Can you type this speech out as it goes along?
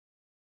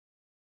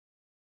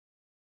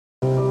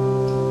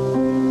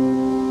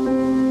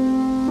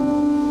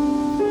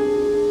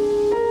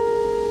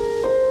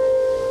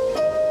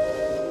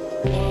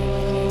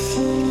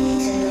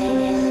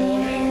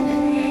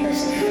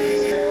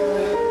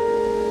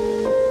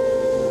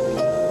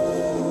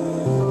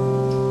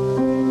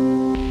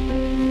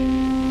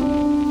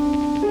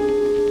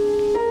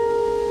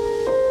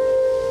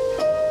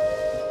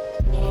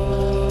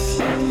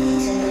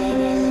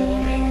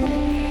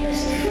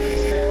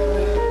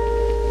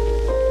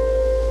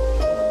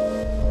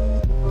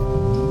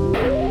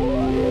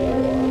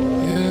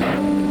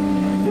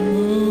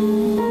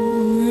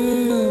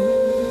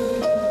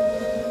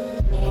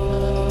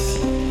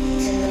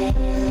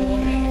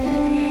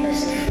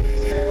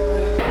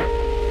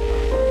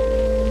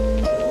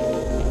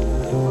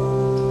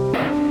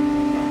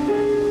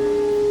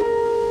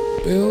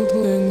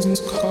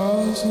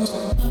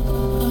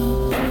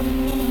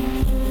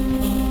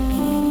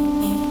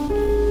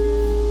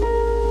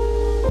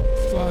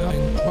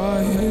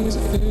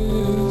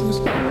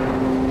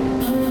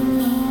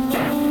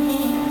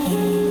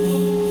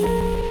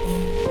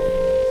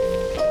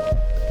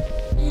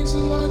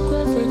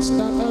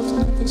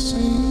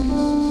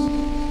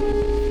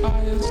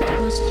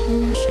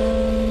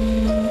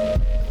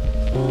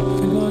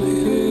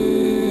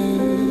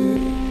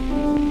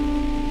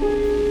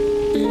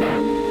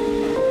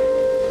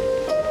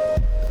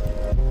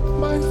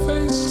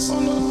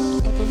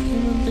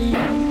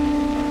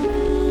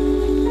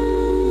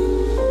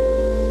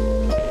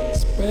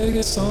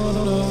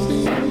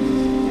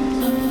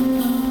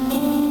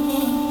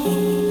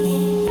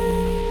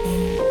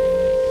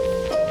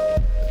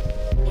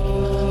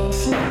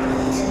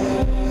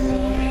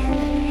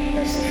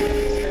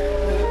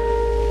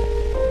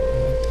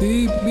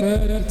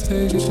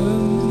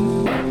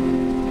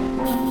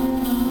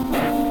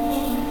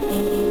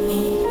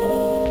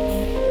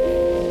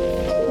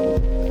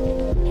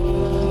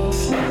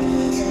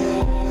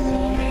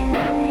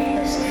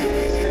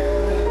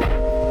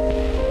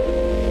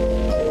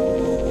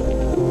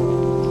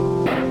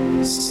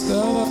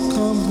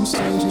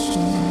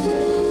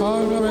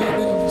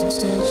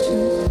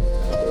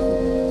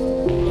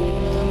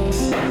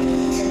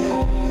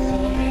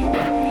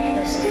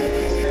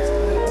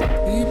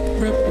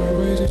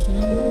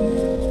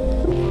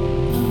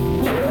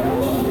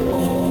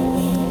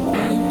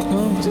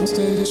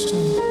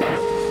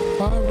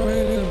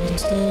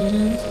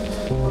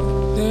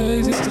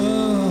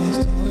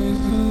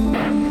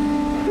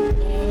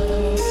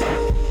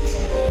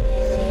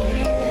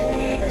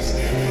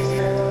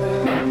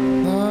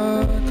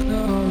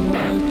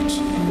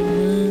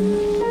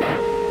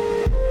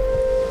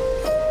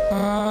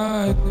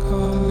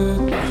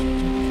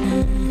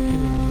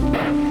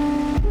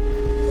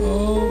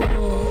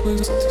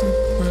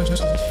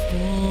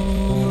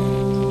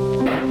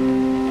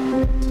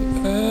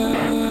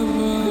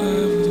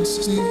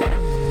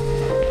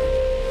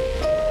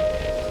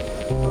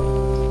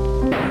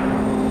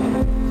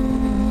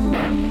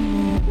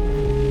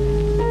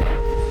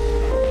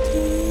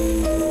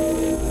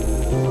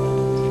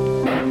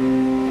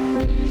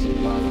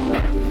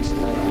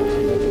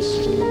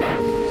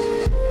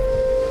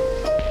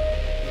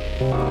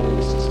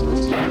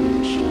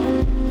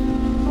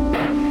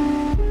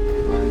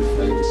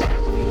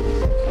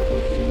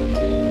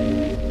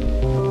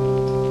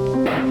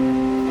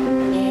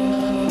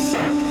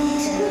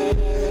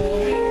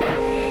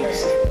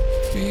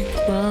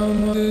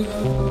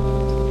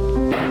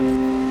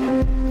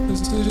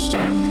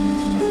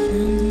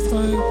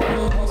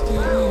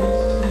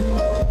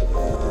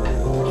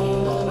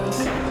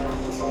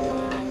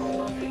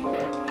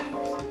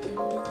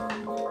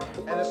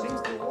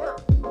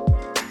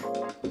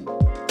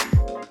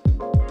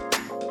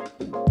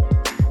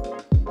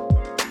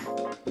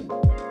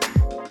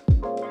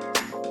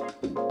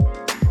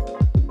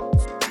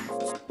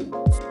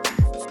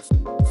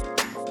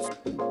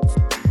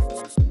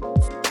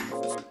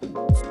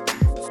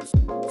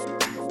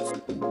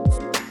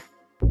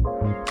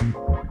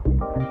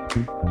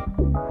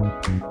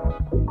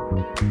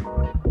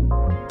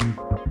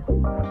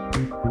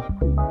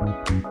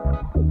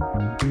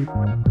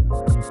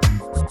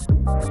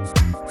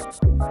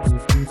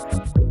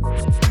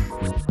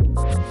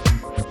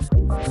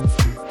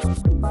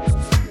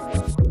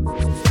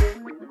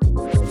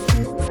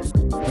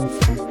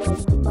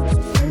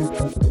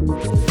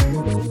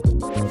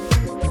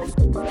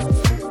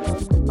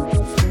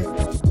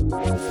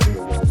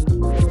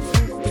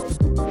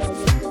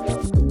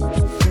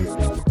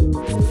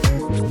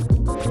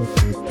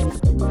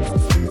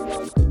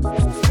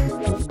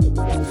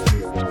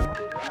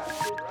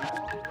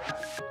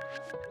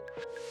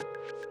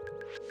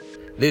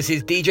This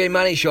is DJ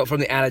Manny Shot from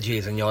The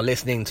Allergies, and you're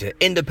listening to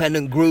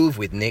Independent Groove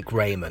with Nick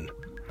Raymond.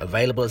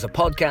 Available as a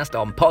podcast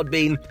on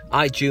Podbean,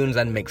 iTunes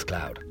and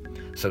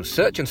Mixcloud. So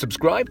search and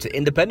subscribe to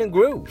Independent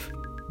Groove.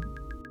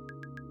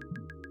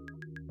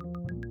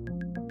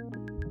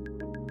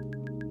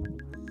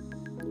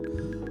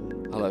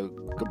 Hello,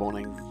 good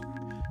morning,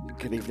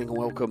 good evening and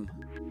welcome.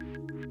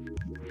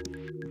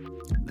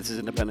 This is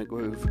Independent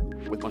Groove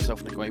with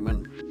myself, Nick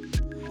Raymond,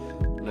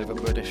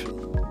 November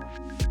edition.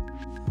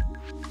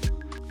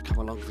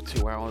 Come along for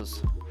 2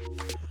 hours.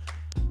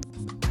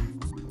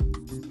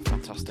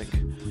 Fantastic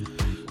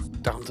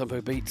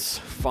down-tempo beats,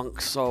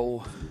 funk,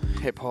 soul,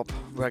 hip-hop,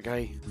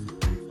 reggae,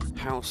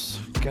 house,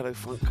 ghetto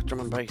funk,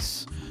 drum and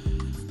bass,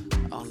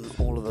 and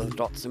all of the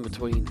dots in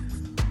between.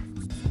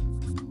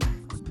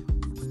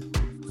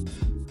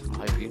 I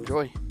hope you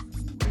enjoy.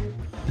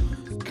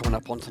 Coming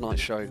up on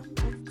tonight's show,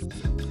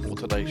 or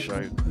today's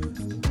show,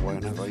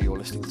 whenever you're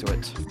listening to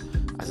it,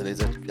 as it is,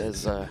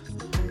 as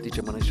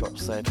DJ Money Shop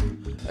said,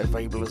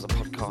 available as a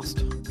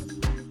podcast,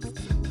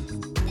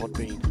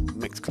 Podbean,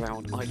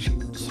 Mixcloud,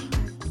 iTunes.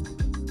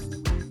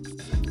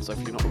 So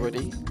if you're not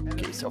already,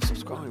 get yourself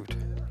subscribed.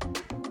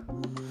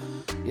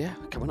 Yeah,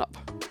 coming up,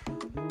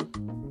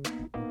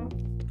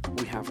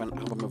 we have an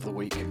album of the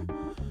week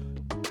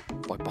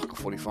by Boca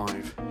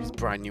 45, his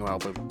brand new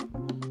album,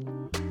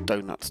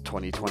 Donuts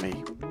 2020.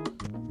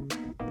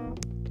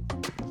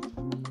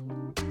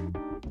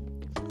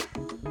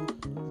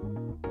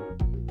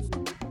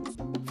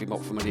 If you're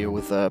not familiar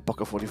with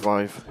Boca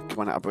 45,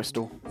 coming out of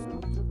Bristol,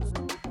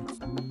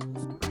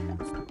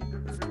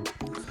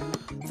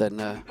 then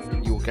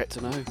you will get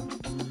to know.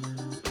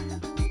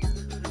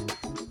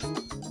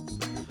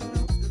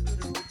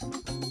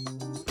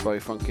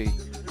 Very funky,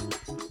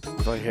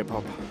 very hip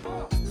hop.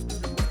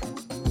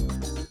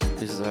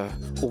 His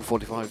all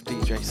 45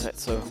 DJ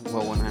sets are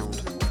well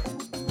renowned.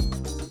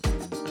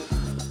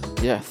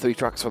 Yeah, 3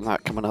 tracks from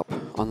that coming up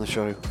on the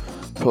show.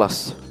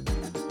 Plus,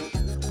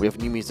 we have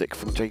new music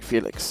from Jay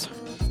Felix,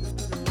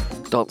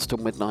 Dance Till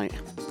Midnight,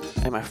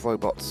 MF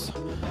Robots,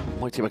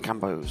 Mighty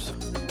Macambos.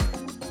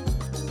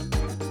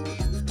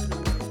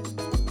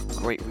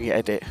 Great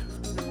re-edit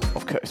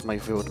of Curtis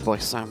Mayfield by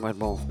Sam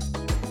Redmore.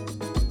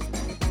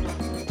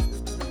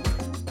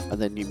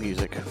 And then new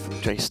music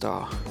from J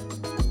Star,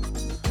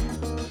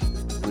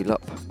 Wheel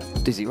Up,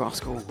 Dizzy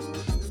Rascal,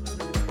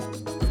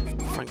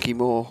 Frankie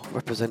Moore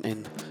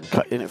representing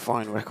Cutting It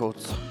Fine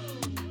Records,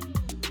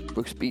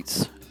 Bruce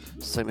Beats,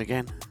 same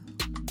again.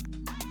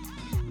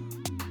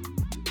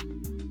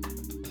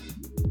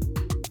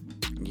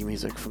 New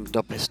music from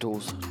Dub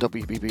Pistols,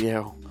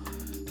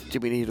 WBBL,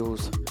 Jimmy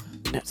Needles,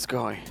 Net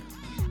Sky.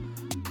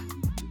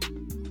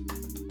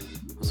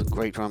 That's a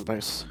great drum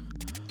bass.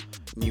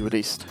 New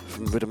released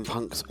from Rhythm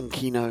Punks and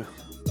Kino.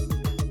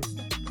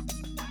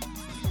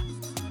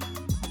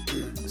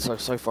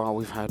 So far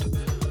we've had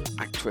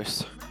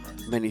Actress,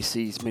 Many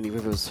Seas, Many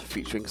Rivers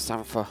featuring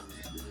Sampha,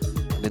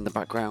 and in the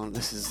background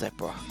this is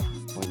Zebra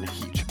by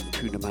Nahich and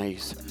Kuna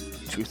Maze,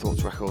 True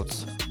Thoughts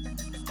Records.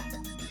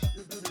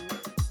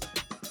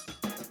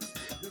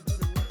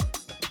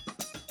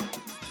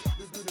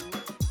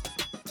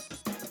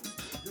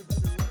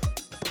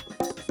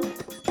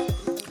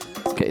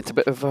 Let's get into a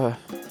bit of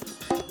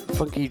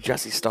funky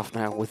jazzy stuff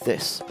now with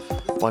this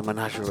by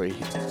Menagerie.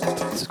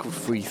 This is called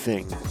Free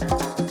Thing.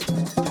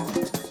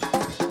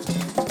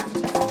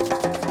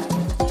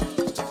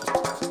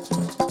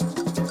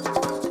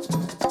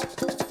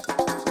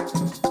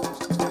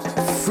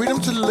 Freedom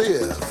to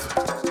live,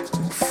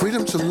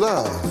 freedom to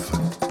love,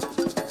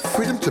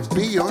 freedom to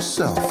be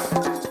yourself,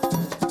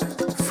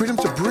 freedom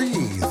to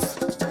breathe,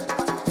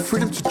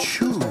 freedom to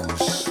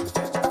choose,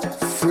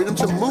 freedom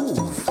to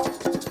move,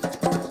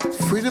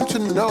 freedom to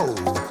know,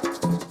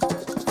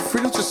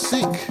 freedom to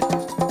seek,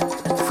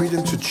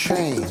 freedom to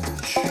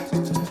change,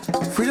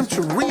 freedom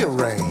to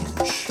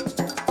rearrange,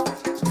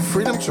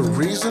 freedom to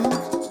reason,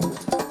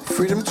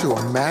 freedom to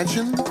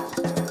imagine,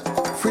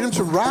 freedom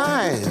to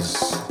rise,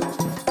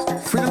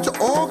 freedom to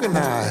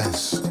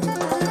organize,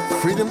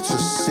 freedom to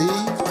see,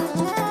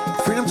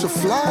 freedom to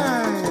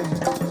fly,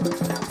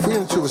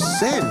 freedom to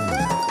ascend,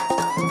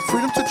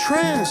 freedom to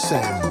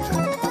transcend,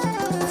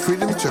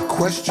 freedom to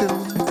question,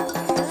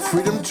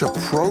 freedom to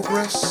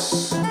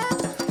progress,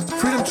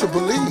 freedom to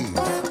believe,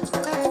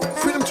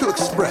 freedom to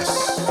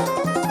express,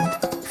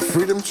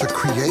 freedom to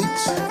create,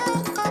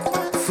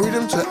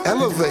 freedom to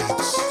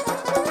elevate,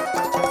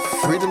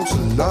 freedom to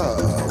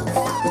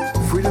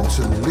love, freedom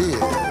to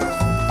live.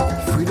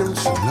 Freedom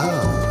to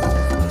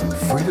love,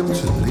 freedom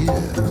to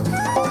live,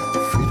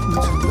 freedom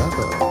to love,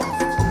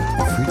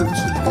 freedom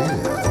to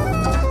live,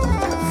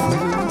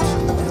 freedom to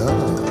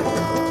love.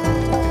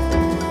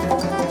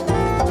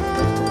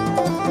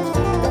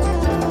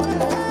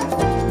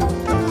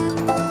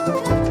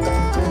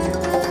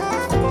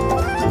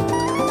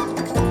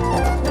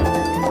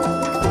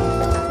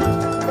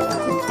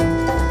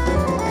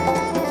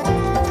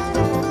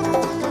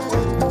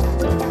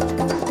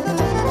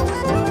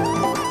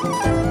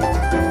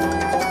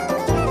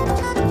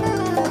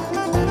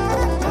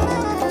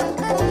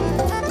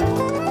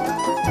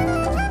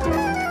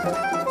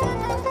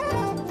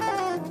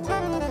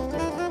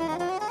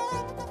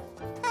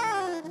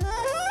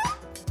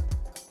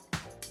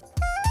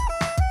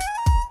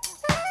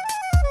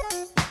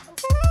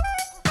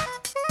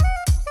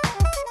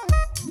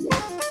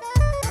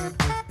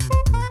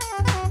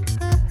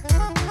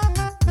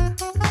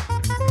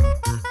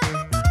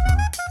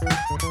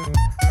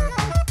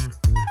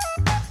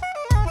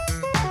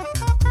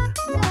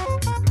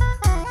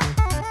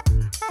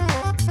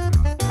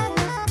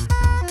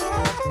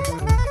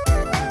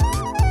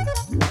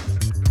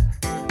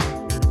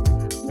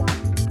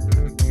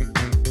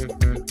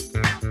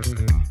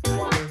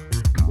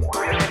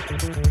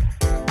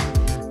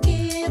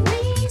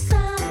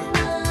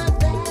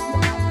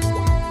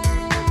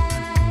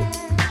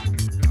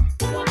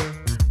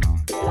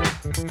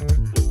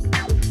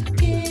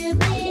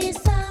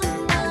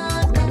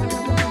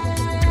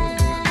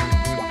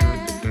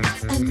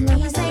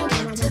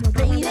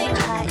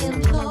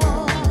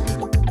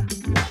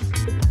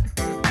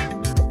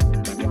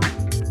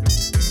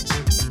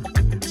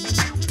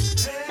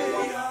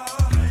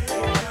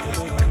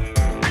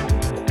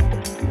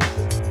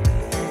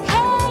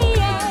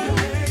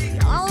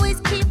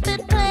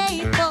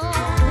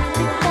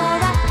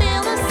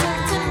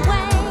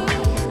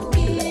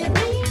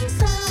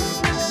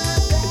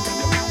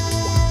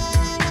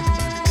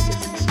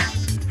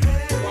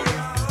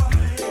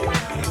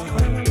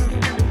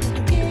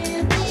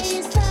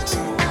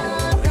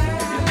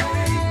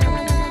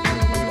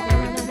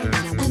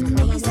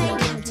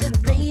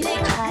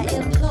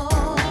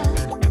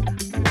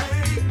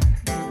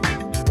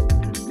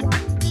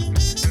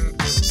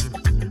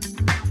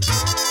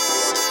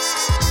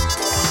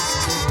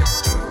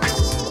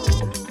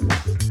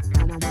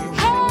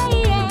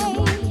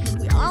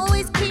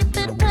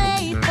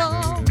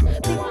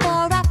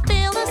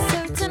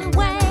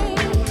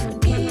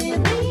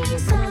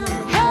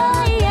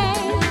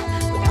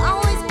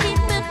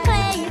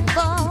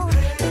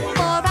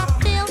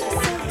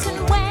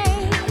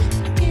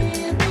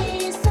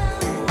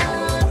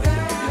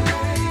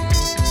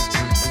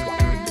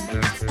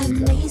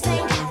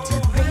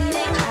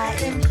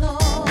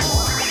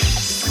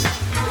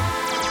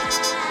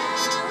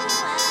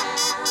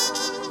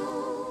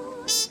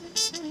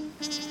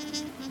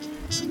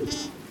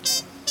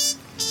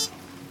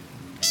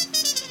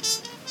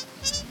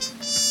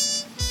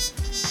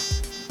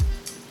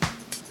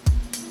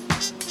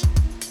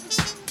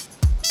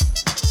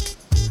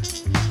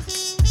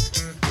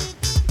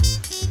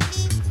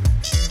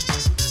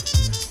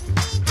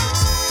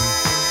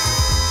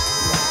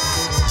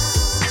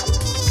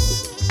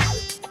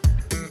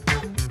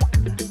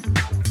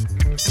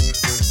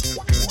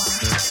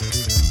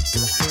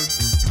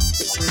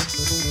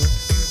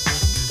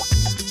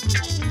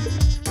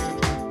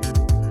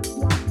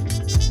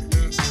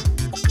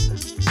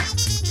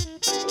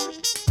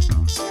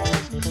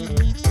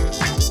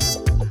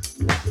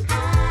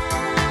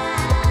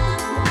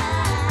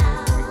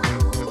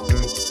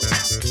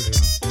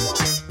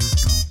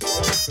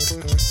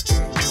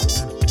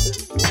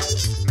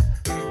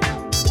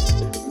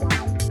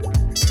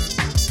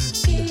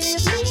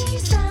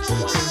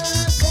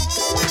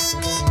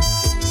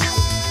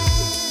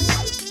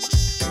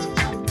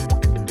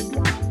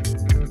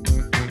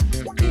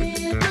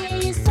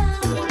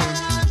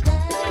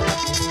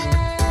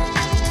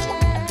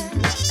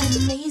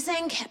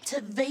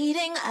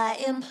 pleading, I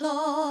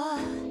implore.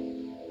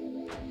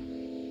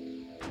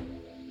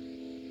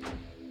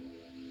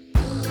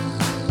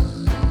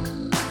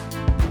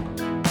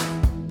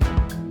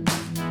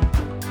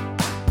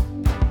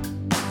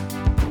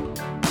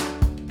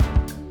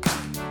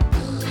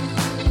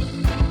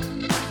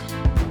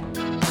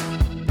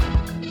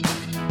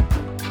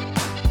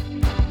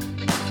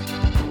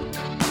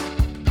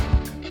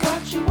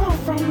 What you want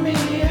from me?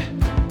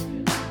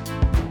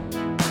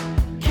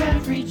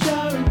 Can't reach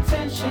your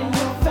intention,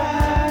 your vibe.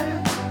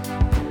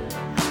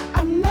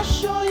 I'm not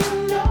sure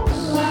you know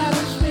how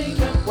to speak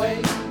that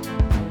way.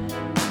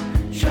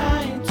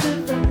 Trying to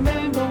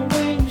remember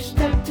when you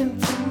stepped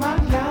into my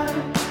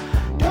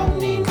life. Don't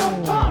need no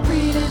part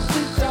reader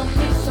to tell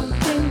me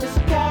something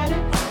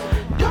misguided.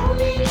 Don't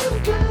need you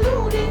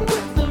colluding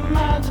with the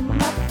minds of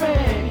my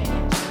friends.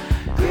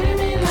 Greeting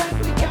me like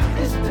we got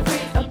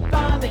history, a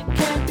bond that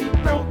can't be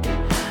broken.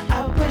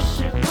 I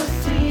wish it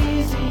was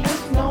easy,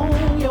 it's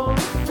known you're a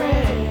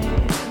friend.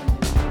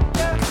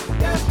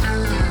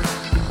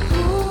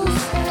 Who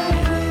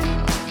said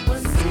it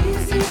was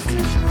easy to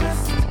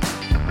trust?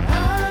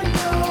 I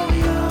know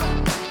you're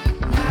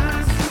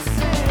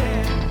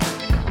narcissistic.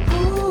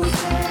 Who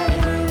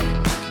said it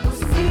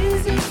was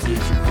easy to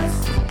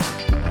trust?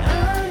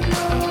 I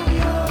know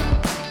you're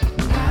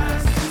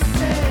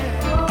narcissistic.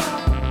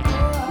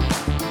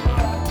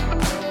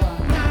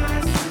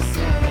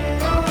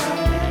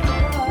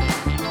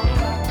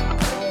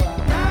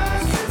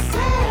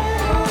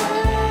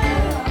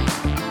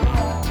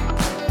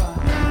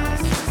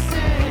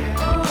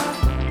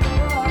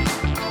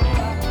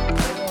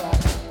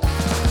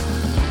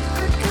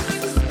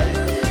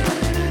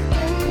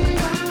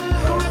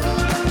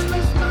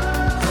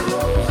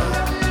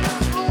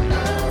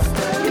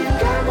 You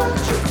got what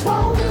you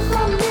want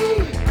from me.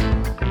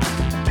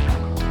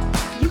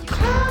 You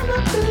climb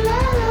up the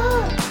ladder.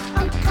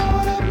 I'm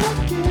caught up not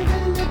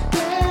giving a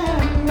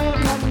damn,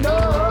 and I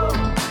know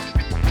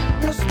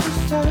you're still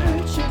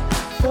searching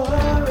for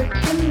a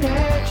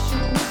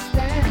connection that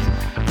stands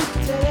the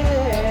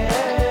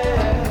test.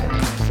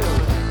 So,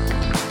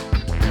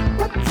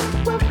 what's up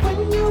with when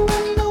you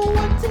ain't know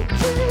what to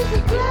change the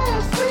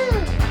glass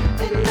with?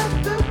 And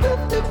nothing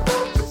with the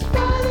vultures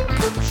fighting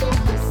for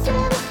truth and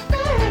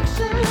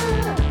satisfaction.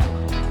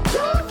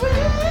 Your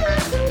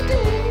friends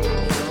indeed.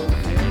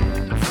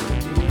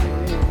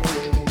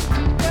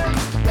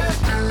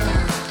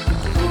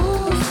 Who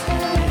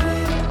said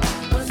it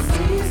was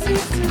easy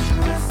to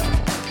trust?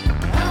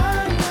 I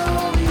know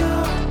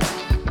you're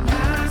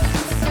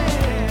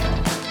narcissistic.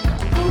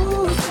 Who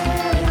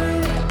said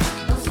it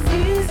was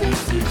easy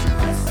to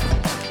trust?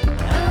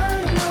 I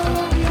know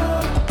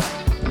you're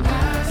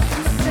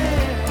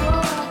narcissistic.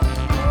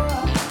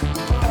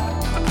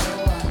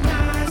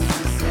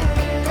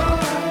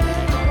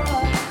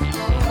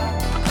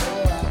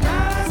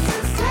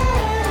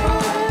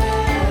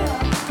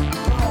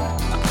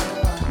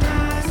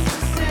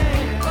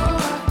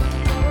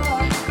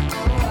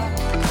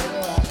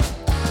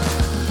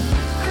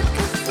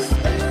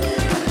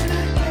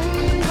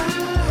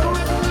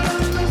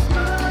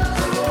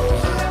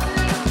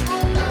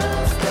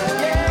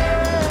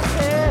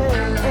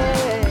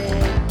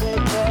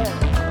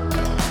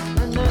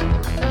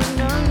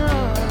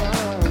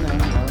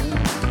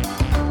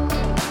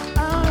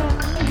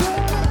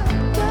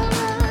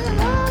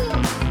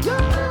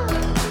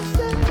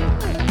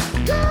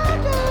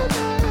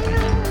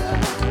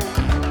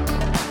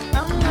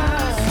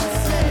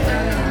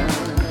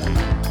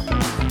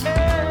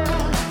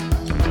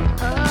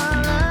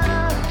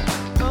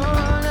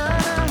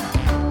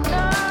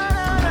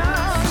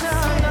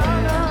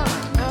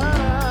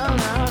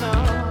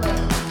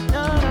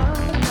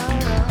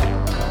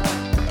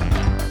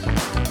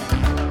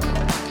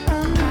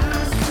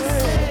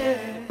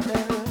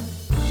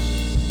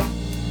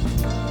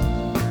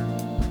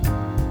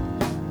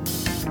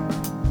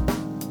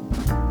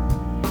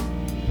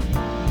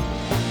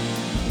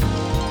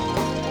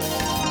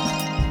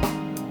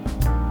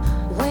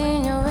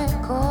 When your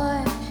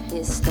record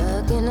is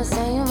stuck in the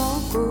same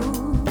old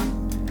groove,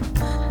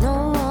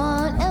 no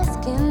one else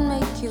can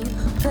make you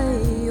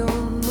play your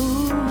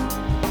move.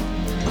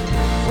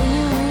 When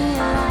you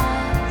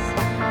realize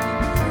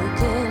you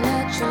can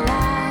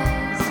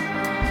actualize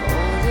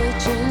all the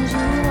change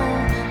you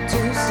want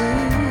to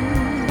see,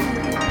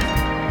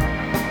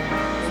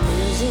 the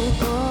music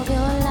of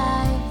your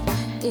life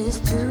is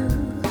too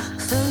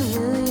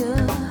familiar,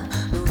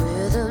 the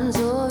rhythms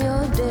of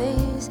your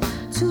days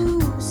too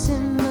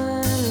similar.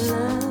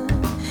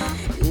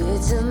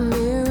 It's a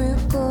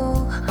miracle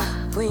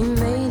we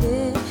made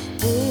it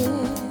here.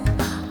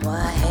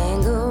 Why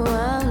hang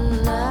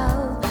around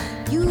now?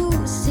 You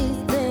see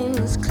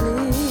things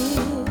clear.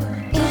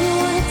 If you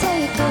wanna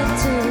take it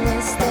to the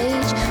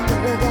stage,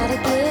 people gotta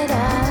get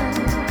out.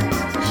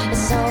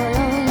 It's all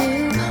on you,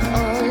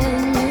 all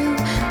in you.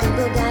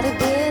 People gotta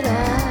get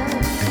out.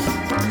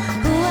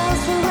 Who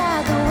else will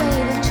ride the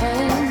wave of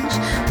change?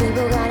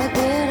 People gotta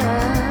get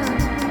up.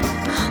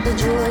 The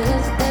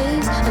joyous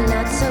days are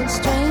not so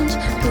strange.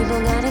 People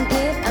gotta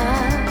get up.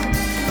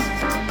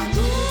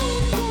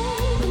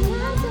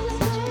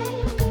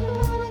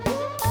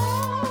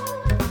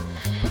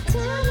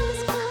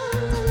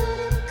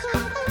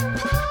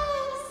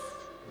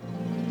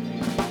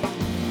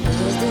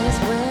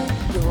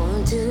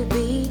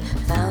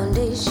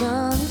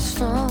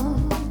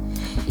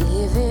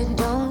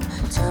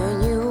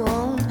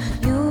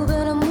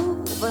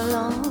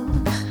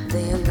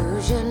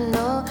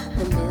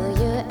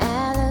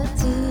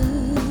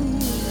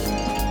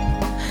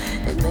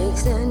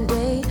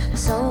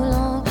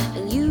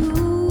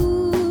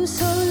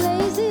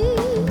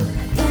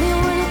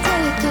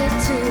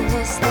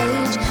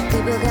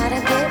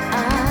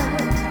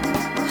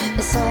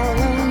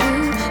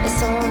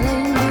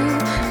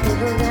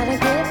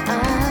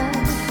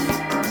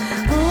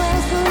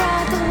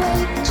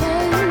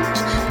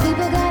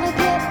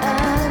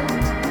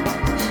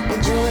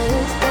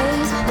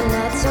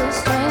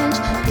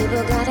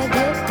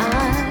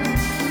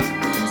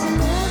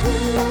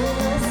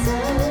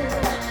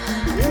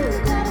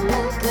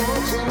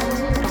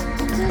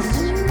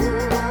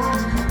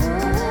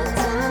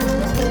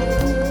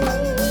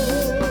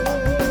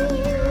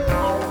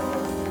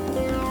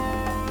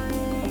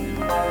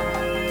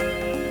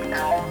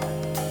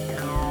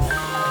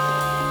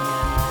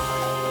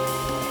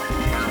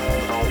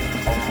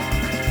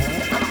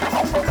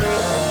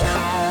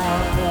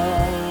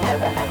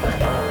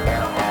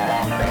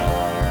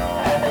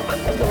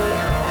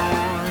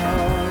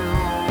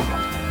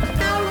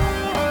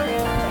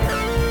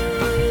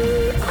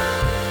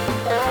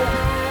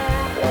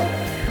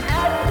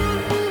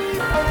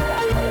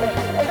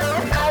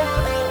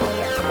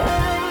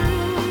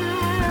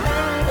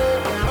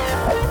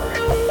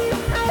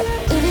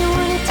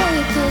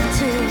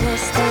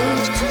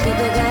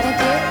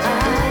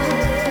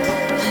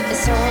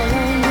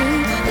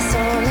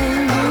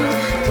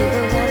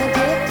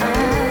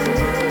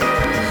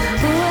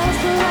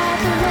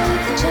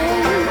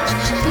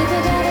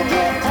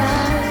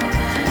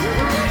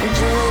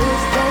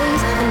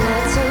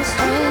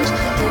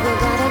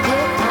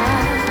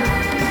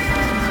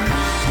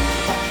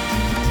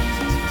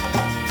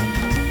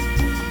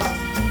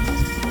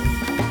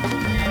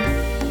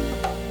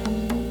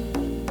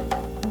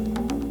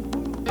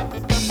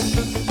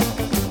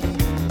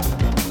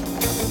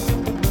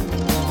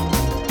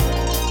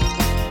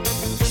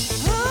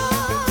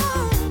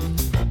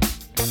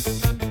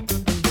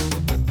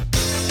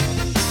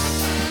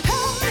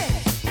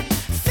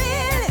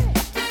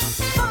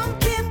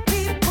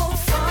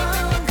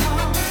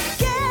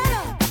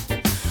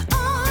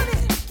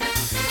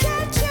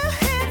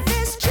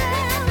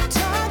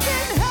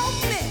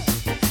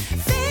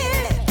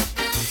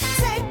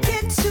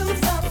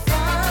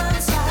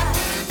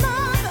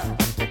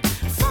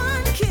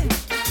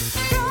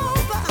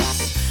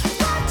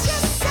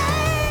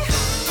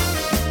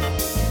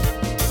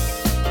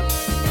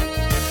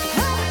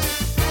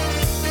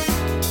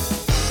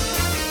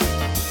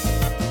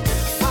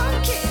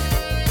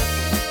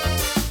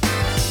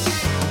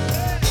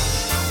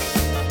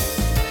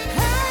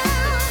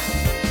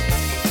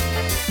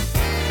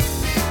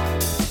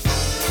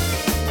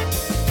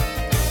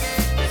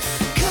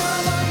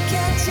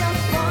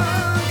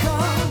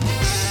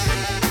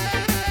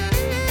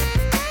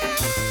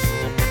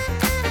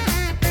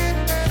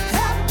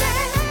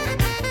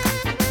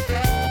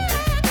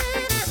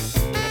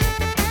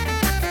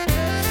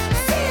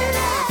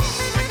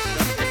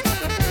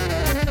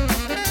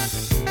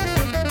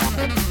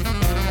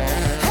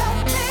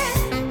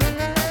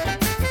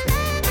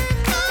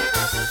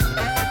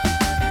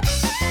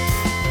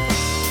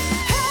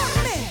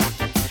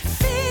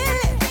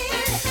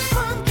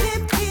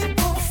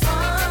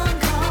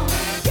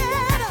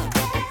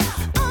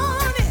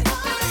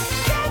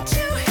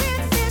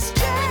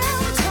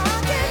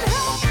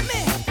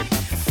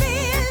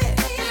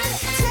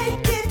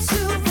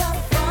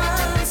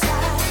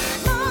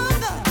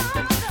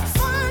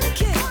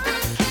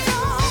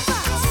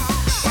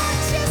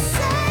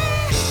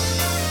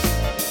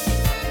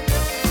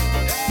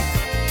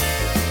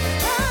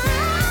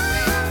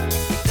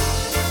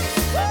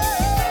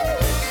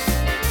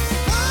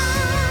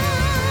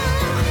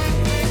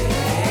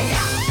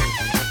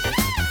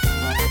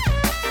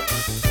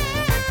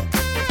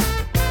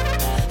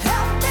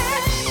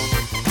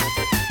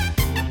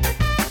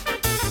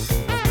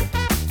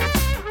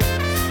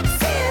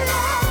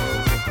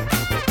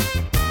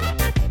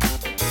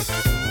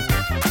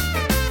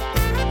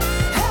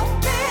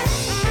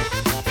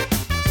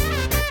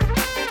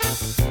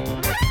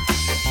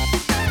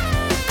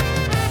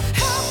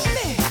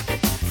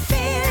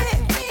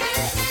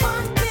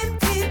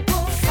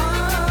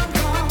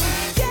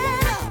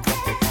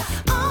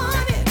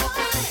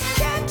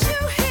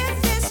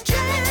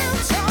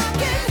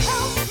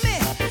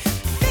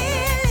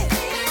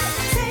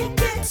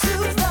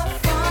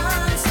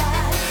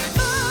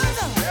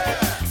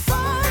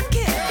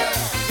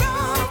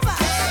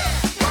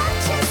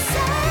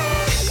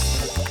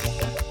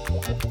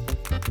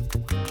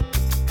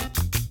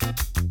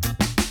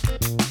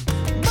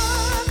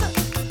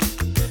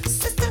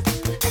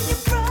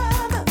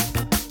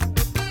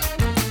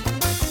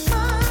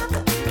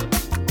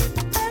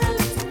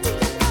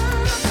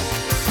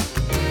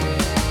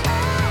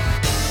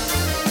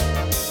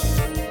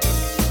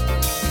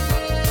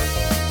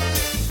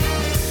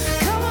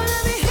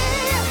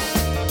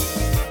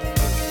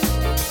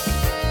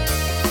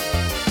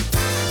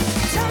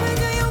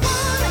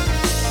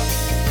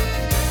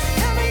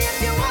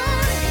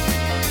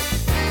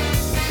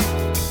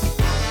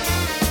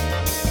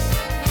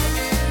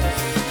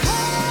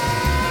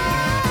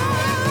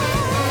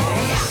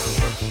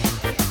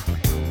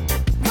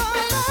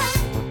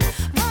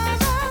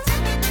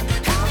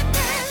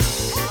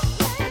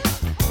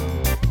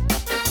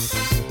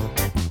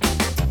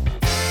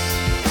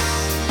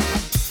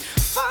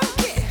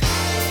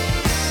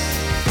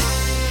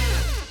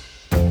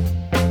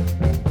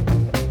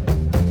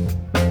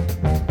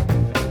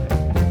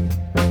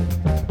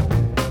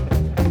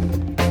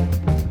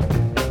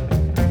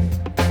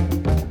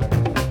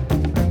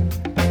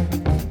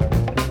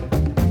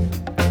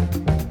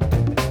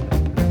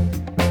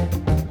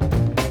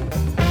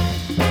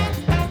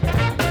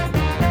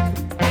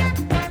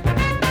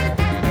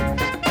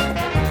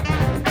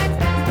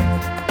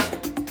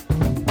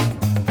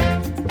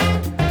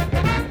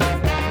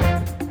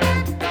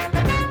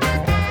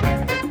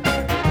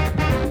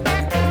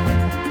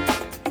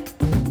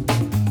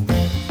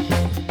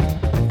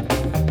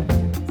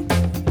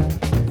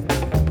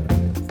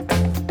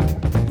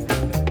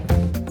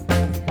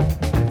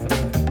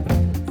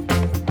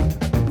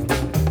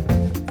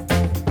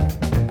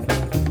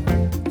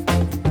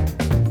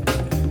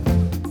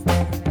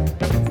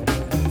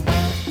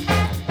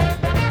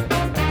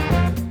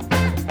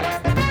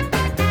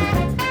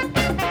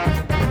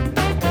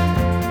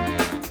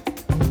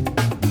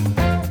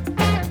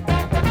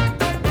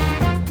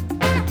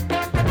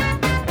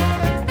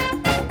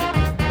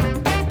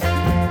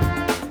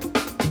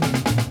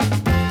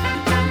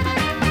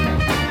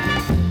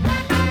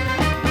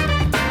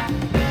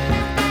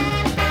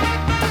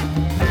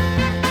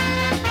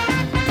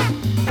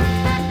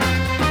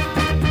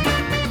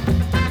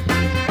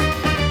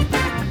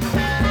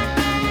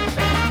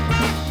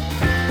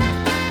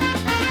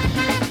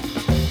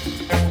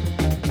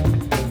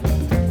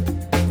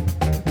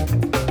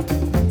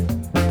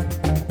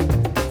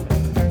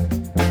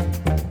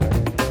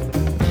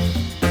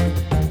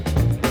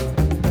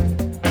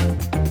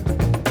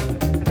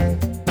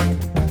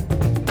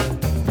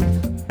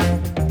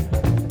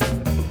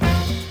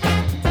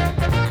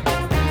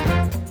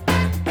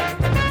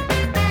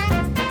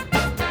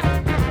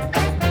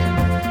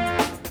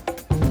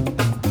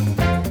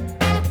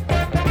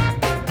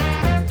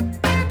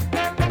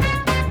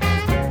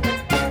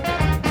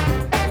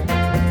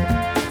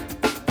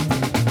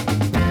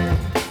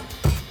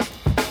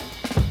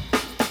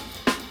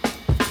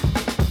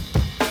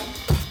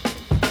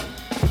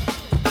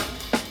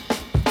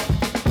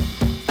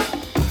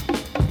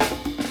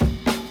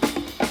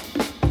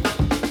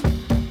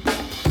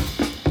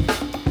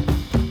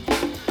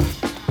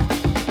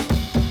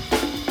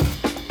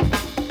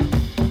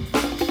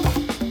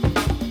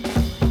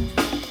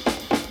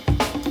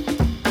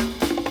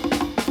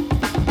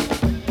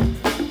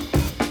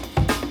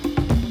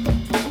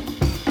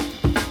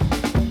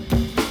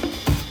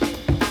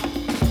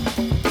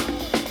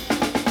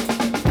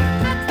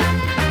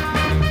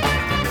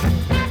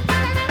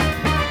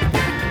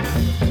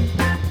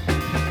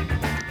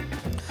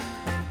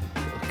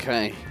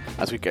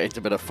 as we get into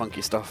a bit of funky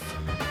stuff.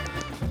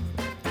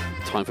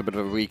 Time for a bit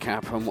of a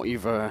recap on what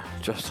you've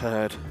just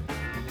heard.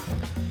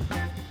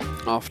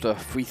 After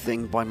Free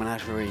Thing by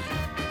Menagerie,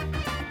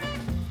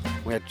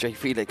 we had Jay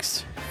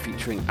Felix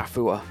featuring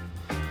Afua,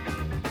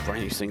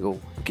 brand new single,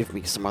 Give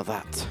Me Some of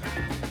That.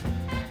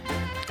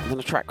 And then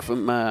a track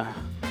from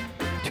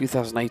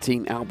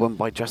 2018 album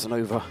by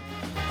Jazzanova,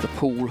 The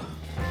Pool,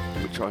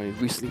 which I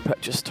recently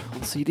purchased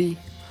on CD,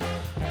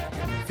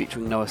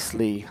 featuring Noah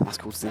Slee, that's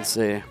called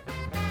Sincere.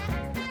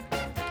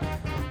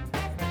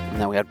 And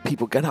then we had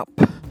People Get Up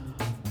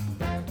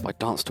by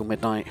Dance Till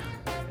Midnight,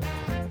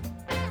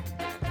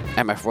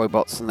 MF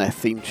Robots and their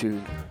theme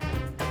tune,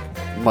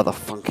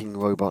 Motherfunking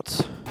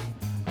Robots.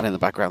 And in the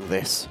background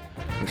this,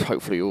 which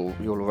hopefully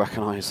you'll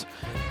recognise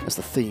as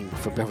the theme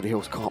for Beverly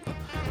Hills Cop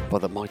by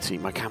the mighty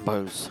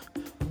Macambos.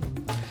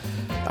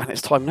 And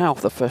it's time now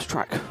for the first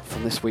track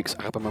from this week's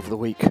Album of the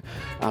Week.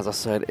 As I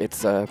said,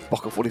 it's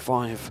Boca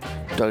 45,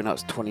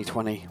 Donuts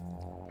 2020.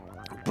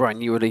 Brand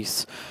new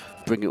release,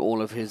 bringing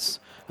all of his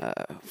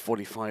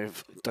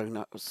 45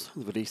 Donuts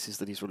releases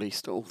that he's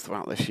released all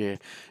throughout this year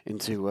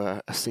into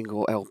a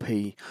single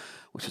LP,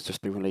 which has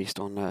just been released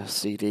on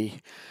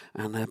CD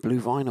and blue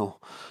vinyl.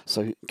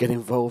 So get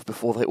involved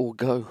before they all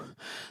go.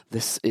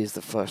 This is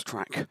the first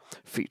track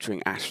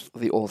featuring Ash,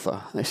 the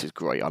author. This is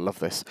great, I love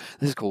this.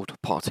 This is called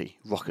Party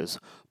Rockers,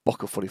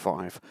 Boca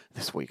 45,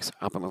 this week's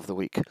Album of the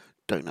Week,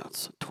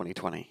 Donuts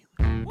 2020.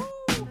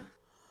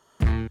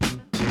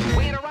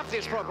 We interrupt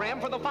this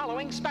program for the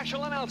following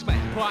special announcement.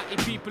 Party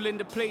people in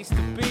the place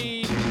to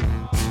be.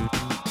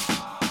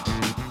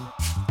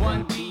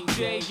 One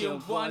DJ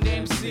and one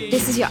MC.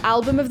 This is your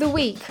Album of the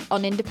Week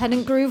on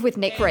Independent Groove with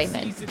Nick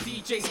Raymond. The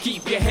DJs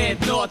keep your head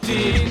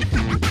nodding.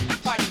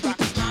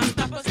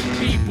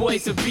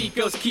 B-boys and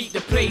B-girls keep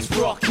the place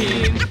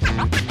rocking.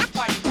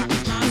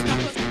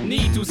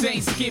 Needles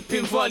ain't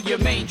skipping,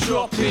 volume ain't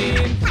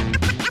dropping.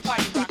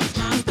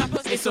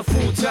 It's a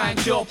full-time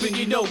job and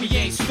you know we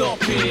ain't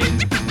stopping.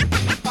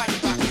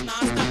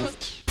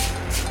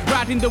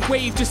 Riding the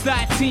wave just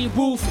like Teen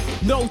Wolf.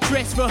 No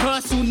dress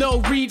rehearsal,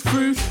 no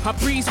read-through. I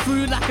breeze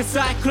through like a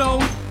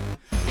cyclone.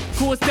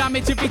 Cause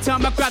damage every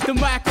time I grab the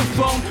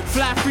microphone.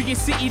 Fly through your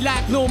city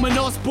like Norman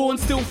Osborn.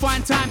 Still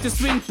find time to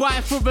swing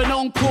by for an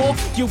encore.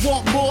 You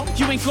want more?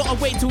 You ain't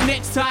gotta wait till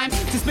next time.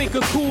 Just make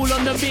a call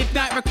on the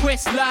midnight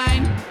request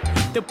line.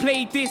 They'll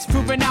play this for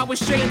an hour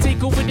straight.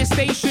 Take over the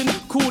station,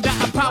 call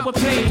that a power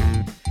play.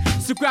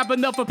 So grab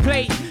another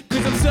plate,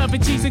 cause I'm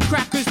serving cheese and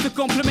crackers to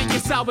complement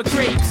your sour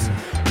grapes.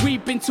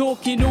 We've been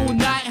talking all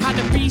night, how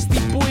the Beastie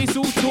Boys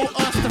all taught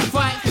us to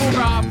fight for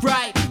our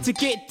right to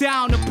get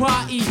down and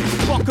party.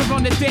 Rocker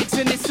on the decks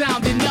and it's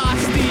sounding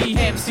nasty.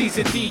 MCs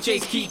and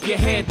DJs keep your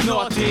head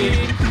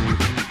nodding.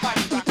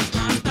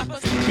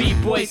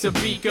 B-boys and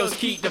B-girls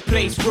keep the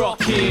place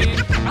rocking.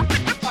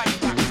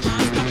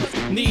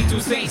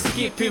 Needles ain't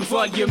skipping,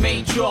 volume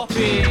ain't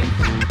dropping.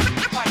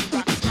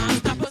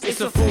 It's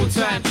a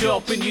full-time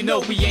job and you know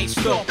we ain't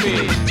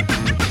stopping.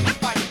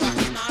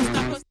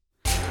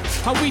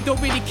 How we don't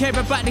really care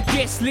about the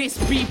guest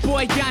list.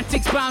 B-boy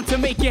antics bound to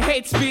make your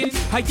head spin.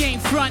 I ain't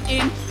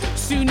frontin'.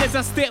 Soon as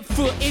I step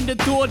foot in the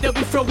door, they'll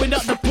be throwing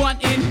up the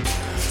bunting.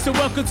 So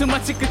welcome to my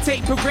ticker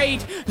tape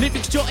parade.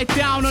 Lyrics jotted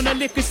down on a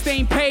liquor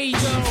stain page.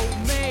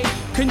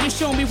 Can you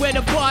show me where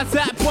the bar's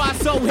at? Bar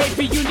so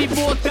heavy you need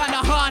more than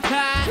a hard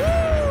hat.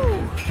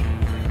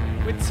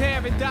 Woo! We're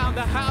tearing down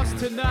the house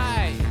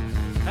tonight.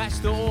 That's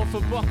the all for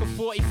Boca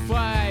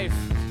 45.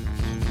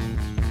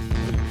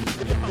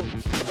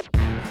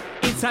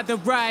 Inside the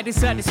ride,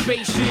 inside the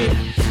spaceship.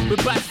 We're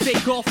about to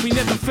take off, we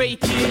never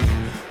fake it.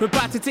 We're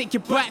about to take you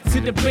back to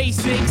the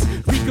basics.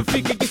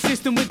 Reconfigure your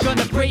system, we're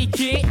gonna break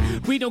it.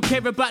 We don't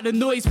care about the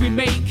noise we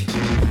make.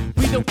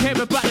 We don't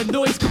care about the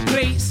noise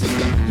complaints.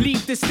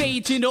 Leave the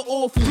stage in the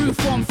off roof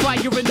on fire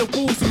and the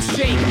walls will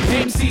shake.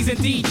 MCs and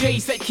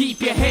DJs that keep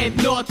your head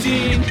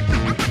nodding.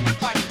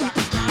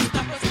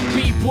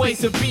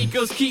 B-boys and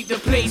B-girls keep the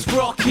place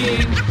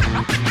rocking.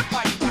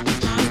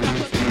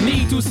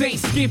 Needles ain't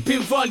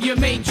skipping,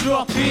 volume ain't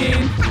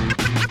dropping.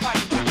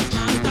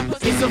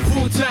 It's a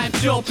full-time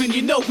job and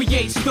you know we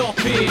ain't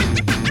stopping.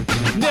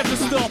 Never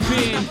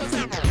stopping.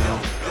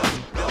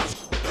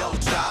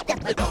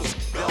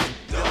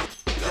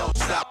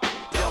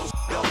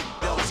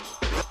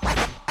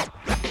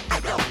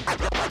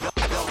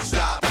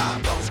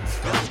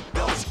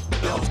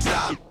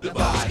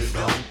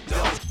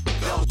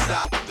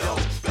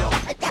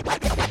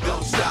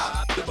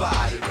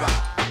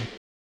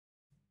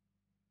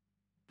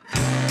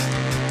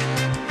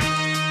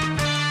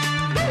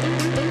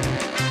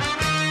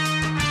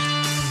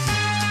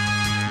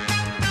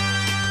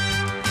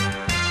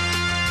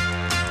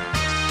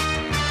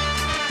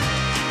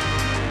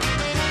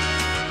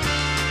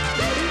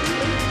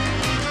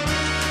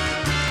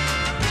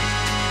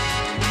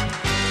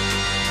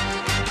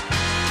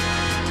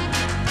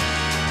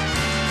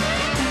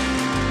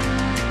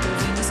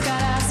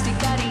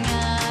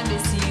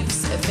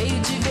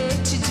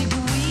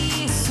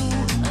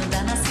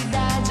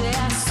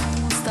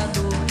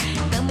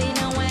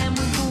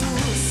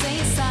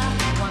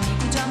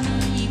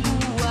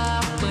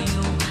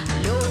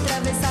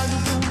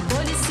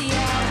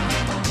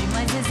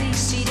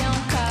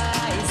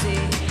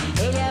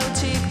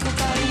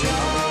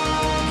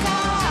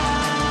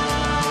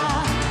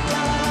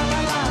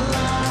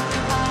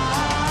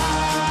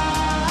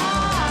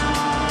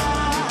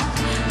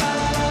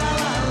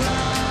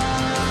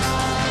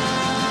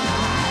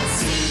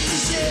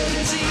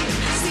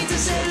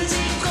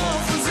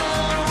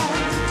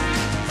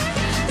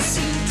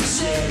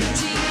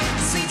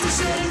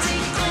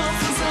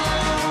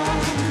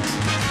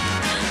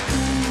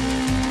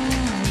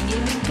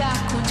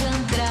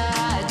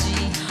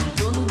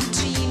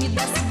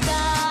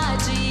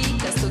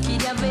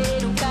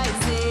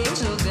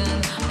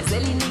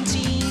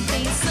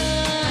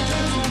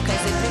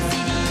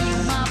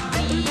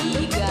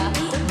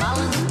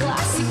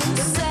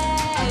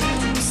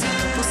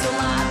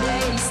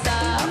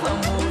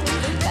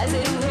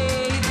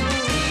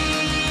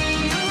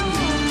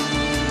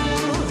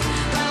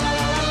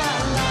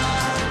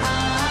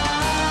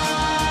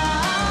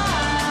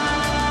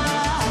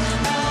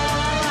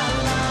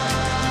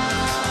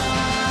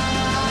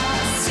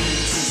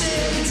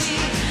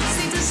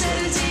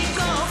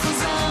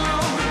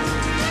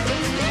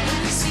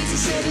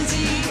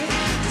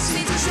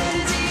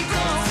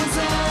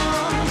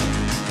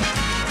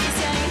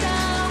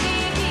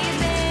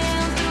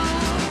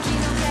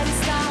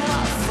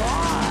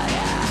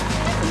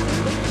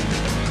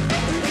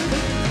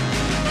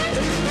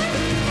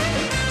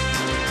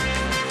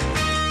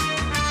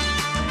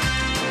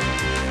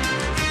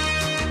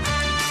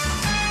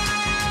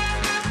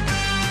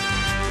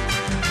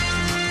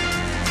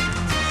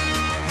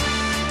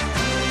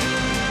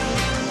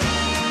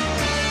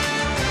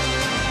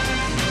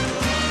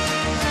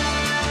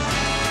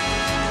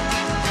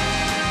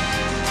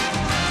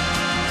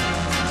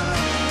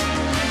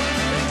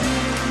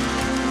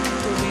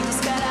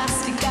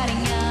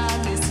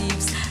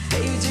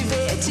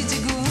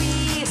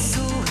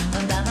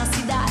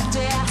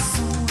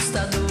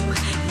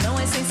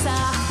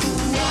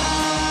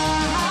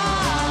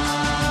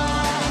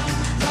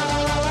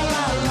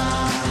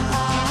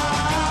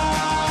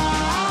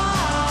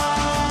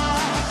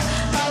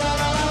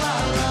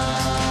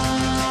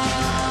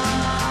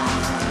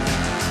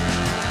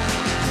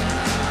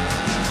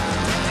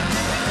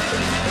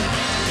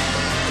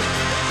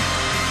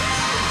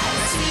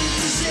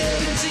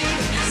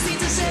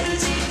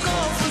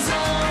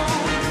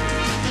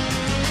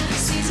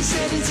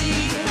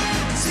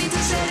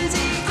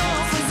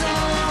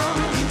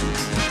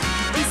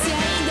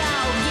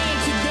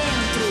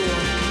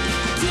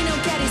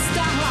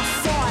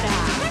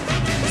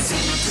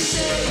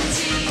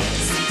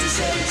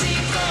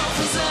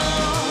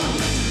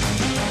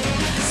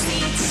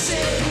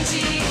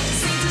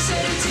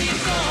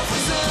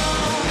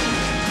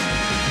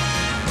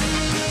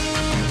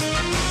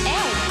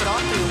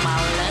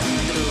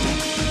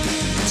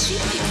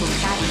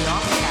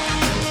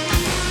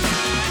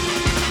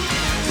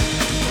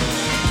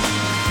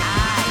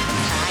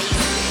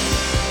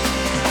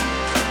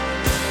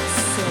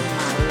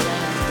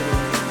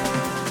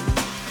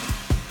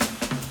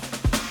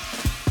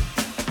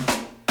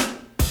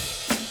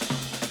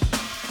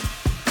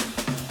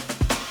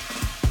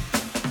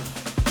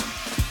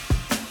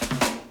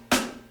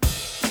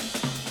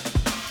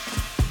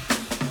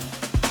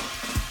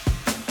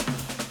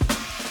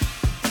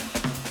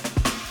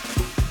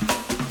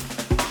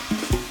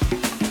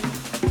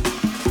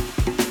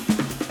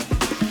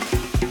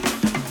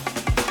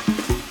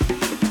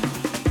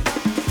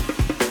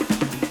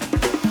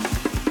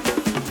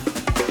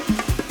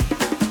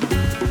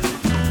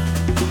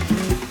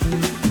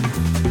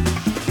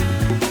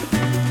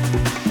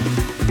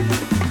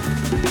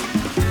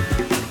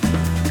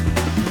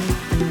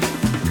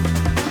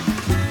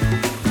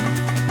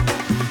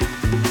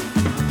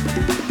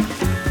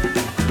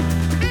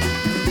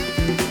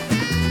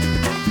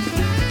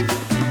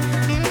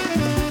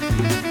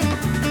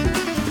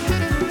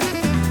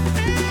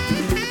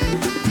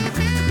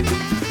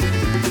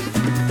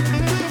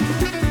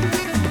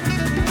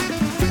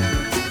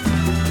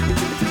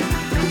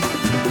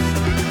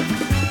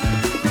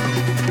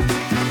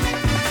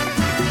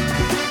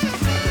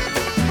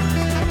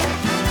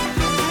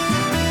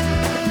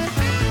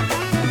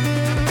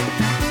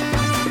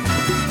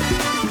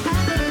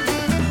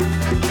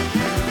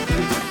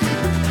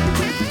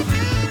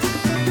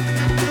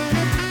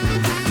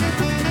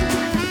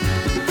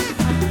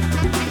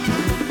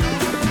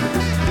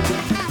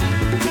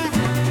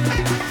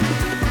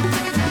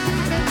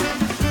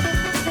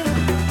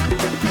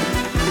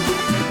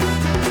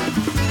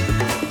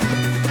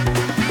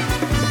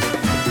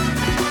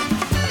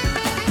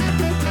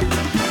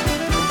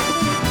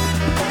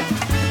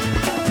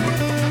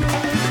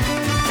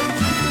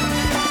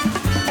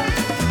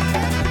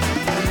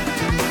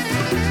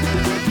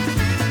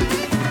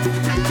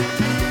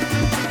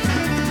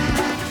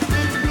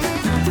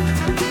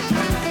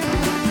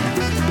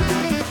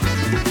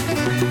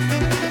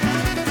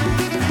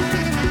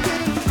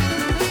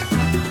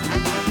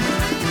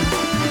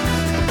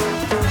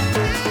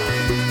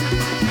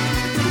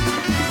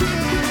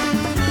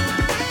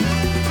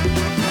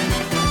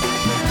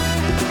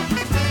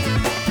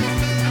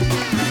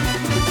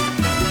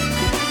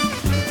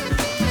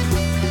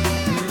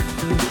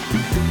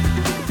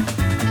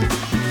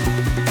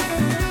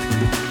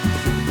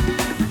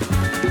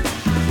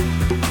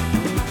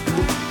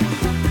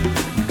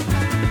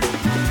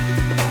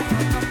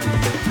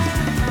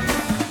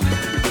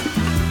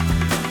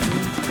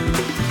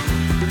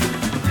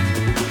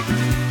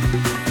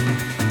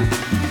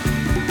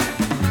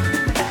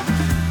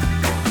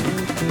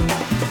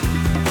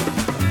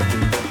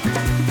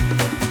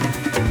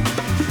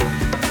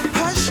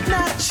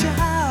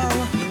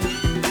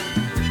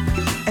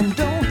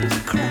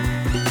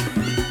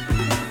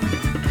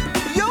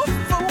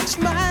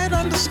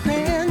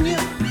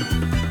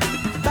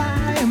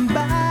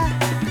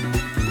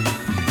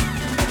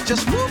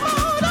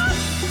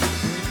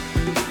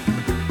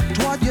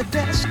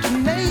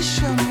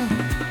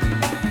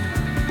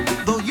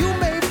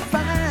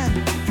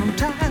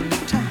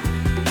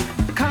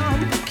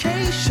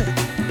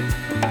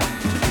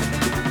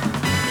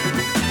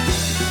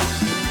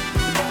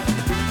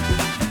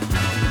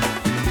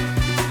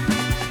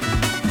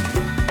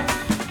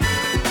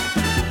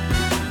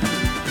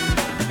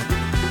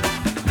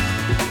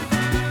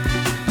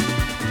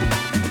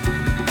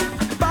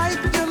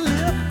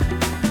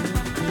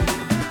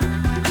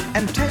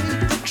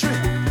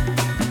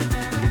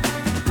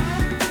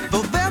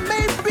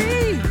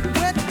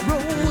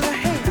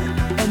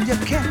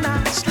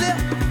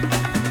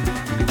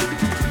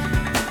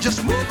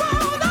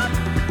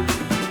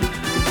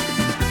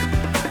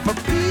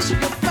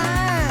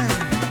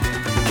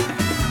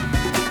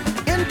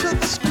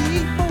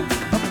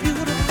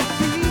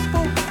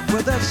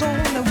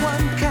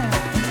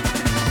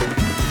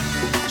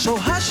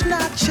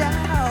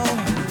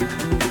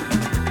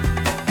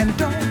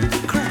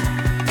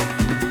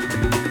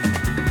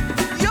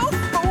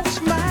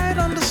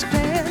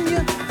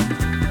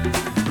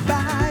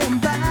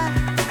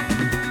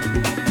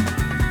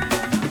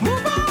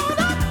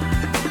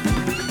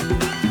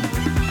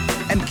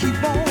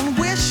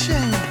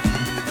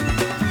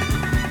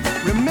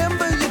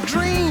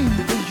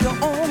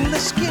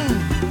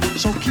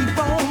 So keep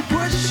on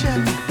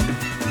pushing.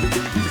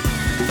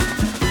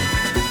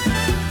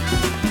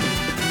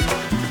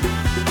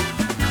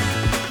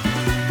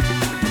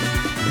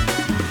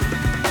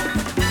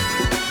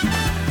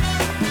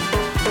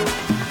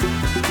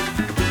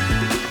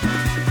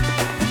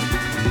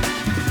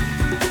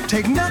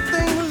 Take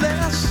nothing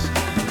less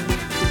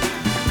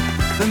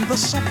than the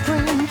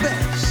supreme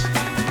best.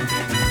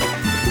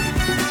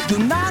 Do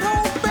not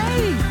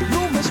obey,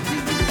 you must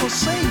be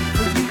safe,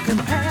 but you can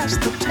pass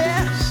the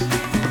test.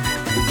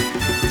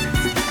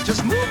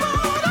 Just move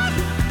on up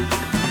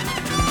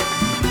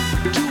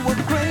to a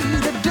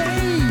greater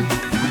day.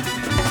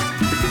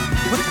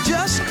 With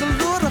just a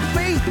little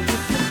faith,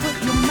 if you put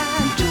your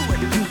mind to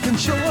it, you can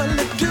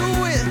surely do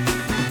it.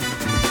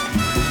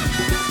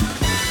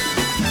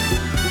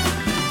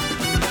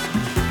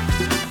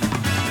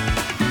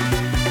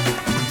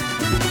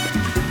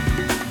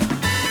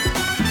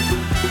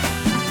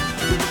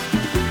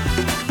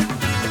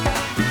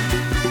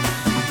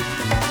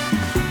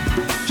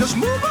 Just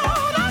move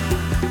on up.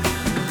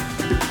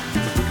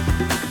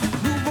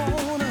 Move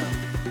on up.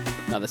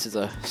 Now this is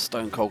a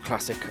Stone Cold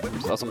classic,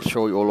 as I'm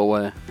sure you're all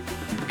aware.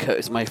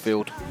 Curtis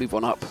Mayfield, Move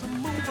On Up.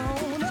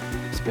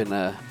 It's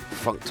been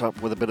funked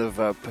up with a bit of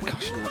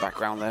percussion in the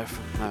background there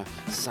from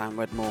Sam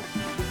Wedmore.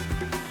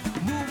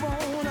 Move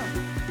on up.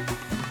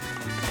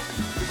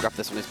 Grab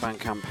this on his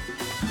Bandcamp.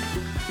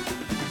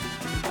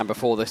 And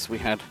before this we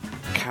had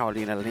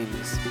Carolina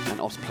Lins and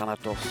Os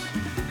Planados.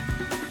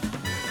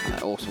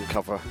 An awesome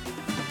cover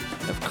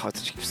of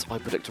Kaiser Chief's I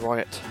Predict a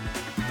Riot.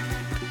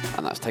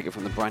 And that's taken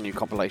from the brand new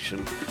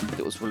compilation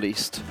that was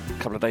released a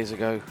couple of days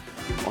ago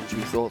on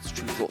True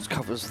Thoughts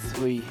Covers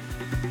 3.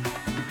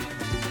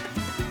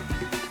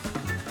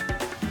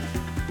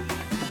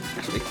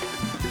 Actually,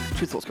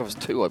 True Thoughts Covers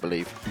 2, I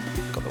believe.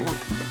 Got that wrong.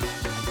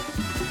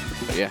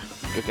 But yeah,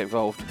 go get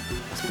involved.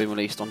 It's been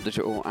released on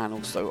digital and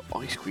also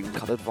ice cream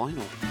coloured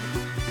vinyl.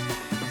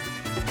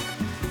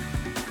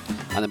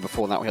 And then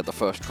before that we had the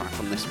first track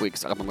from this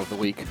week's album of the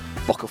week,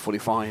 Boca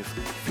 45,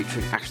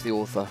 featuring Ash the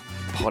Author,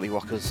 Party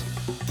Rockers,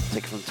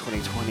 taken from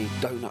 2020,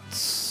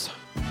 Donuts.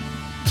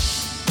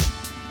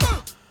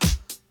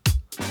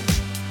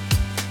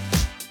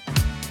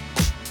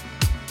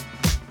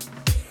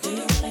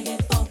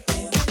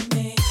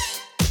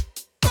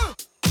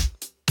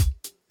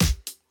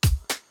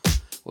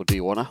 Or do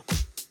you wanna?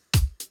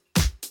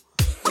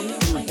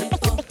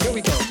 Here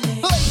we go.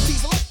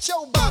 Ladies, let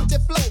your body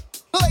flow.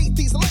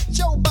 Ladies, let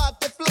your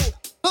body flow.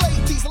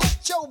 Ladies,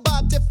 let your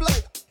body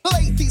flow.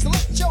 Ladies,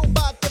 let your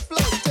body flow.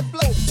 To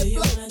flow, to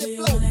flow, to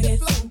flow, to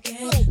flow.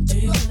 Do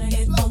you wanna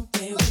get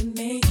funky with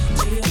me?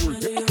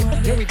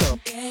 Here we go.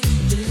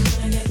 Do you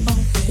wanna get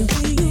funky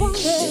with me?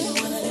 Do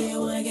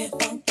you wanna get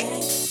funky?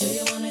 Do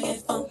you wanna get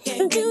funky?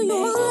 Do you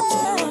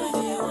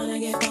wanna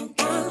get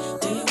funky?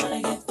 Do you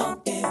wanna get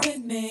funky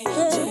with me? Do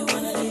you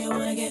wanna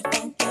get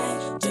funky?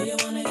 Do you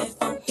wanna get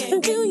funky? Do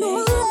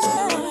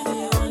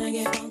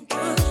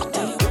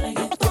you wanna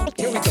get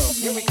funky? Here we go,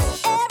 here we go.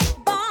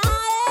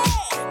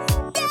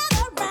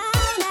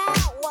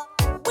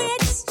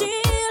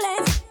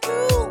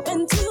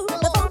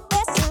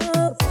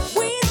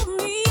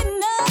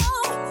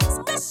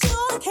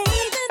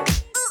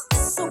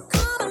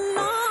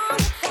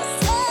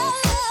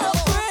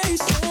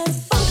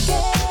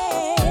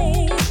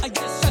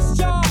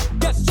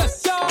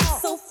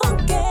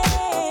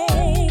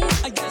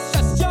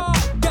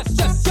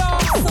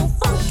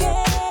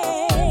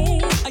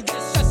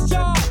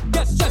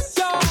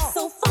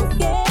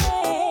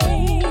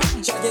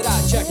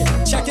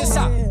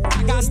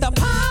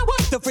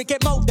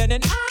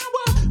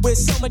 With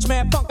so much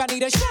mad funk, I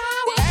need a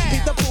shower.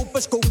 Beat the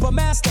pooper, scooper,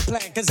 master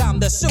plan, cause I'm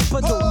the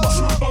super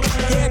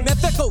duper. Yeah,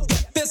 mythical,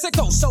 get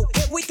physical, so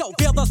here we go.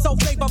 Feel the soul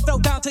flavor flow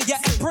down to your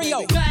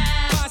embryo.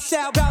 My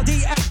style,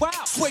 rowdy and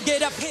wild. Swig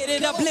it up, hit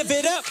it up, live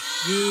it up.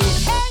 Yeah.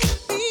 Hey,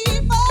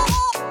 people,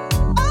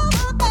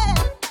 over there,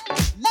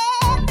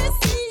 let me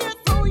see you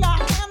throw your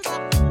hands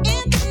up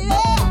in the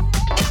air.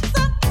 It's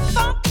a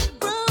funky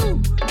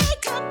groove,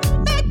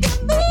 make it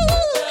move.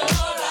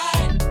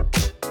 Alright.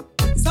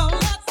 So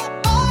let's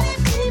party,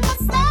 people,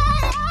 say.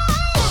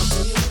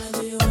 Do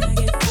you wanna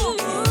get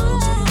funky? Do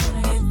you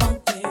wanna get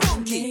funky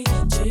with me?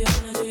 Do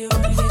you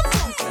wanna get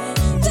funky?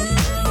 Do you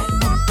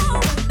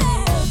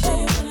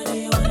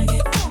wanna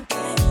get funky?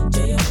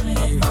 Do you wanna get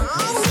funky?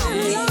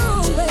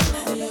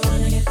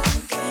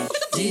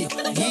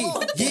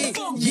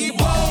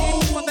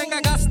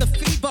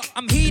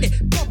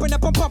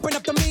 I'm pumping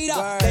up the meter.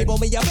 Label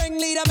me a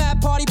ringleader,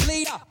 mad party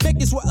bleeder. Make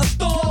this with a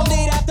storm,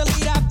 lead after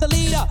lead after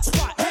leader.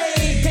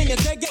 Hey, can you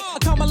dig it? I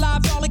come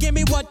alive, y'all, and give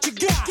me what you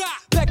got.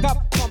 Back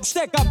up, pump,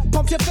 stick up,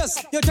 pump your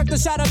fist. You check the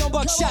shadow, don't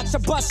buck shots, a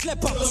bust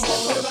slip up.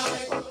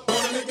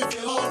 Gonna make you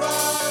feel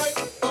alright.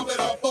 Pump it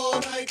up all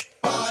night.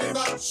 Body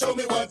rock, show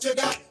me what you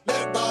got.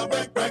 Let Bob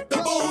break the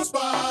boom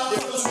spot.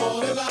 It's the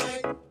morning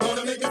light.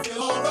 Gonna make you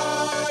feel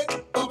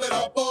alright. Pump it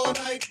up all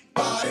night.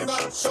 Body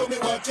rock, show me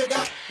what you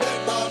got.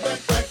 Let Bob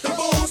break the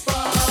boom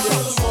spot.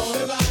 It's the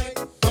morning light.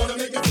 Gonna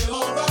make you feel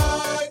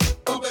alright.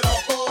 Pump it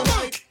up all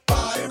night.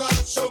 Body rock,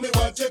 show me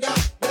what you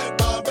got. Let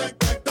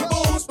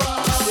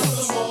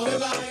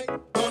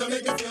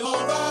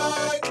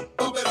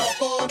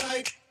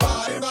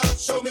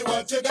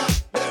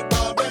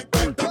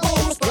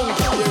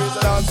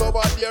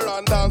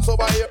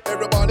over here.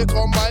 Everybody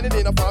combining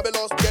in a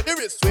fabulous get the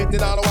wrist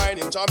sweating and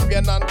whining,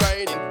 champion and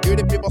grinding. Hear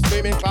the people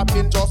screaming,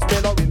 clapping, just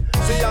mellowing.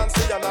 See and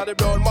now the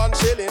brown man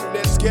chilling.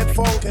 Let's get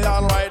funky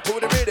and right to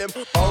the rhythm.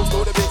 Bounce to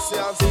the beat,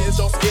 see it's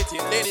just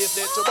getting. Ladies,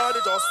 let your body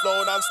just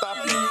flow and stop.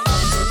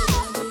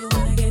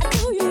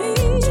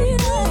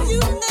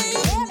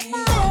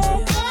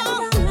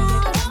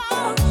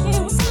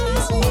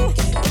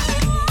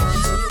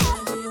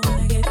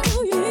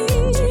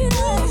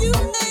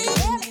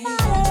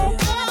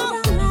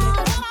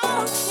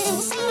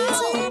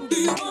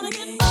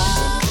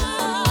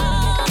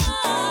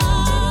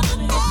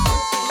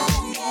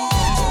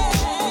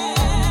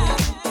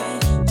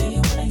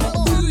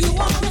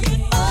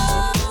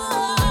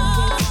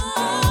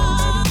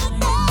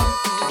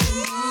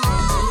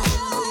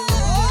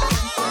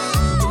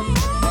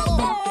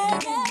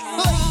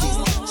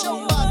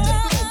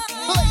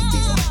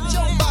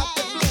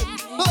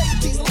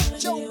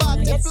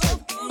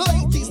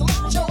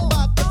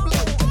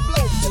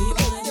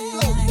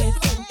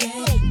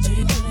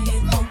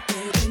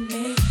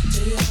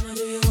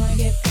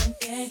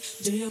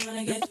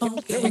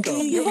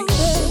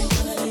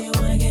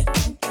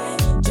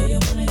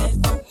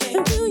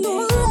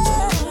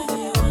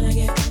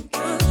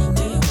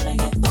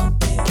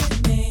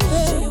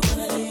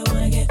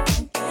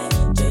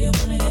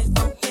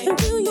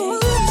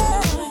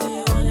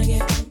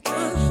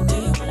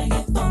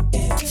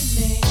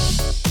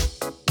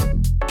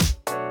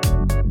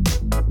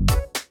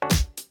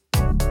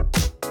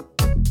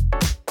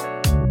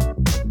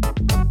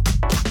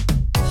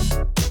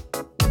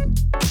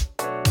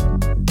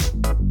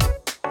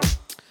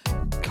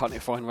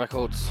 Fine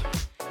Records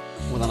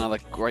with another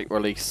great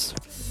release.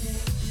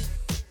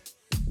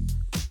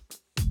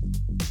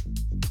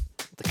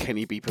 The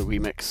Kenny Beeper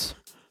remix,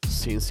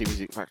 CNC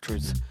Music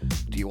Factories.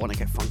 Do you want to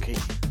get funky?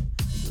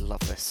 Love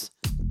this.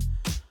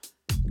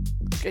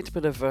 Get into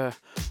a bit of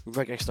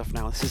reggae stuff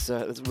now. This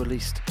is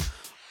released,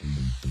 I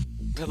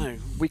don't know,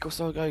 a week or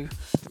so ago.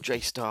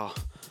 J-Star.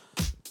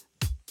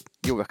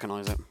 You'll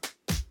recognise it.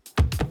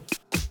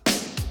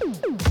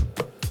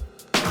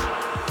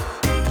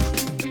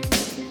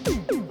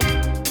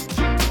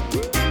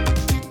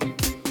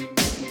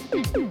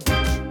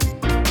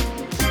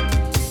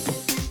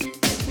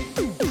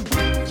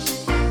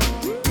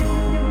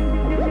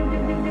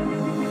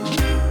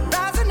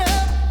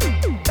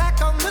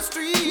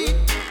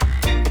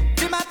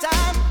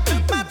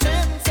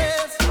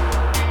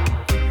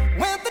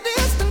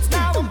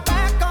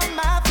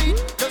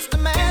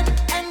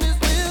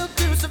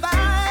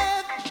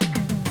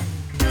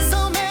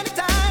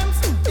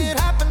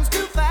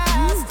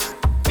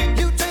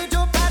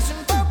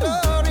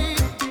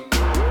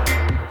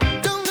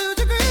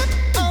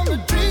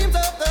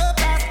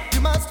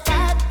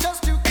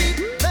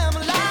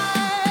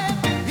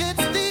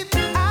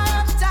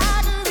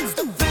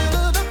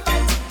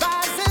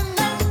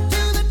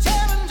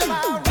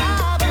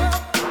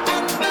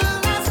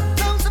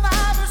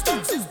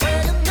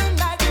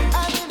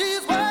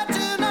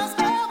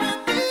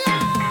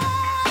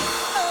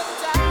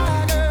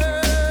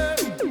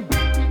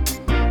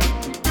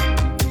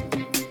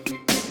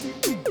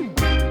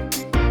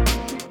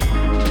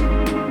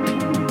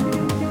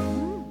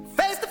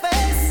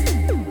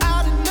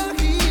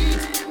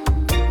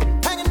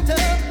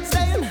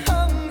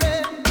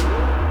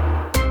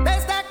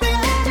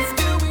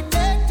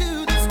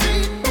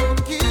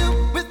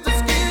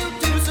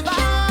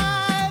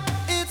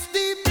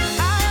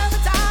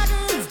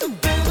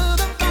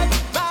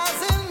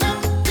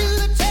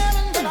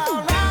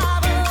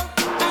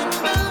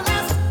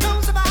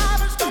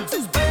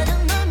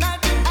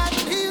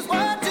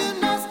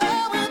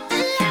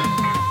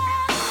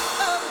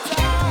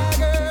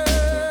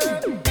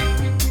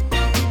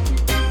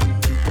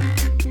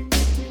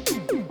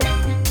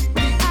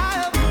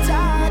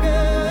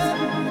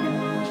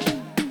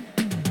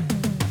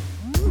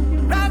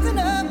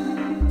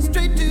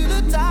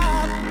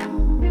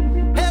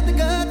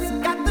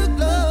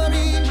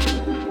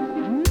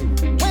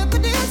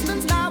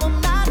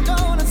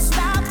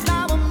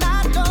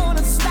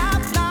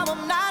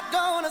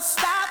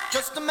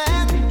 Just a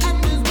man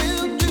and his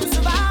will to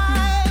survive.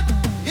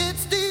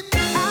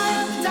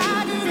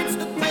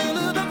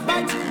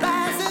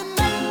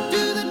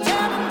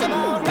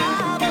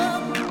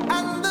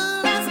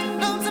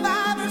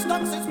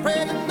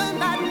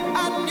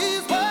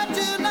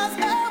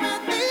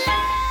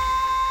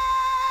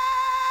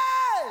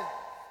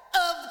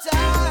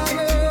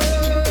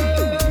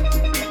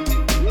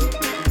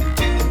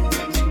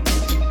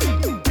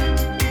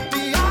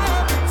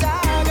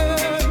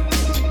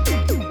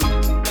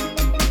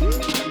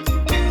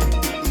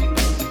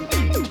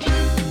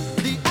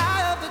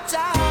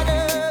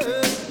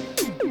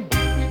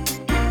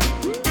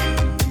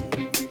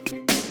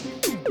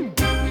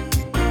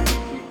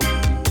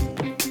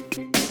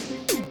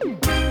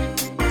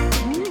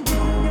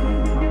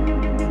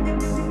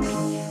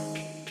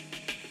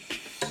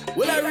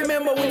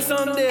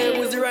 Sunday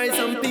was the rice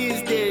and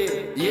peas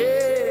day,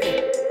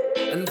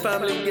 yeah. And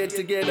family get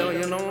together,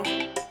 you know.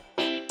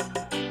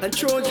 And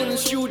Trojan in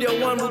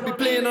Studio One would be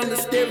playing on the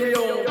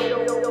stereo.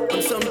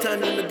 And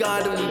sometime in the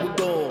garden we would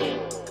go.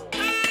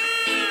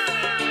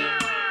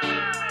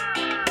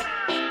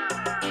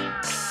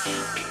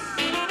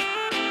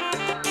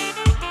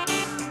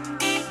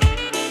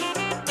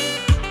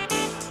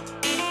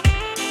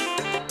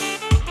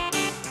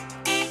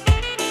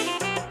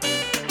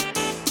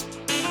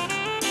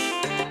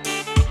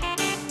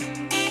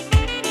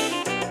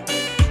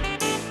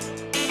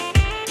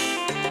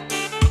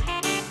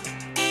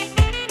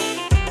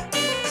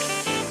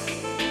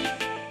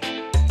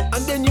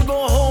 And then you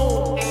go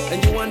home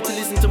and you want to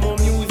listen to more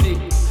music.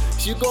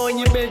 So you go in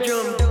your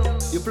bedroom,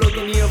 you plug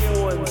in the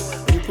earphones,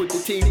 and you put the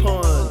tape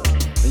on,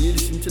 and you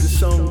listen to the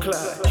song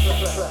Clash.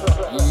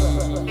 Yeah.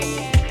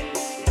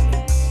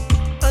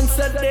 On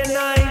Saturday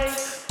night,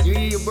 you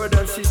hear your brother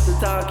and sister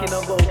talking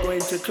about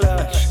going to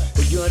Clash,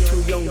 but you are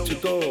too young to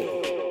go.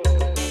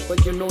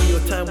 But you know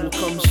your time will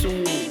come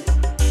soon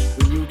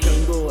when you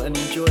can go and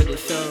enjoy the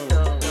sound.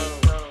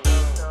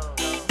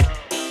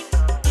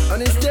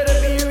 And instead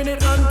of hearing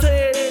it on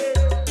tape,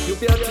 you'll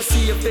be able to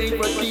see your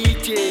favorite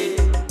DJ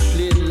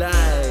play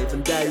live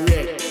and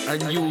direct,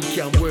 and you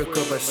can work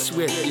up a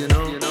sweat, you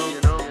know.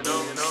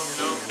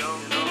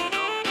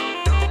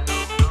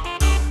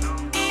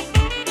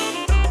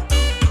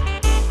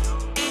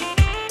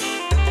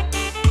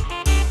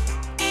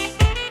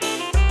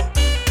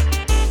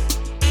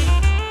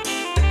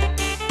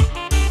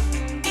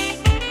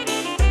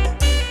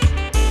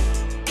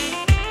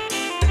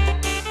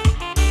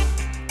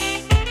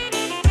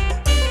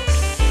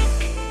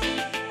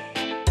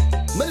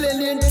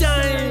 Millennium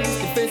times,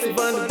 the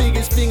festival the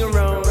biggest thing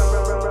around.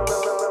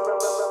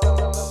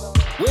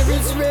 Where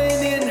it's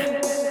raining,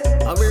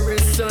 or where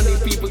it's sunny,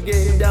 people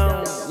getting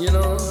down, you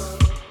know.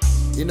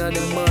 You know the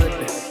mud,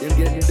 them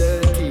getting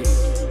dirty.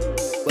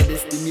 But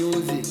it's the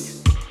music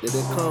that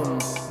they come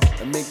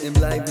and make them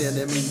lively and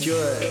them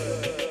enjoy.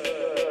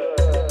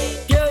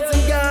 Girls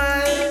and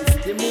guys,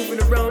 they're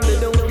moving around, they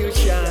don't feel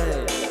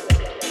shy.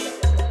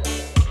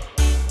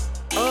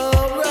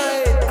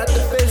 Alright, at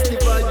the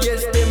festival,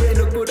 yes, them in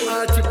a good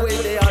arty way,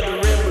 they are the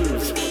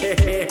rebels.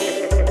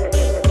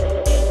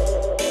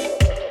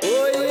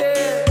 Oh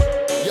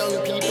yeah, young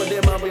people,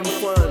 them having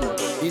fun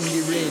in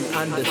the rain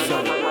and the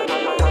sun.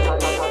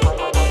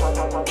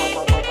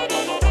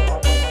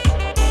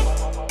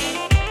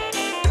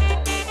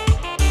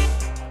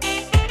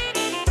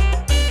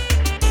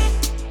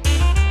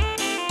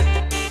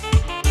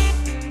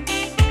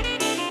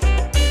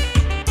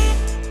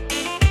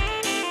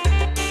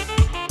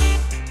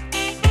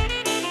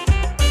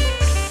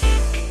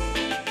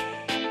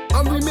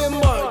 And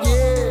remember,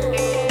 yeah,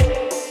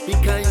 be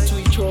kind to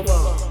each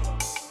other.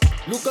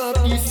 Look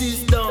after your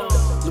sister,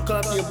 look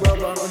after your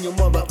brother and your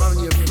mother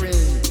and your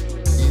friend.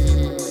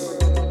 Yeah.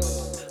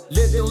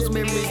 Let those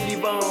memories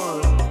live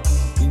on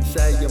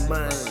inside your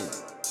mind,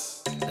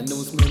 and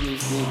those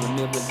memories they will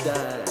never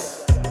die.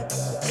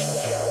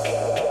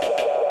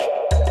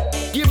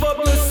 Give up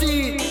your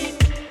seat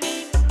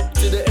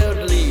to the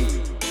elderly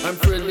and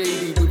for a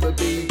lady with a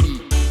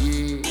baby.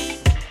 Yeah.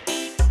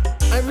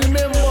 And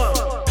remember,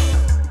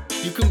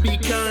 you can be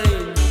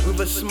kind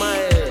with a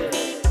smile.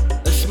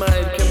 A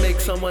smile can make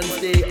someone's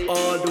day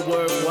all the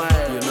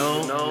worthwhile, you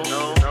know?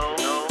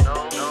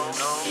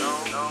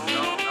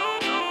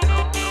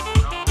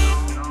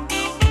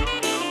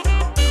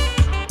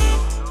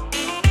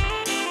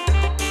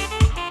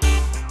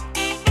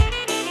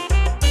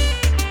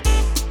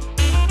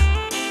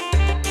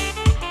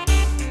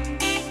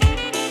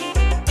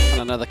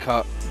 And another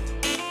cut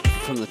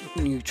from the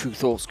new True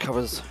Thoughts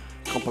covers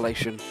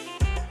compilation.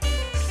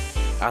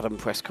 Adam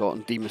Prescott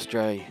and Demas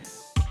J.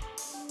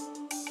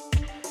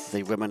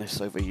 They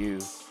reminisce over you.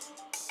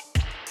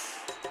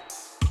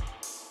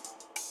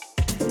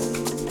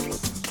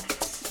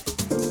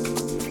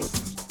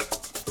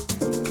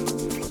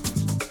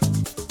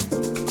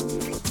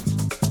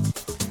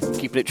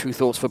 Keeping it True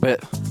Thoughts for a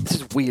bit. This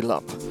is Wheel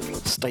Up,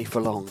 Stay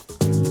for Long,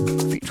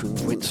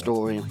 featuring Win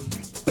Story.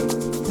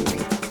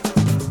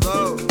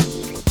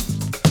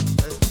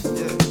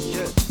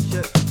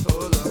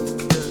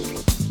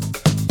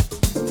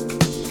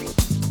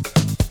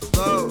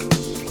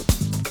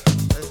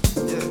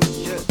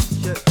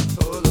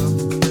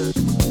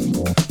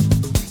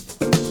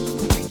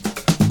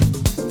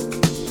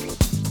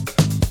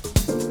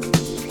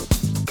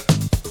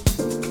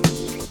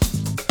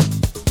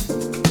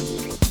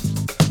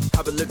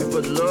 I've been looking for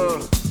the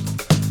love,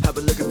 I've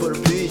been looking for the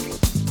peace.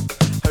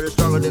 Heard it's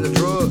stronger than the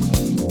drug,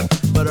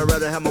 but I'd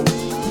rather have my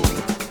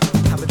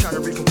I've been trying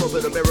to reach from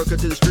corporate America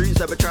to the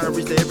streets. I've been trying to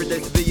reach the everyday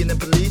civilian and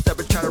police. I've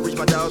been trying to reach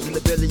my dogs in the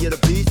belly of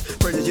the beast.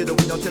 Pray this year that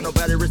we don't tell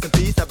nobody rest in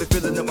peace. I've been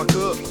filling up my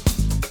cup,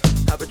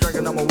 I've been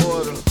drinking all my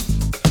water.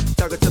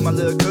 Talking to my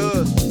little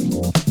cuz,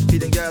 he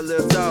done got a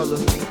little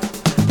taller.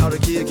 All the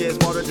kids getting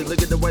smarter, just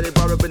look at the way they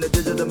brought up in the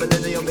digital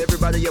millennium.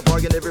 Everybody a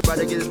bargain,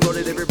 everybody get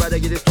exploited, everybody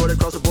get extorted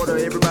across the border.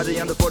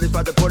 Everybody under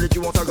 45 deported, you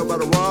won't talk about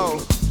a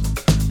wall.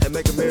 And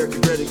make America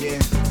great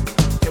again.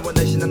 In one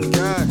nation under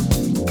God,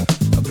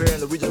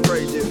 apparently we just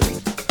pray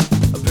different.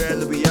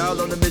 Apparently we all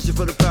on a mission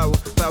for the power.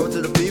 Power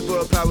to the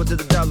people, power to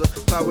the dollar.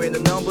 Power in the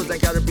numbers,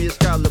 ain't gotta be a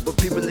scholar. But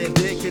people in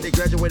debt, kid, they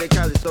graduated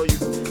college. So you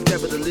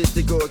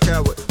capitalistic or a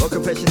coward, or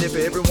compassionate for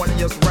everyone in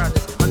your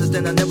surroundings.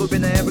 Understand I've never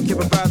been an advocate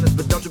for violence,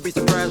 but don't you be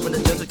surprised when the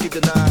justice keep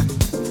denying.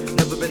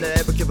 Never been an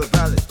advocate for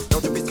violence.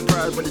 Don't you be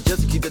surprised when the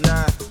justice keep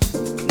denying.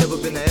 Never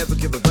been an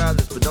advocate for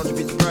violence, but don't you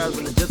be surprised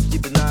when the justice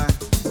keep denying.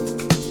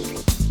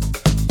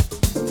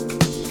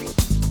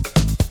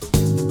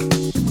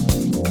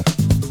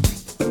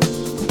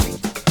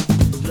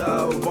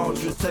 Lord, won't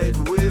you take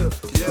the wheel?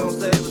 If you don't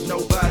save us,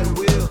 nobody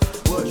will.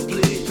 Would you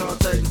please come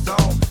take us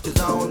home? Cause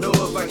I don't know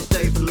if I can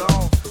stay for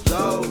long.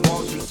 Lord,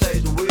 won't you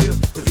take the wheel?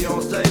 If you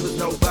don't save us,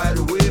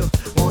 nobody will.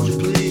 Won't you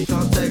please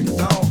come take us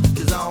home?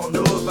 Cause I don't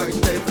know if I can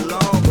stay for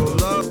long.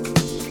 Roll up.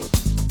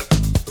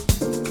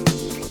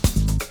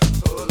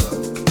 Hold up.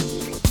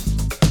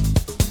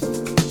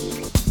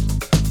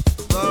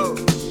 Lord.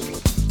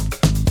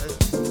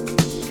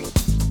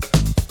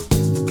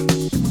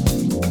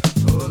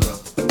 Hold up.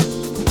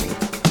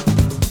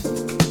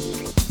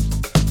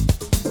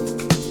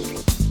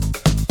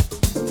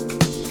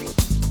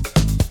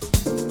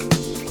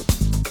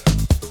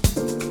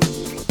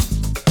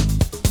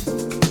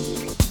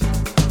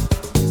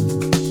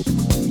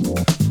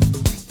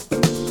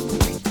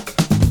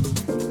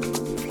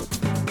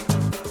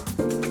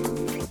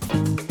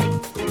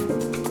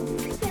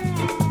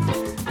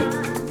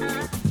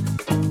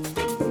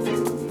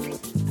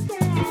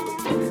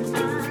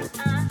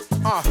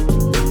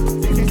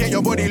 Get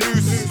your body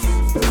loose.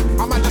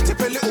 I might just tip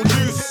a little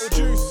juice.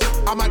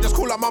 I might just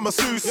call up Mama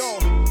Seuss.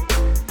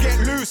 Get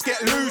loose,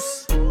 get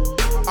loose.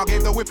 I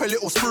gave the whip a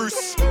little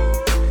spruce.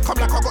 Come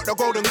like I got the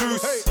golden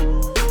goose.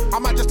 I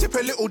might just tip a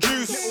little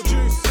juice.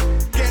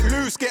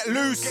 Get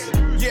loose.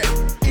 Yeah,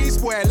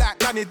 East boy like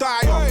Danny Dyer.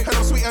 And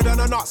I'm sweeter than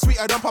a nut,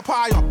 sweeter than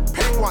papaya.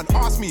 Penguin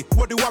ask me,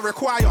 what do I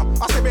require?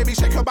 I say, baby,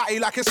 shake your body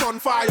like it's on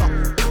fire.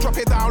 Drop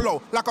it down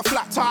low like a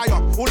flat tire.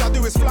 All I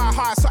do is fly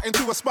high, something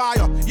to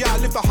aspire. Yeah, I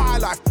live the high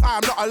life, I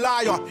am not a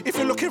liar. If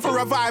you're looking for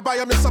a vibe, I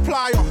am the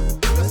supplier.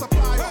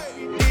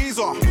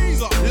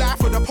 Easer,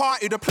 life of the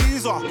party, the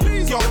pleaser.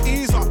 Girl,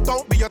 easer,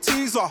 don't be a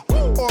teaser.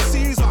 Or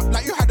Caesar,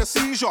 like you had a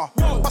seizure.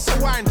 What's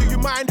a wine, do you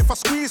mind if I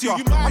squeeze ya?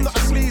 I'm not a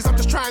sleaze, I'm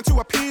just trying to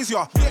appease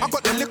ya. I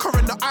got the liquor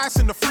and the ice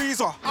in the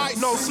freezer.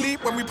 No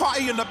sleep when we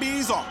party in the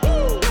beezer.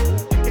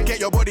 Get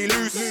your body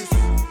loose.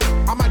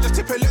 I might just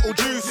tip a little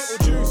juice.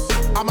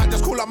 I might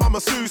just call up Mama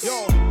Seuss.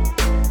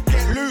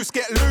 Get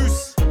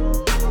loose.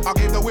 I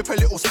gave the whip a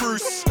little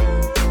spruce.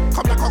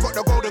 Come like I got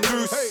the golden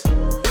goose.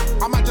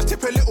 I might just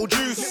tip a little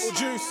juice.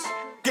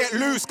 Get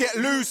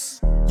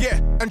loose. Yeah,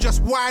 and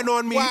just whine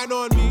on me.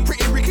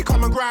 Pretty Ricky,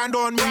 come and grind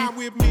on me.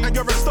 And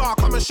you're a star,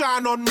 come and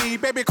shine on me.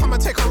 Baby, come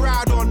and take a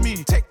ride on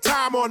me. Take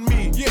time on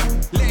me. Yeah,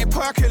 let it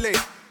percolate.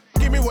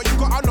 Give me what you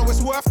got, I know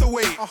it's worth the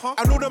wait.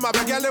 And all them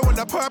other yellow when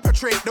they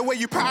perpetrate. The way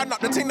you pattern up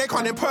the thing they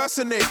can't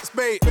impersonate. It's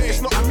bait, it's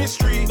not a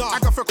mystery.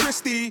 Agatha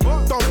Christie,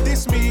 don't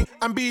diss me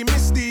and be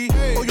misty.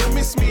 Or you'll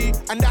miss me,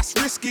 and that's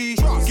risky.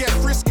 Get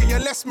frisky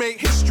and let's make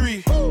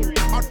history.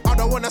 I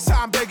don't wanna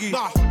sound beggy.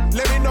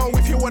 Let me know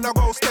if you wanna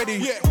go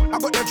steady. I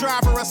got the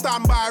driver and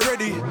standby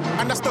ready.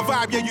 And that's the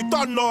vibe, yeah, you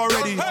done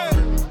already.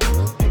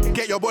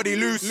 Get your body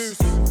loose.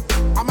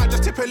 I might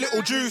just tip a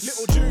little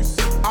juice.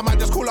 I might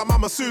just call up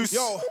Mama Seuss.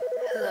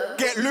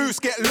 Get loose.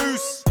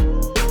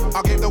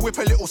 I gave the whip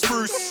a little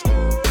spruce.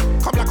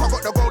 Come like I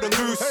got the golden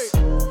goose.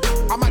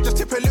 I might just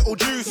tip a little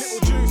juice.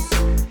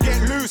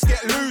 Get loose.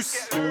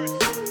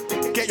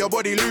 Get your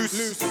body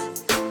loose.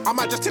 I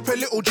might just tip a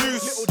little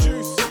juice.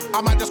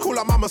 I might just call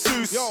up Mama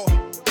Seuss.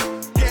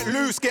 Get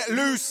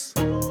loose.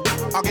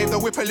 I gave the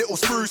whip a little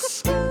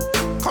spruce.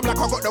 Come like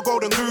I got the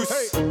golden goose.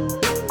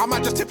 I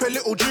might just tip a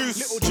little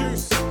juice.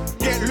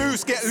 Get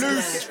loose.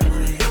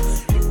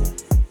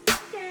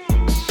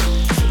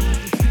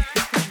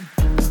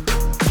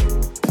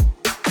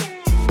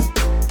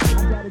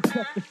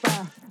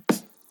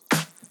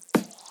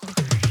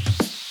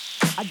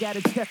 I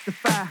gotta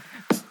testify.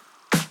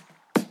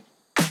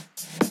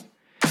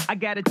 I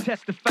gotta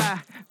testify.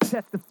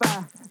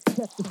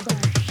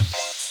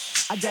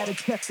 I gotta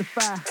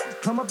testify.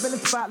 Come up in the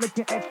spot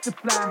looking extra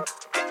fly.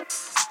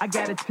 I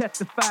gotta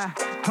testify.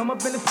 Come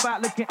up in the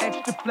spot looking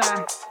extra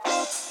fly.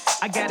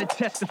 I gotta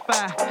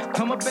testify.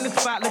 Come up in the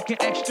spot looking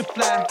extra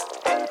fly.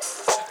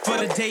 For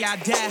the day I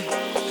die,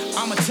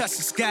 I'ma touch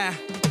the sky.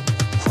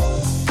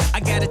 I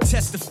gotta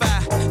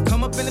testify.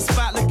 Come up in the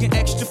spot looking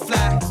extra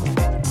fly.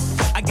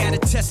 I gotta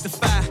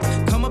testify.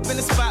 Come up in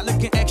the spot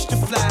looking extra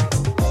fly.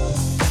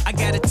 I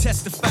gotta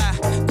testify.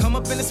 Come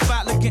up in the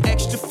spot looking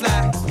extra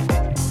fly.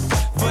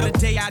 For the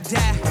day I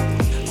die,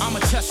 I'ma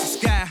touch the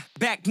sky.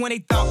 Back when they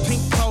thought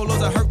pink polos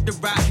would hurt the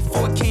ride.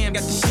 Before Cam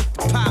got the shit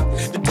to pop,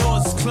 the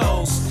doors is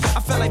closed.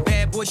 I felt like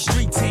bad boy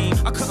street team.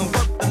 I couldn't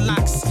work the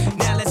locks.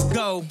 Now let's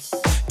go.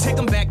 Take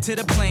them back to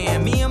the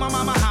plan. Me and my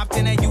mama hopped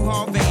in that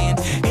U-Haul van.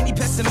 Any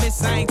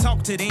pessimists, I ain't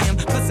talk to them.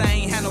 Plus I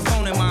ain't had no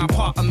phone in my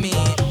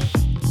apartment.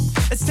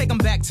 let's take them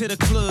back to the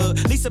club.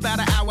 At least about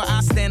an hour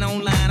I stand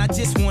online. I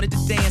just wanted to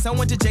dance. I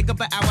went to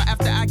Jacob an hour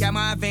after I got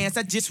my advance.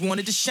 I just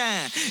wanted to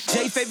shine.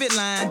 Jay favorite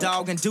line,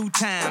 dog, in due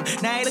time.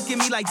 Now he look at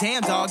me like,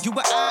 damn, dog, you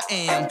what I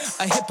am.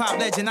 A hip-hop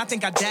legend. I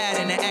think I died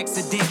in an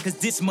accident, cause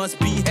this must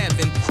be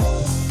heaven.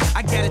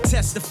 I gotta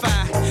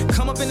testify.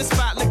 Come up in the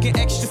spot looking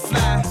extra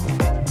fly.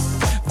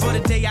 For the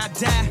day I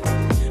die,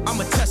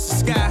 I'ma touch the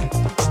sky.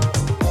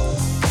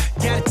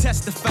 Gotta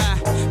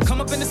testify.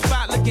 Come up in the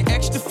spot looking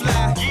extra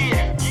fly.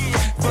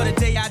 For the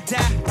day I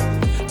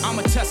die,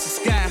 I'ma touch the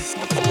sky.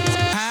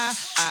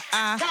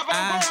 Top of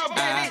the world,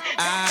 baby.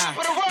 Top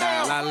of the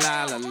world. La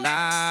la la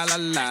la la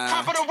la.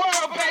 Top of the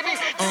world, baby.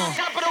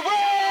 Top of the world.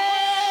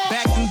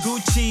 Back in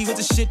Gucci with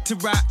the shit to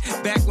rock.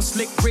 Back when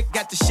Slick Rick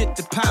got the shit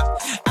to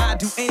pop. I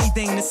do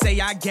anything to say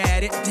I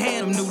got it.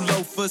 Damn, new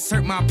loafers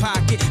hurt my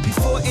pocket.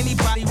 Before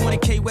anybody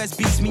wanted K-West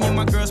beats, me and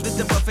my girls with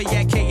the buffet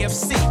at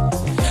KFC.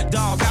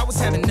 Dog, I was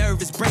having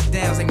nervous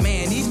breakdowns. Like,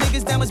 man, these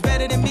niggas that much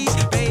better than me.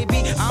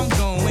 Baby, I'm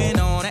going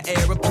on an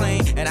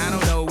aeroplane, and I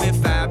don't know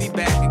if I'll be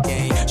back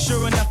again.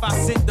 Sure enough, I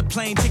sent the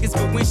plane tickets,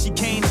 but when she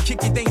came to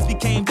kick it, things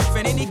became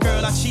different. Any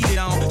girl I cheated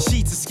on,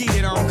 sheets and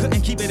skeeted on.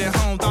 Couldn't keep it at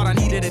home, thought I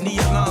needed a knee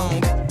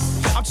long.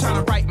 I'm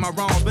trying to right my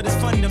wrongs, but it's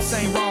funny them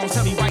same wrongs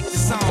tell me write the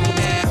song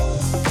now.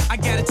 I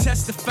gotta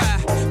testify.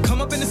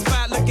 Come up in the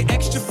spot looking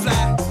extra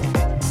fly.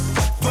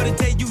 For the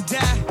day you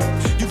die,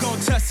 you gon'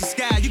 touch the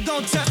sky. You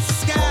gon' touch the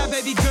sky,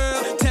 baby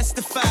girl.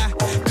 Testify.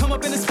 Come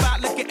up in the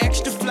spot looking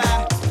extra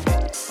fly.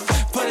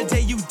 For the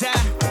day you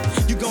die,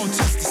 you gon'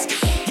 touch the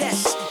sky.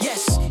 Yes,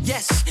 yes,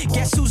 yes.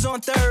 Guess who's on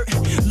third?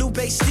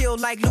 Lupe still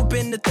like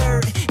Lupin the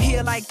third.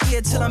 Here like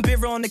here till I'm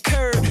bitter on the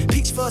curb.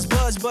 Peach fuzz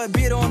buzz, but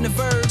bitter on the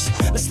verge.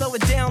 Let's slow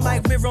it down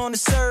like river on the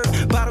serve.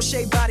 Bottle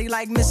shaped body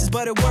like Mrs.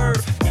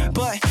 Butterworth.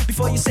 But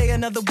before you say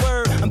another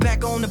word, I'm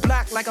back on the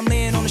block like I'm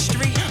laying on the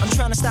street. I'm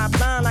trying to stop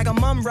lying like I'm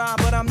mum rob,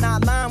 but I'm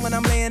not lying when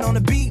I'm laying on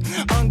the beat.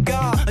 On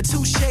guard, a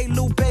touche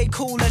Lupe,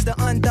 cool as the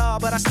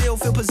undog, but I still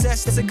feel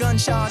possessed as a gun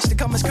charge to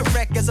come as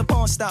correct as a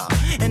porn star.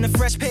 And a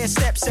fresh pair of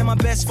steps in my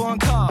best foreign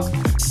car.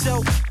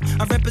 So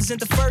I represent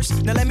the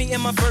first. Now let me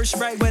end my verse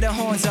right where the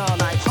horns are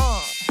like,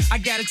 I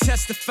gotta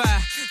testify.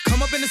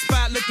 Come up in the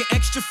spot looking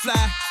extra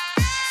fly.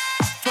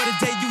 For the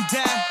day you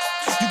die,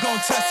 you gon'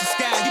 touch the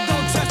sky. You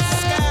gon' touch the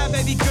sky,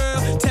 baby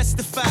girl.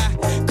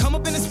 Testify. Come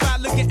up in the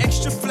spot looking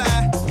extra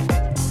fly.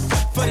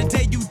 For the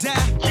day you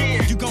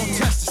die, you gon'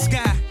 touch the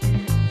sky.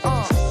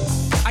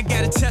 I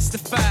gotta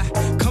testify.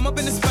 Come up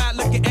in the spot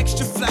looking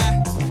extra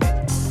fly.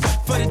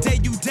 For the day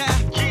you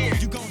die,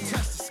 you gon'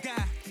 touch the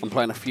sky. I'm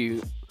playing a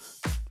few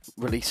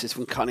releases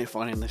from Kanye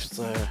Fine in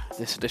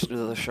this edition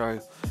of the show.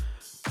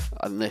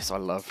 And this I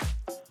love.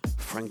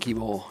 Frankie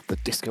Moore, the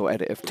disco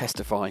edit of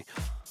Testify,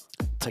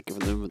 taken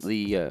from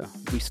the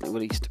recently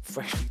released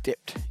Freshly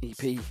Dipped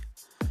EP.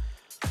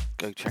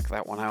 Go check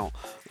that one out.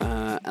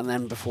 And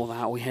then before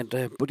that we had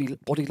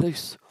Body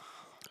Loose,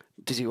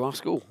 Dizzy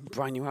Rascal,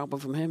 brand new album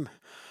from him.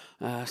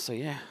 So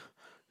yeah,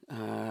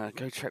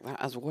 go check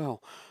that as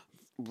well.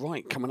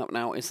 Right, coming up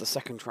now is the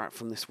second track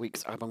from this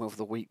week's Album of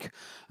the Week.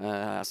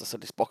 As I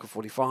said, it's Boca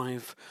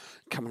 45,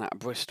 coming out of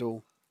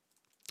Bristol.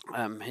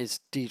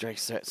 His DJ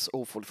sets,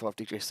 all 45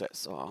 DJ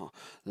sets are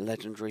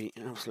legendary,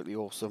 absolutely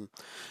awesome.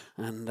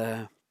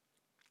 And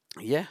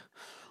yeah,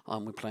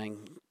 we're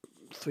playing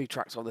 3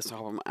 tracks on this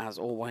album as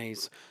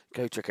always.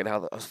 Go check it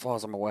out. As far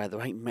as I'm aware,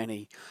 there ain't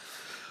many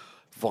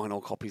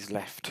vinyl copies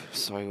left,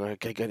 so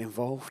get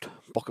involved.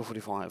 Boca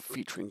 45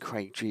 featuring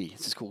Craig G.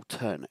 This is called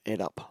Turn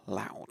It Up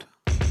Loud.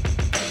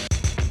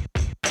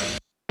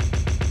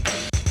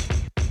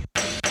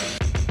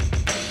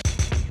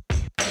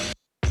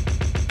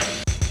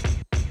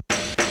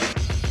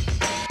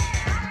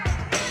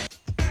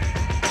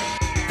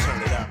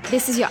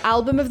 This is your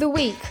Album of the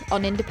Week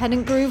on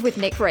Independent Groove with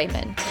Nick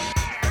Raymond.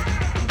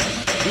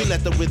 We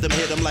let the rhythm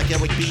hit them like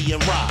Eric B.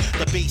 and Rob.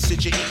 The bass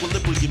hit your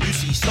equilibrium, you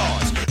see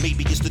stars.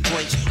 Maybe it's the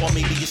drinks, or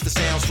maybe it's the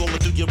sounds flowing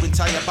through your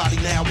entire body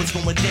now. What's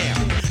going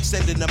down?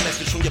 Sending a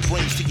message from your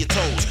brains to your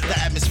toes. The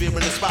atmosphere in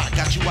the spot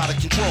got you out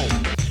of control.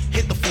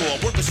 Hit the floor,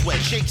 work a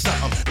sweat, shake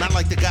something. Not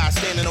like the guys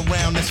standing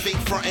around that's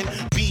fake frontin'.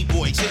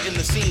 B-boys hitting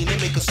the scene, they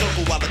make a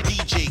circle while the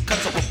DJ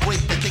cuts up a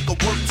break that they can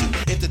work to.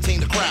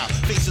 Entertain the crowd,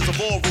 faces of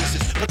all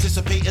races,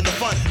 participate in the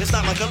fun. It's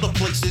not like other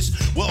places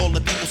where all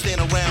the people stand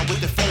around with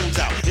their phones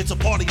out. It's a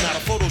party, not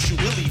a photo shoot,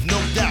 we'll leave no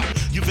doubt.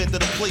 You've entered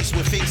a place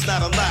where fake's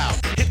not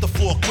allowed. Hit the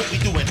floor quick, we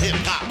doing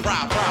hip-hop,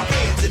 proud.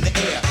 Hands in the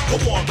air, go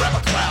on, grab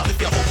a crowd. If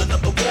you're holding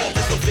up the wall,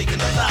 there's no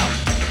faking allowed.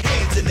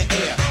 Hands in the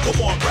air, go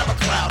on, grab a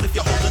crowd. If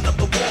you're holding up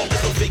the wall,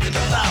 there's no faking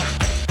allowed.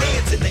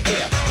 Hands in the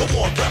air, go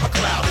on, grab a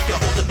crowd. If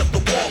you're holding up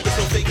the wall, there's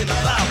no faking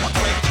allowed. My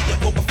Craig G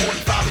and Boca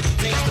 45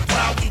 entertains the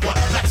crowd. We want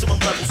maximum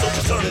level, so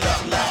just turn it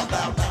up loud.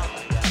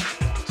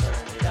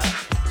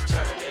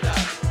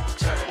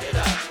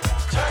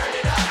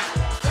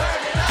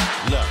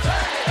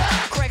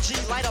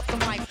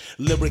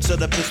 lyrics of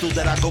the pistol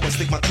that I go and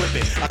stick my clip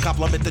in. I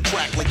compliment the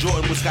track like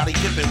Jordan with Scottie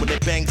Pippen. When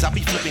it bangs, I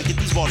be flipping. Get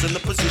these bars in the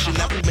position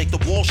that will make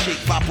the wall shake,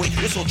 vibrate.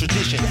 It's all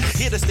tradition.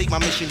 Here to state my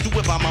mission, do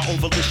it by my own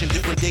volition.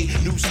 Different day,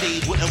 new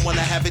stage, wouldn't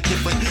wanna have it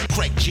different.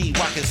 Craig G.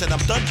 Watkins said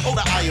I'm done. Oh,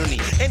 the irony.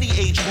 Any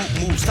age group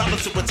moves.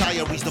 Talented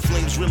retirees. The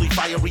flames really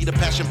fiery. The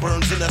passion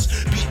burns in us.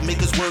 Beat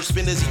makers, word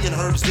spinners, eating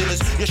herbs dinners.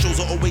 Your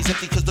shows are always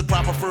empty cause the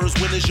crowd prefers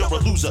winners. You're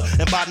a loser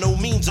and by no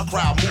means a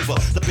crowd mover.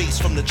 The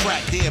bass from the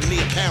track, damn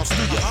near pounds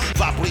through ya.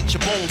 Vibrate your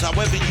bones,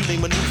 however you may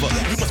maneuver.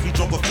 You must be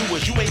drunk with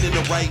viewers. You ain't in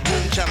the right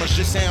room. Challenge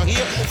your sound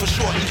here. For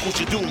sure equals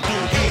your doom.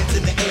 Hands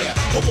in the air.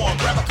 Come on,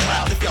 grab a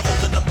crowd. If you're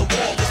holding up the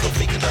wall, there's no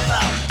faking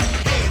allowed.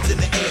 Hands in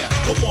the air.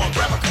 Come on,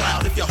 grab a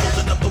crowd. If you're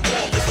holding up the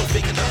wall, there's no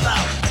faking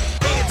allowed.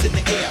 Hands in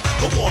the air.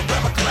 Come on,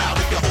 grab a crowd.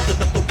 If you're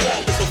holding up the wall,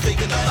 there's no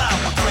faking allowed.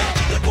 My Craig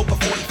G up over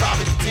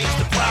 45 entertains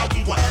the crowd.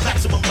 We want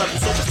maximum level,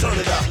 so just turn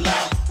it up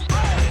loud.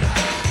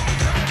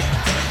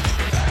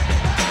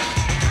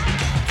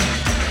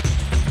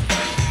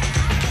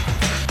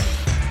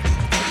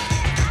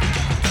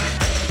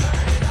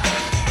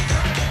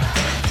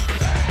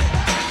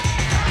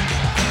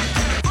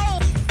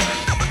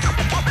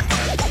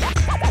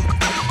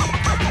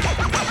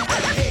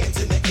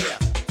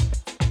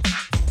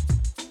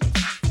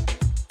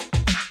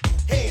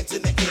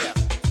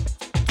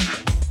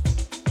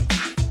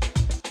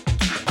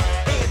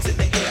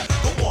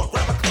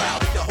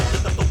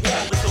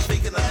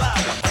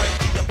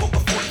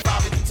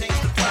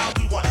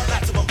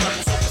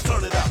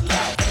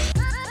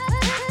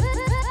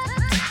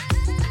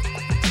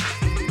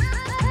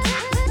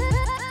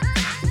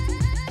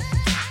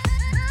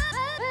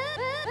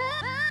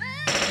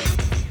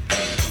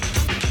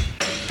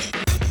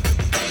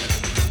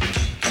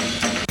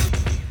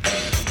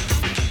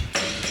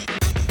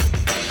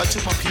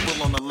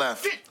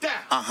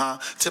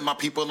 To my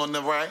people on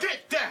the right,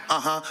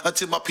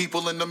 to my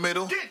people in the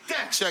middle,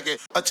 check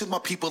it. To my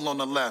people on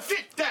the left,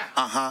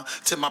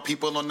 to my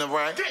people on the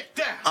right,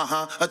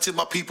 to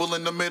my people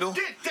in the middle,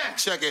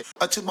 check it.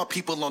 To my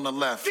people on the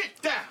left,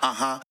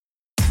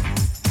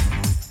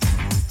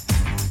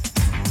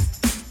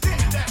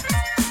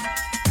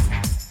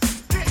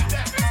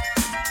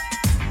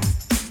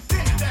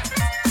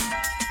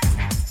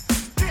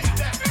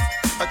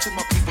 to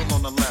my people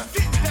on the left,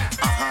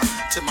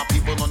 to my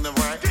people on the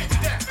right.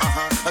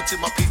 To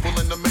my people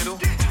in the middle,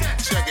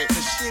 check it. The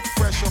shit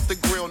fresh off the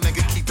grill,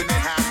 nigga, keeping it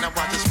high. Now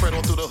I just spread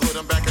all through the hood.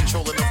 I'm back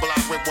controlling the block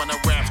with one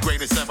of rap's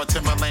greatest ever.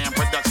 Timberland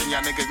production,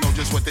 y'all niggas know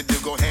just what to do.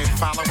 Go ahead,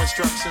 follow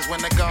instructions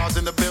when the guards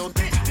in the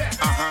building.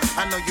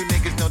 I know you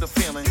niggas know the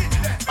feeling.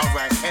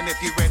 Alright, and if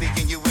you ready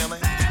and you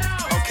willing,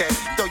 okay,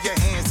 throw your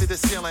hands to the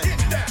ceiling.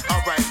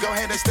 Alright, go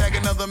ahead and stack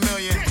another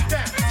million.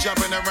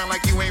 Jumping around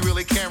like you ain't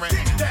really caring.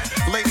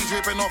 Ladies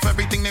ripping off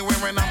everything they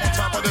wearing. I'm on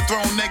top of the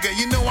throne, nigga.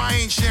 You know I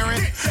ain't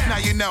sharing. Now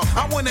you know.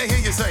 I wanna hear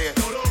you say it.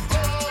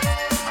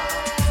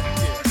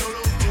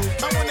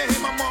 I wanna hear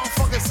my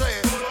motherfucker say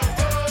it.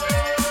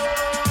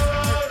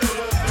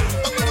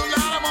 A little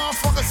louder,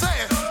 motherfucker, say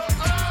it.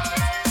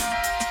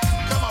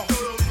 Come on.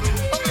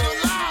 A little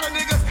louder,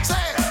 nigga,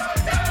 say it.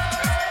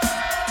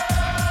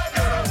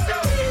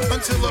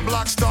 Until the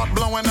blocks start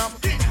blowing up.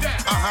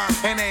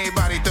 And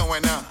everybody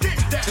throwing up.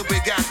 Till we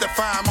got the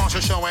fire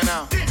marshal showing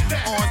up.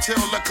 Until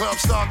the club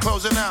start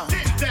closing out.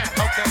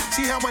 Okay,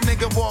 see how a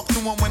nigga walk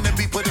through him when the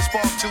beat put a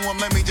spark to him.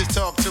 Let me just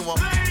talk to him.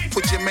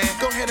 With your man,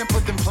 go ahead and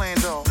put them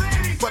plans off.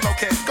 Well,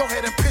 okay, go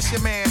ahead and piss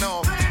your man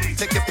off.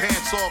 Take your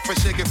pants off and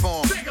shake it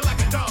for him.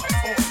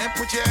 And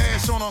put your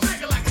ass on him.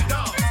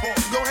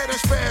 Go ahead and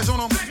spaz on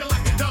him.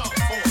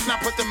 Now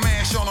put the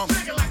mash on him.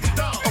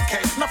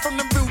 Okay, now from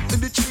the root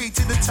of the tree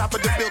to the top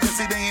of the building.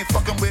 See, they ain't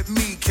fucking with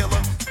me,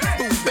 killer.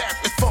 Boom back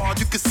as far as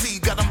you can see.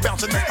 Got them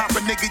bouncing and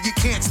hopping, nigga. You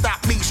can't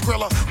stop me,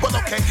 Skrilla. But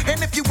okay,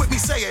 and if you with me,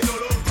 say it.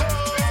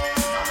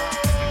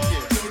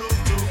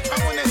 I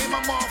wanna hear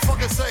my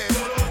motherfucker say it.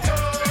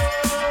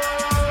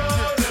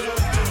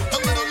 A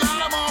little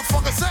louder,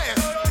 motherfucker, say it.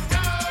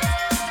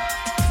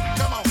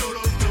 Come on.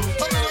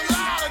 A little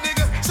louder,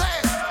 nigga, say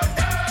it.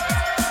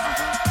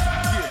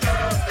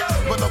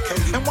 But okay,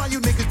 and why you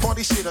niggas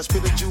party shit? I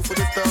spit a Jew for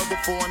the thug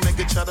before a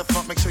nigga try to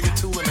front. Make sure you're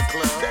two in the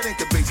club. That ain't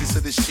the basis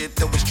of this shit.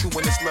 Though it's true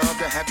when it's love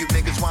to have you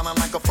niggas whining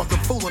like a fucking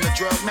fool in a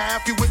drug. Now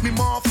if you with me,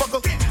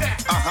 motherfucker,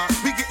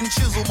 we getting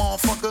chisel,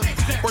 motherfucker.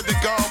 Word to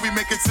God, we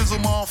making sizzle,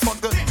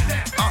 motherfucker.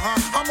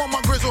 I'm on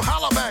my grizzle,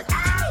 holla back.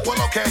 Well,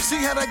 okay, see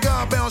how that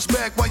God bounce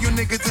back while you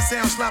niggas that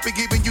sound sloppy,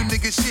 giving you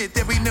niggas shit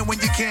that we know when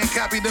you can't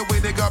copy the way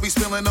that God be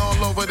spilling all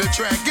over the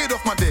track. Get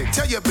off my dick,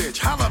 tell your bitch,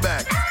 holla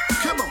back.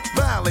 Come on,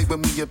 violate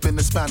with me up in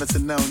the spot, it's a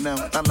no-no.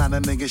 A lot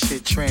of niggas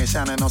shit trans,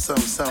 shining on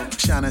so-so.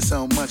 Shining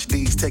so much,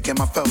 these taking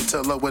my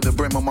photo. Lower the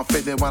brim on my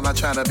fitted while I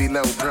try to be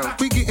low pro.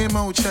 We getting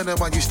more cheddar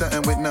while you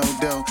stunting with no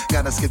dough.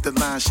 Gotta skip the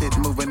line, shit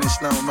moving in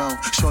slow-mo.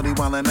 Shorty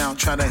wildin' out,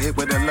 try to hit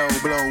with a low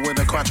blow. With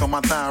a crotch on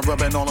my thigh,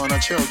 rubbing all on a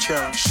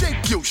cho-cho.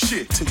 Shake your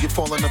shit till you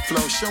fall on the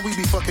floor. Show we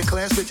be fucking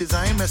class bitches,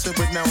 I ain't messing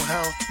with no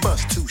hoe.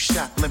 Bust 2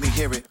 shot, let me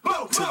hear it.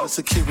 Till the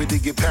security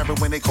get paranoid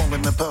when they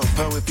callin' the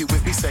po-po. If you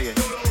with me, say it.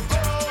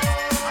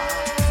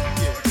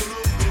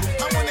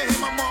 I wanna hear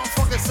my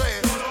motherfucker say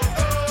it.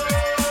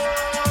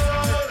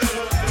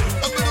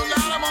 A little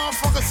louder,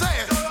 motherfucker, say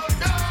it.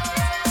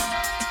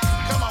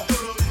 Come on.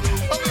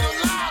 A little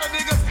louder,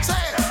 nigga,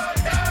 say it.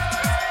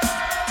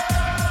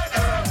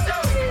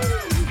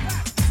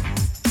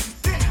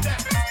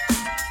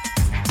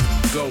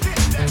 Go,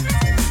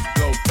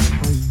 go,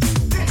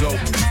 go,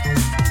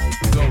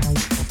 go,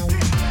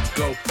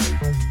 go,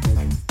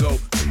 go.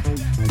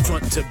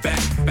 Front to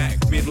back, back,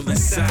 middle and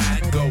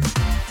side. Go,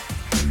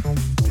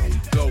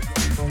 go,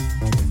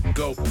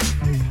 go,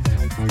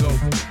 go,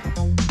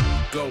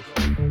 go,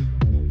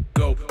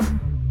 go,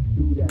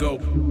 go.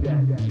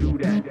 Do that, do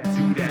that,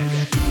 do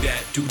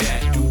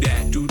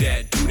that, do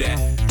that, do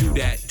that, do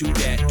that, do that, do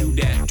that, do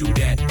that, do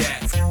that,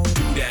 that.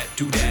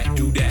 Do that,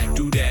 do that,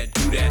 do that,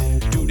 do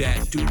that, do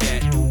that, do that, do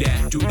that, do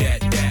that, do that,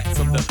 that.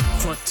 From the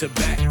front to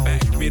back,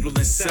 back, middle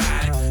and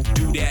side.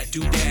 Do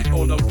that,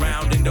 all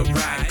around in the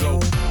ride. Go,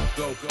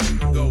 go,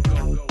 go, go,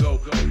 go, go,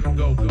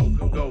 go, go, go,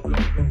 go,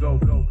 go,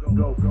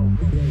 go, go.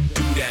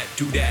 Do that,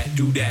 do that,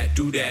 do that,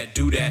 do that,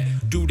 do that,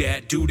 do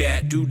that, do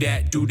that, do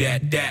that, do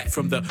that, that.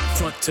 From the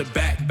front to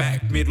back,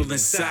 back, middle and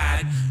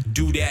side.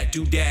 Do that,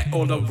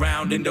 all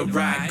around in the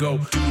ride. Go,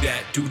 do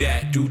that, do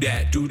that, do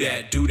that, do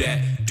that, do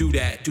that, do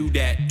that, do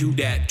that, do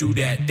that, do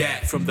that,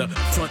 that. From the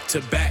front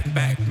to back,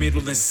 back,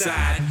 middle and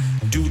side.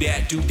 Do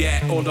that,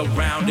 all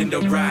around in the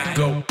ride.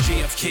 Go,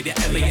 JFK to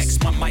LAX,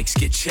 my mics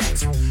get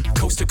checked.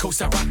 Coast to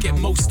coast, I rock it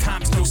most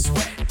times, no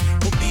sweat.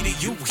 From me to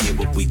you, hear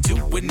what we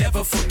do, we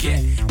never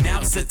forget.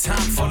 Now's the time,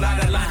 fall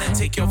out of line and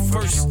take your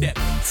first step.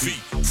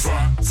 Feet,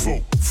 front,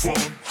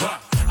 front, ha.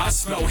 I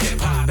smell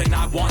hip-hop and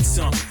I want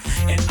some.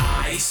 And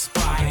I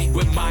spy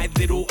with my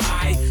little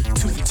eye.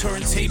 2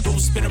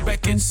 turntables, spin a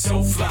record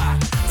so fly.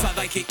 Fly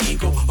like an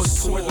eagle or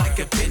soar like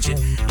a pigeon.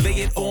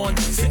 Lay it on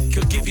thick,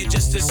 I'll give you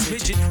just a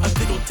smidgen. A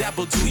little dab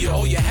will do you,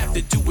 all you have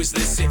to do is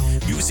listen.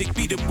 Music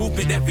be the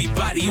movement,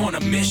 everybody on a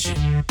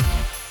mission.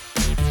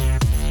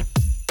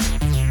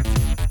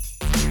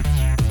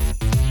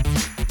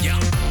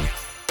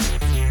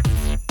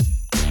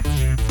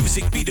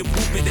 Music be the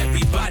movement,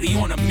 everybody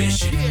on a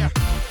mission. Yeah.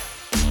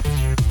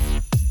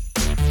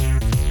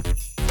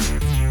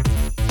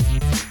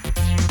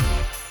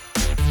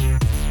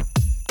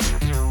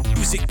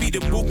 Music be the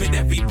movement,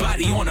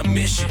 everybody on a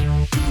mission.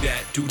 Do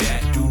that, do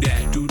that, do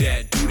that, do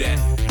that, do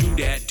that, do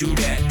that, do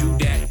that, do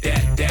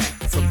that, that.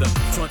 From the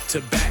front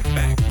to back,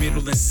 back,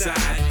 middle and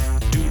side.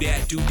 Do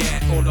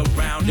that, all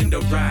around in the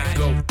ride.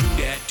 Go, do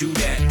that, do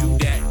that, do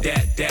that,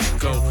 that.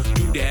 Go,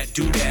 do that,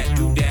 do that,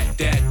 do that,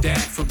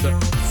 that. From the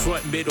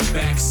front, middle,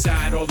 back,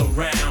 side, all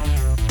around.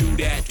 Do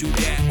that,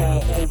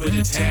 all over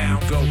the town.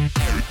 Go,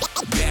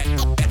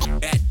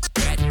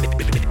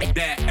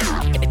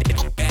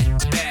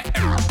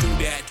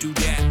 do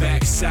that,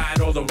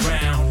 backside all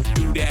around.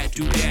 Do that,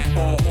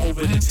 all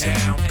over the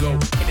town. Go,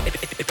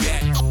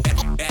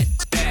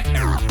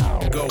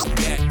 go,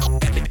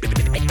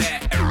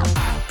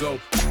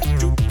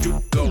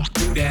 go,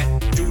 do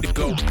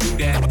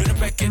that. Been a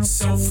record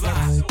so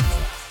fly.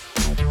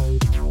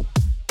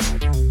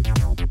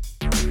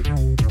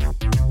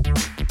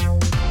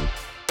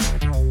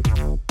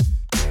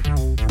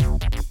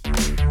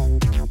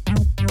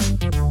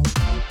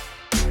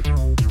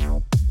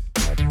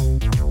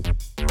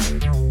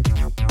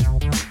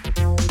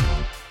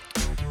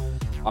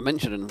 I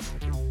mentioned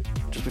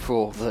just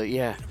before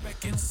that,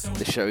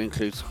 this show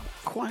includes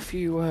quite a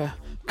few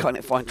Cutting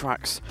It Fine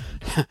tracks,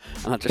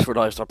 and I just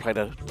realised I played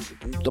a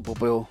double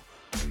bill,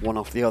 one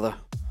after the other.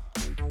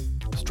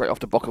 Straight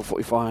after Bocco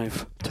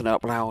 45, Turn It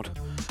Up Loud,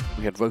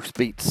 we had Roast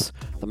Beats,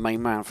 the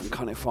main man from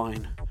Cutting It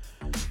Fine,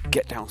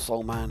 Get Down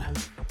Soul Man,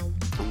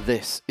 and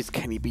this is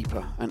Kenny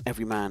Beeper and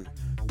Every Man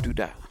Do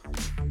That.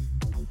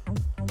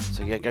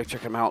 So yeah, go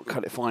check them out,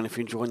 Cut It Fine if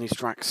you're enjoying these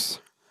tracks.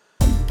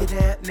 Get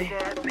at me,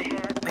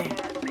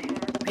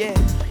 yeah,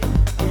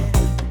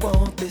 you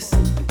want this,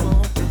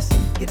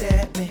 get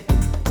at me,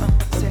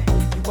 say,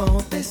 you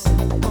want this,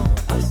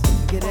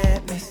 get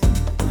at me,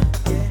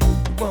 yeah,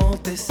 you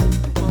want this,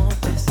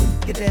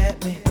 get at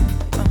me,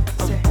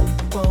 say,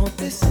 you want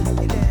this,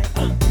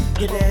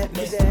 get at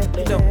me,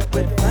 you know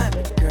where to find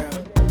me, girl,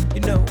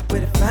 you know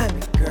where to find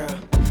me, girl,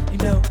 you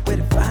know where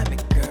to find me,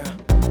 girl,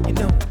 you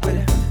know where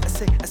to, I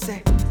say,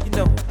 you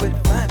know where to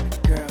find me,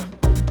 girl,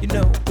 you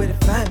know where to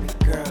find me,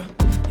 girl,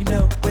 you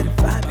know where to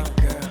find me,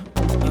 girl,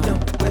 you know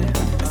where to,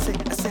 I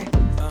say,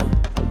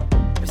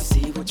 let me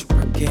see what you're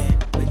working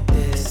with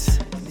this,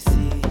 let me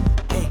see,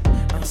 hey,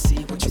 let me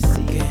see what you're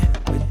working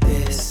with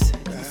this,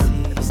 let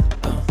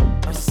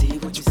me see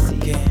what you're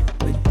working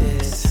with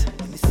this,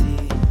 let me see,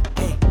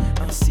 hey,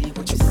 let me see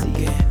what you're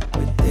working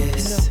with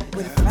this, you know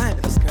where to find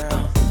us,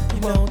 girl, you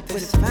know where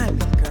to find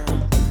me, girl,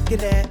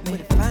 get at me, where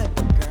to find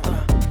me, girl,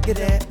 get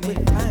at me,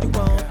 you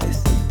want this,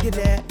 get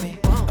at me,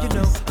 you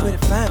know where to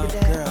find me,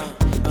 girl,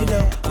 you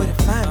know where to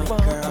find me,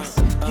 girl,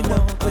 you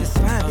know where to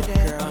find me,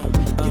 girl,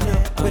 you know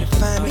where to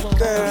find me,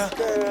 girl,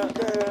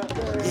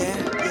 yeah.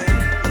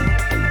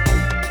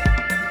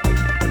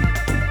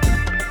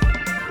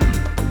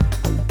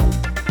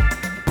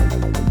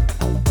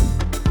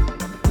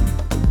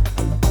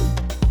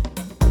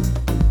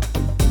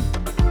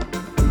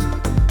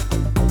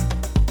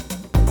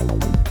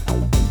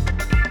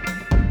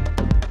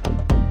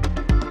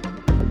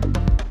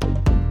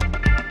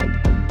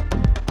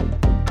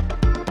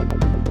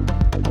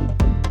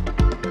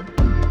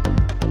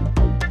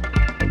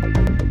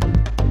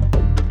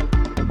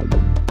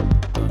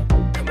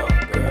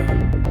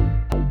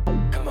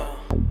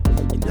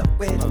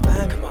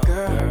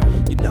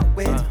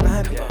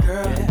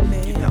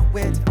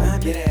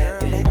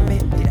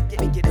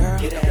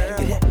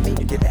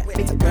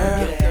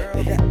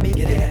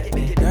 at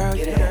me, girl.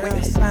 You know where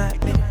to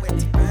find me.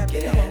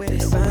 You know where to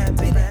find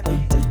me.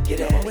 You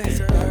know where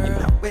to find me,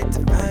 girl. Where to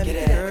find me,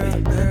 girl.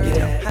 You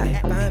know how to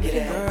find me,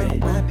 girl.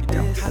 Find me,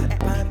 don't how to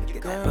find me,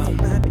 girl.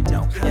 Find me,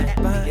 don't how to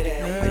find me,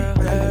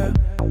 girl.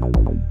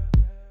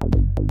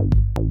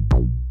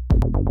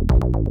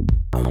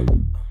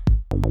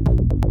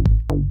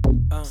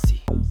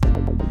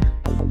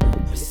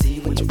 See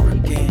what you're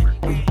working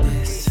with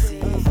this.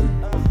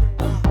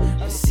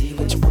 See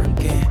what you're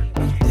working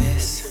with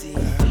this.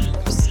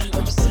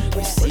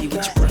 See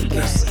what you're working with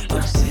this.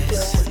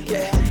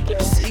 Yeah.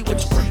 See what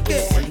you're working with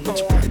this. See what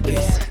you're working with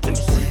this.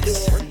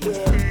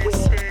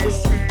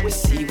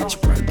 See what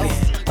you're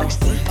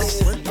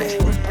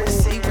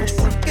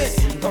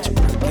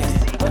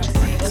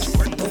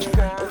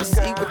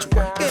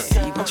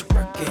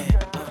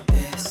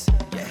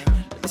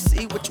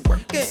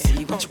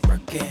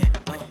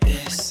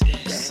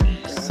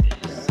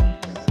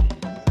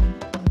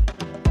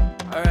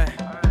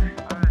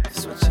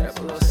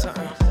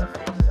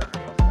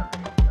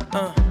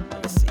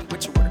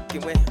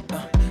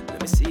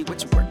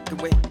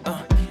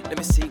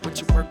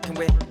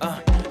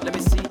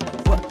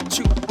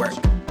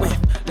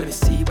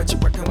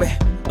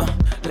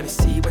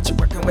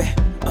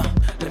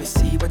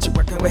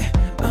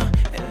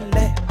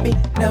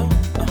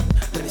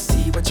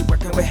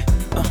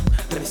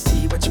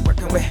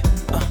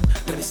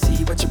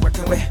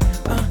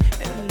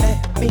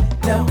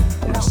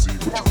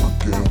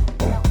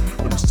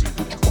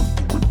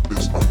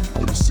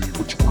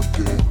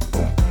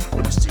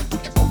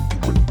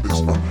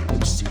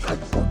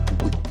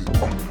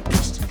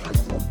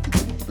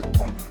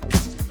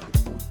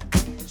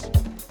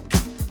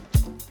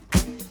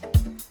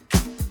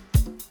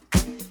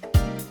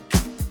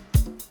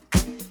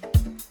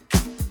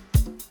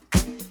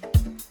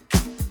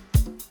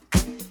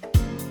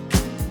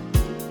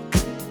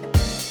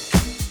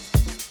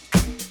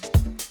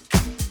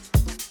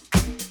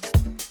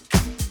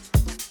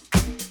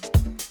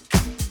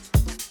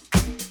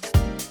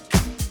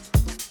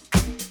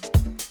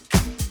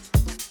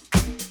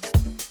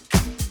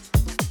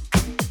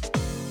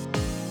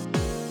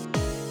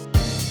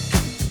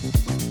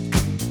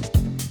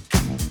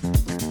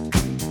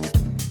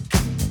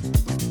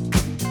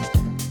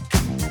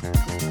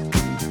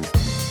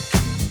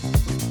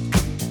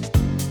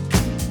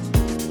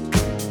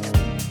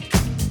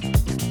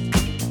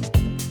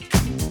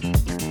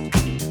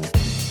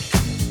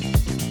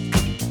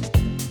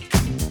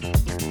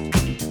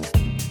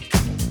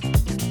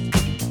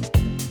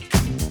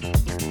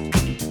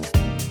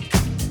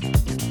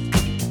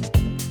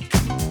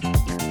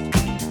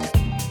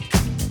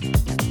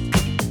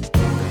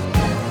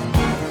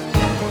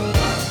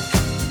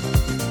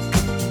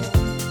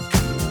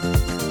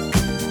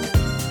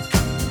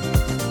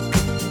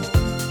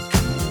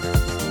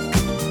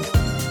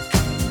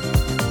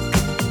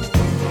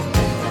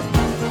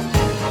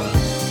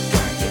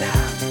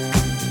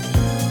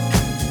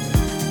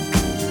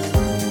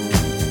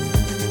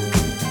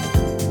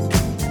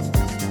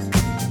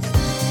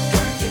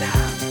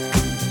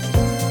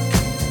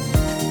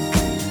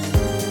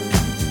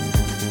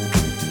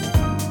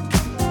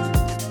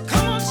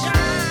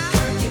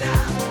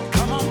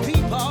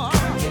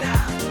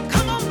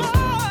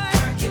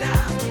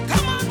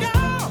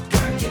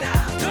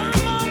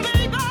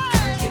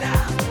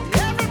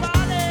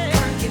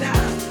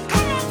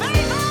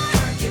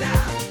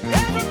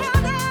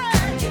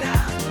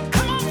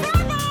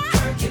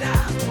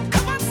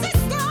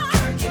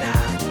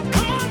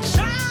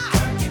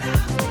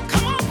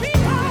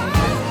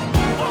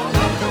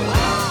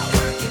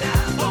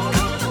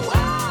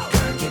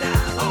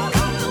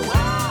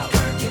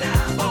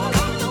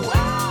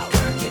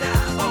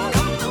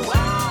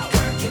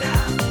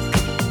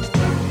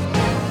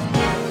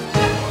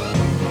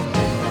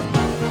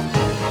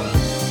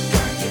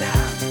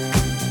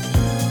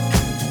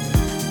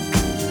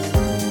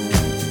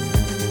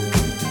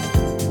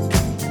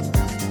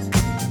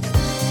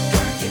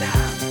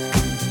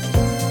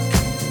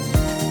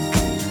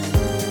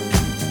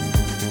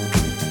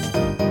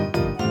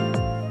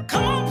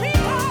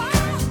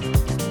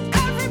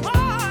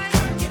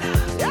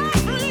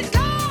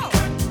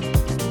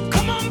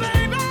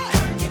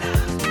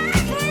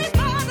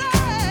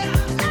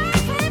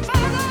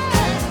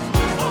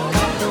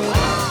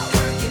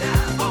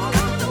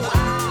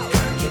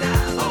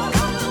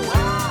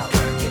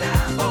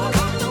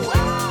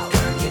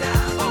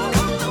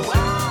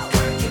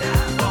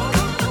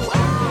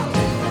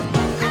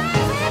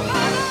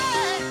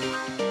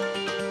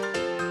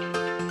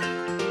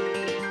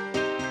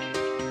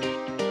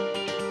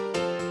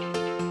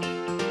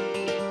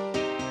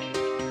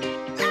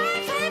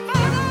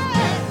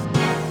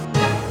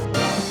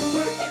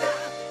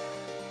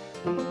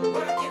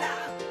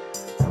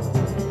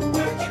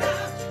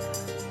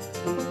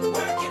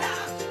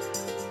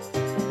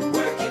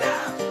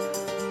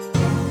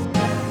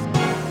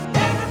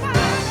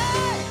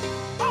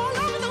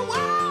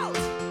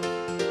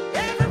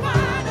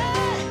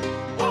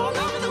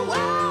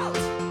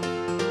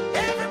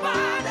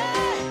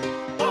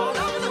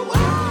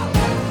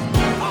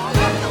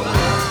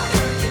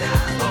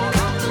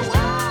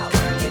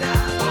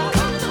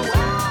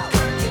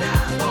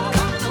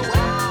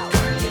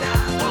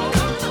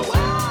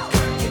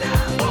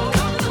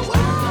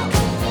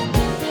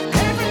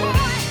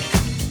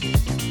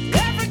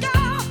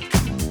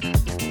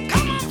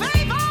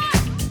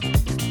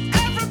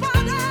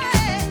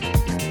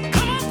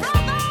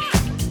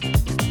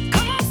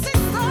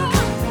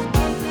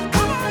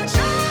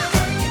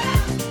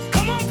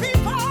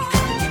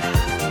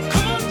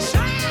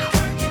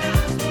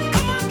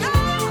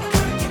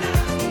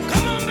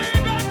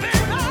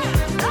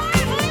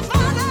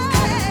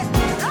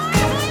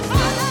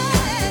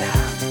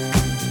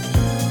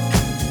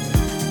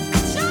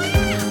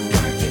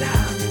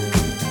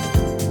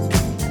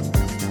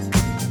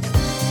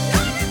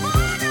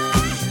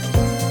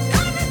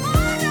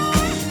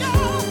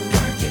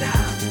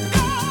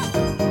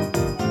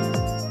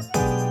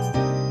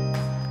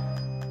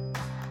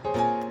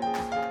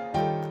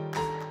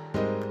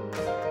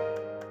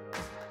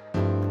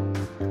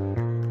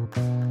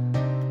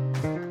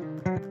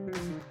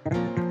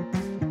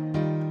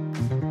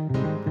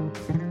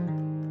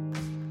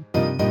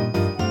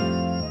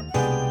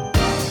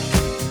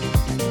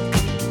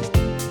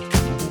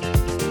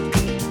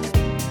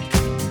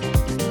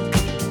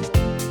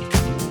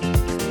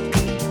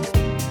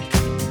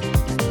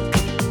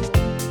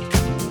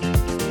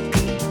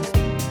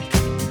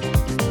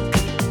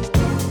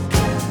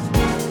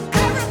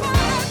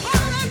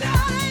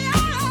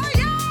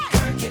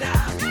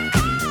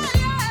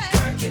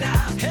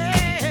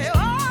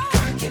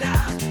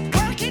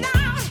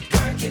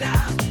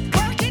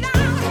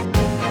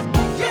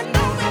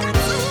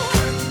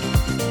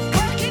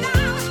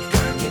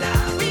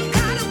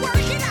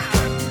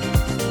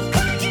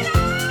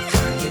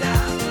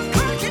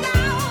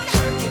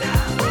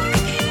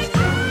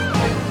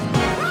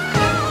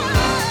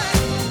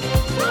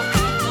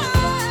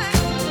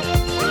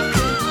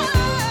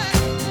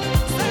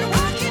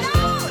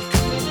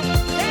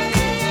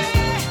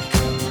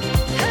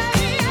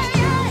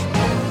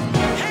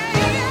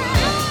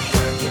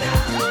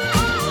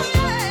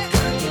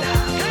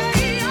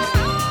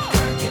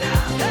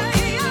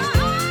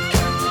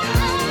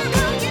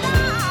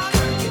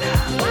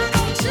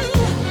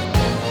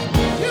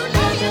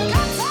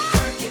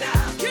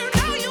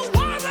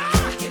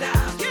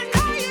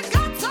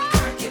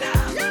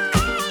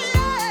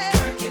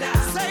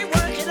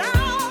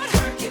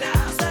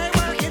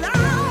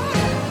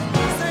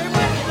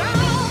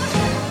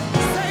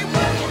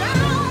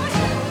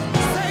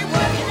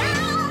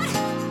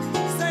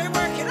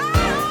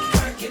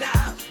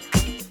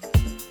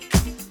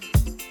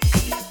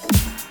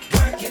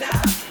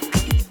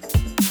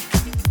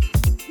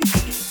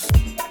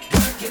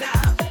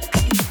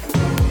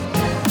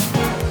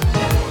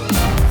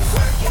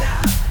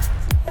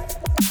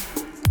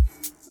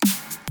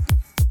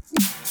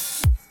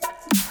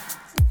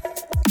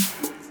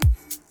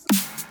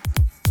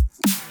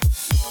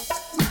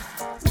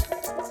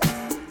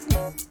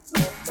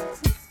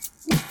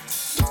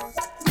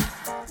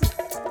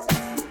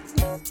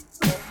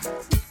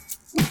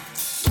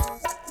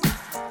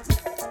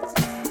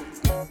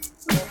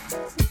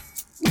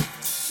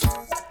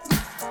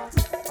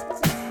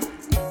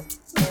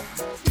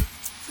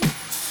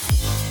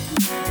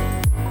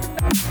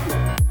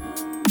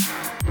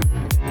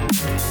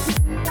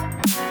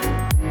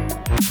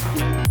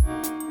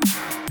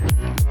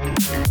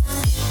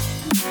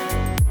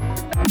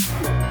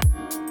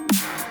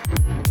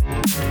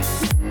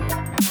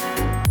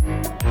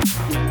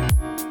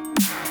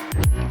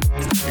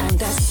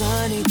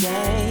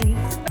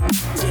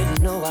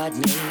God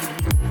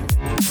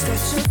made.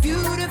 Such a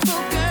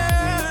beautiful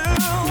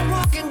girl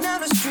walking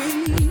down the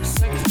street.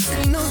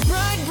 Seen those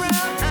bright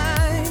brown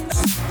eyes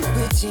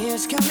with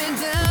tears coming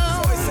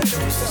down.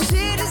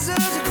 She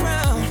deserves a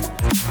crown,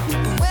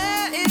 but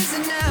where is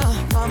it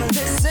now? Mama,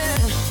 listen,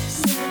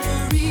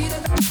 Senorita,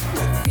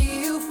 I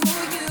feel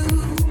for you.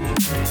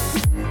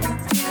 You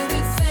feel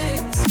the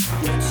things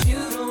that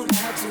you don't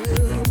have to.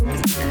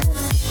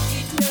 He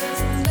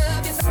doesn't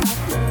love you, I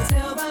can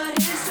tell by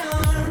his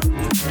charm.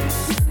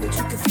 But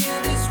you can feel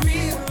this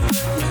real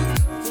love.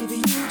 Maybe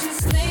you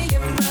just lay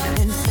your mind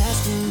and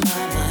fast in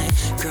my mind.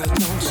 Girl,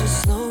 don't you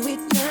slow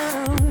it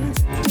down.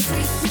 If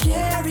we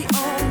carry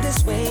on this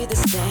way,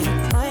 this thing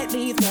might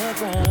leave the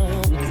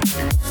ground.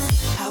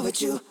 How would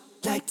you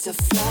like to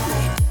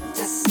fly?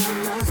 That's how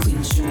my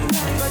queen should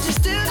ride. But you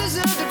still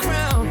deserve the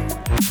crown.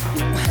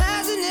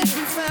 Hasn't it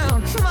been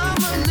found?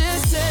 Mama,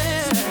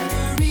 listen.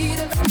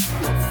 Senorita,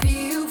 I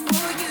feel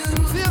for you.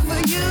 Feel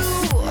for you.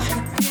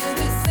 Feel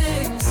the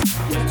things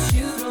that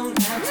you don't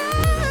have to.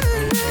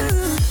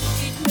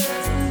 He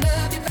doesn't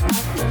love you, I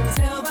can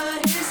tell by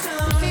his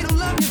song. He don't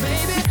love you,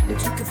 baby, but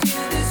you can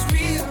feel this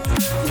real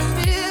love.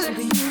 Feel it,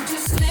 but you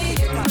just lay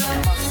it right.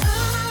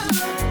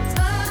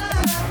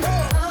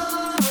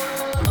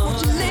 Won't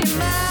you lay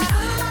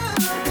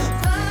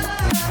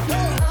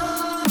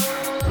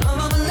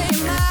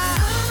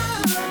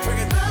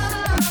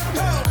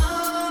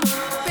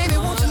baby,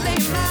 won't you lay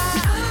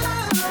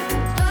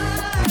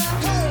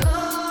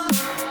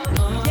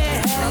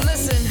yeah, now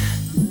listen,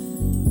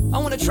 I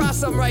wanna try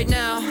something right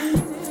now.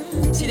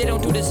 See, they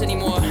don't do this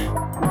anymore.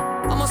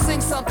 I'm gonna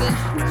sing something,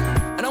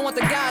 and I want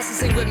the guys to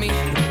sing with me.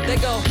 They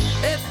go,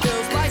 it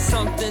feels like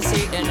something's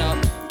heating up.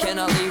 Can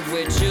I leave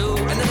with you?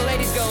 And then the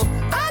ladies go,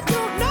 I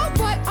don't know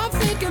what I'm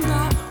thinking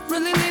about.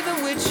 Really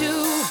leaving with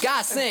you.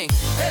 Guys sing,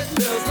 it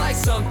feels like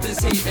something's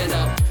heating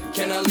up.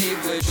 Can I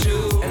leave with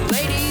you? And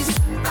ladies,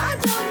 I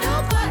don't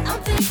know what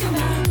I'm thinking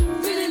about.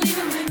 Really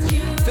leaving with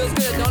you. Feels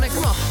good, don't it?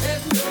 Come on.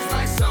 It feels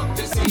like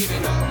something's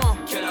heating up. Come on.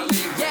 Can I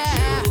leave with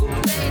you?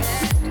 Ladies,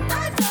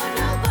 I don't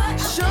know what I'm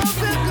sure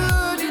feel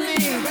good to me.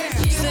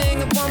 Sing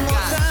it one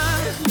more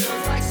time. It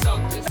feels like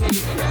something's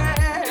heating up.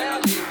 Can I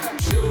leave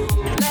with you?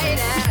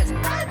 Ladies,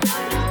 I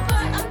don't know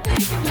what I'm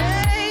thinking about.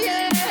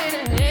 Yeah.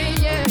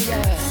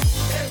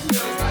 It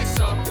feels like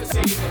something's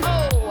heating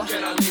up.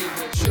 Can I leave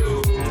with you?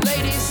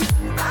 Ladies,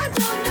 I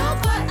don't know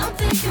what I'm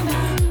thinking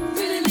about.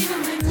 Really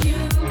leaving with you.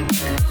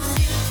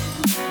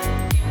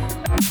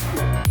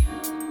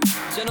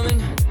 Gentlemen,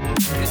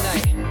 good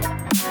night.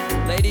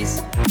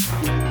 Ladies,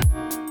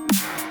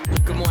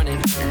 good morning.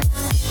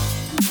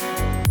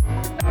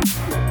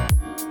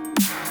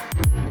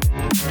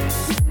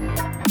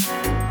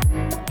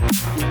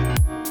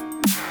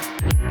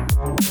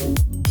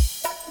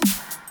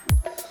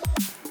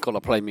 Gotta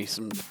play me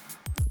some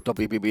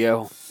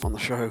WBBL on the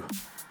show.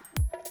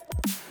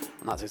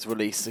 And that's his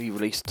release. He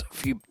released a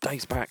few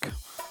days back,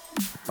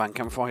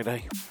 Bandcamp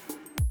Friday.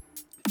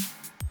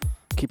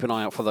 Keep an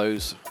eye out for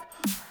those.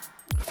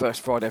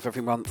 First Friday of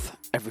every month,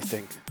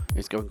 everything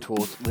is going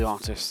towards the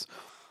artists.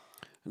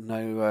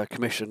 No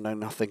commission, no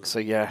nothing. So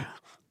yeah,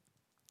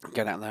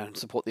 get out there and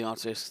support the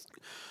artists.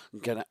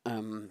 Get it,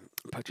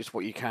 purchase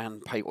what you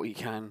can, pay what you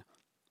can,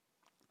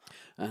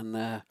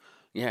 and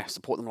yeah,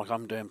 support them like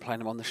I'm doing, playing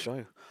them on the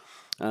show.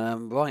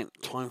 Right,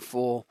 time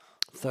for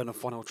third and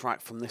final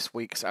track from this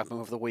week's album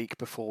of the week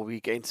before we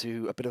get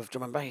into a bit of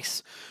drum and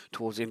bass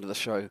towards the end of the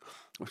show,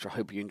 which I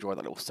hope you enjoy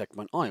that little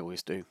segment. I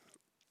always do.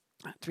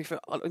 To be fair,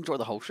 I enjoy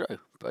the whole show,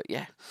 but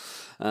yeah.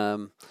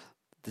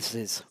 This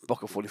is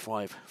Boca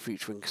 45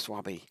 featuring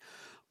Swabby.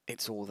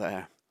 It's All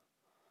There.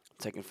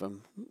 Taken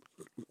from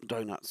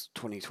Donuts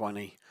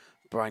 2020,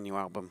 brand new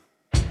album.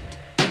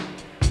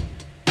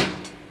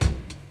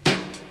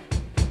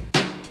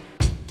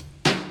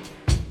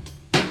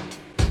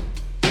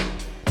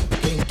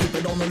 Can't keep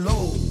it on the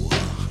low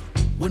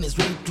when it's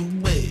way too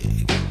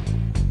big.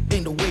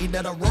 Ain't the way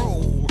that I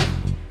roll,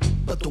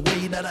 but the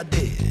way that I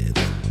did.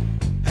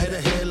 Had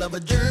a hell of a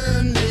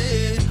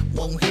journey,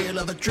 one hell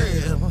of a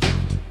trip.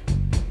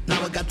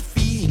 Now I got the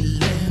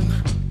feeling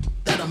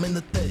that I'm in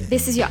the thick.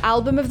 This is your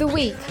album of the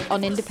week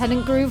on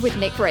Independent Groove with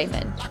Nick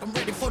Raymond. I'm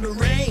ready for the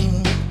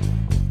rain.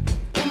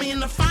 Put me in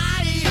the fire.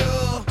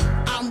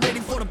 I'm ready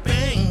for the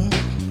pain.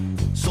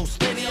 So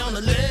steady on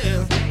the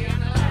left,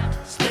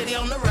 steady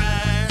on the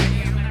right.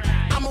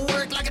 I'ma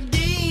work like a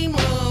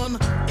demon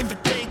if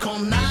it take all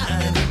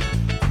night.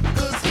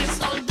 'Cause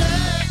it's all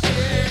day.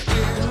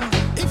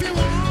 If you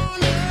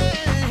want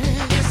it,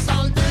 it's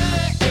all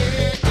day.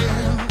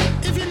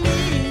 If you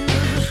need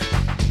it,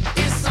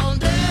 it's all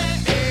day.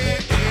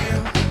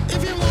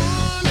 If you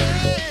want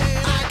it,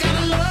 I got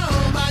a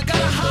love, I got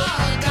a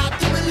heart, got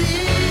to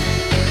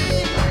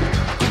believe.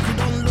 If you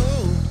don't know,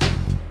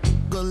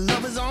 good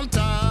love is on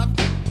top.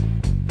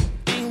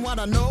 Ain't what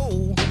I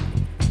know,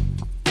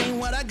 ain't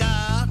what I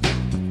got.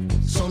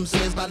 Some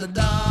says by the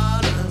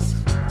dollars,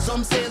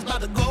 some says by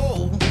the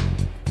gold,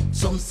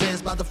 some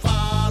says by the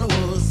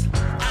followers.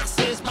 I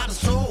says by the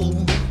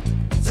soul.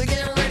 So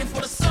get ready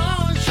for the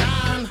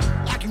sunshine,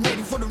 like you're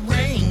ready for the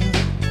rain.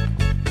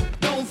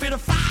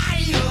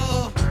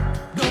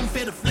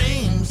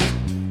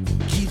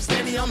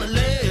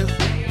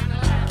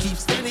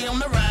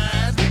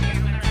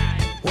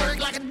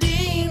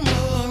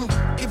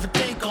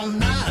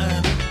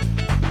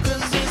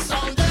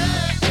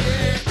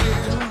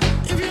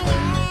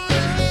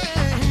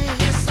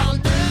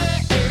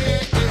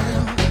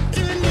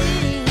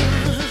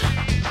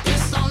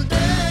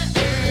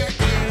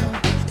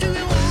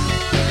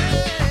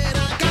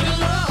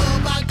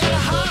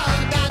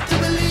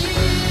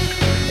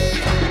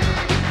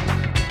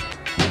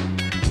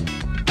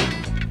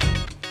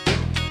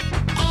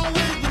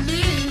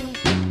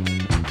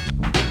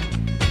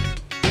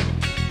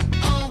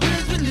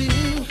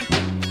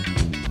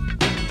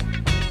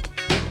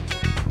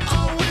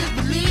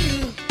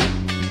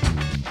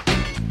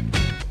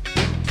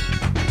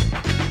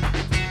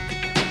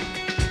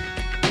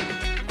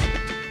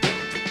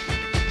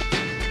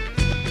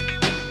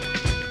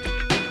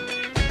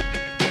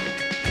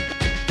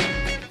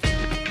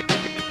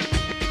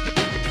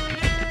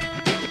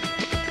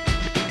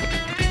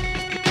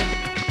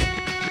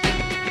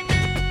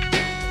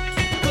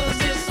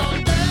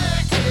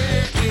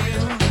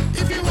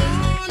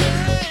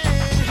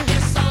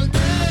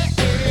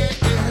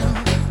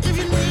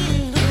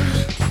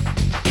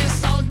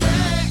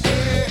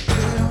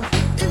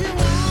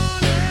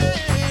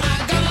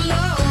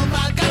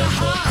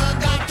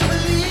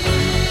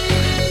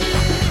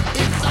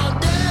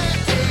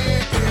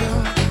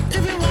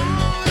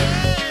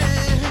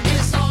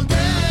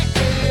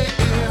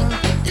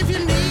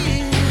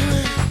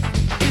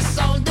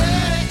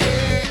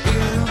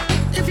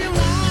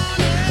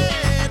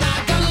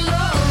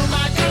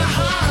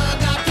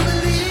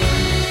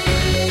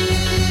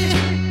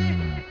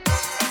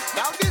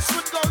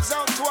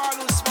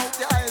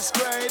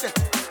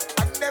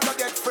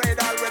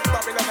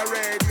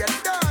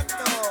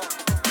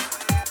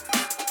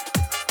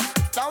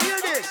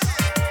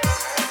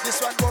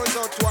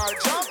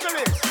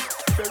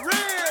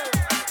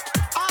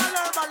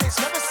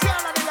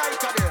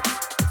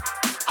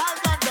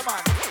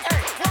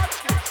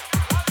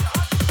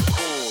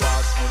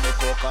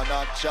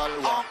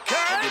 chalwa.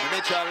 Give me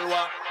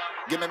chalwa.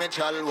 Give me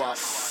chalwa.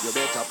 You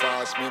better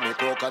pass me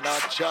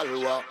coconut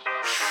chalwa.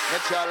 Me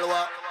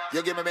chalwa.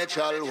 You give me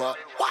chalwa.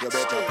 You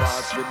better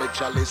pass me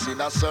chalice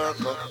in a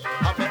circle.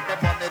 I make me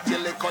money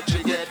till the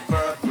country get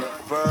purple.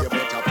 You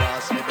better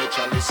pass me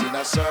chalice in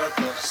a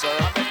circle.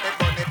 I make me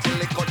money till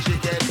the country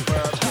get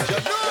purple. You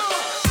know,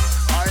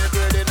 I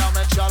grade in a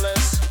me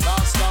chalice. Now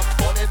stop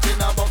put it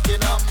in a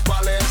Buckingham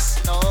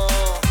Palace. No,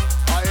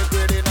 I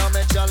grade in a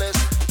me chalice.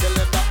 Tell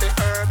them that the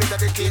herb is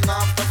the king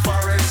of the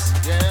forest.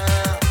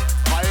 Yeah,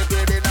 I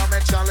grade in a me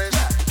chalice.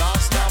 Now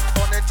stop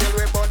put it till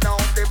we burn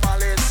out the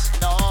malice.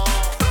 No,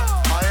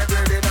 I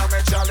grade in a me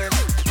chalice.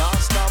 Now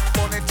stop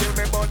put it till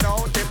we burn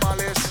out the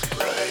malice.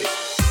 Right.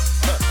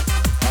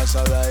 As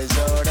I rise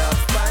out of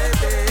my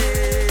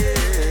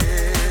bed,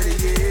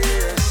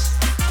 yes,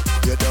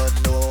 you don't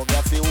know me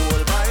if you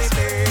hold my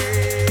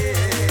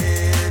meds,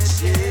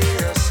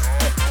 yes.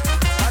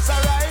 As I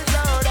rise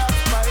out of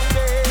my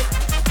bed,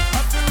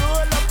 I feel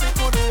roll up the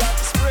good luck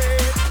spray.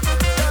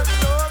 Don't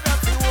know me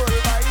if you hold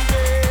my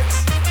meds.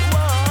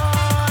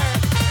 Why?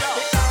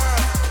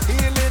 The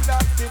healing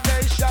of the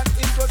nation,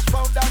 it was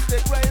found at the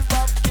grave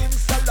of King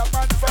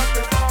Solomon from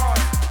the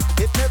morn.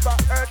 It never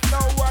hurt no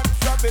one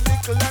from a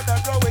little and a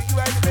growing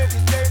right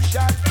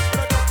meditation. But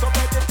I just to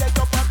meditate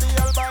upon the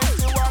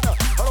Almighty One.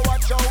 I'll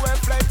watch how we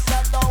flex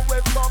and how we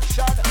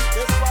function.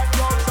 This one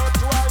goes out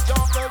to our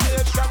jungle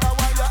nation. I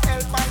want your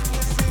help and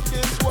you sing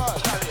this one.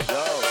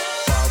 Yo,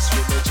 pass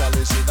with me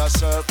chalice in a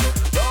circle.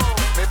 Yo,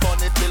 me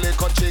money till the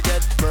country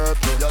get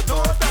purple. You know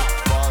that.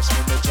 Pass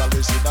with me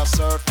chalice in a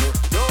circle.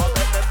 Yo,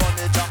 make me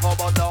money jump up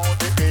and down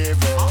the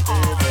evil.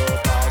 Evil.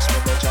 Pass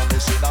with me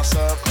chalice in a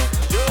circle.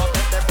 Yo,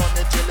 make me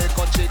money till the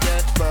country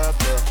get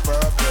purple.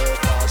 Purple.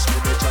 Pass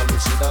with me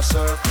chalice in a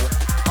circle.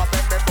 I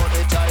make me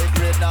money tie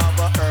green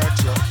never hurt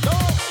you. No.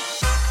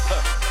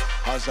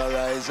 As I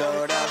rise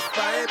out of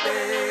my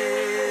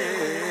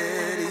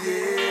bed,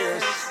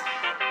 yes,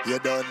 you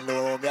don't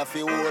know me if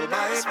you hold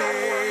my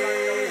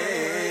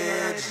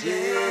meds,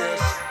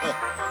 yes.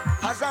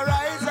 As I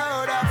rise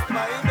out of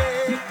my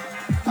bed,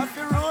 I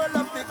feel roll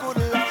up the good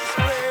luck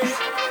spray.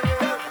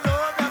 Don't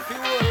know me if you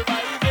hold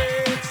my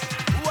meds.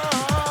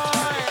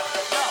 Why?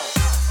 Now,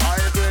 I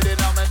grade in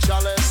a me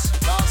chalice.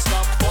 Now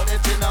stop put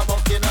it in a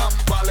Buckingham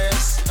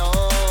Palace. No,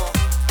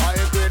 I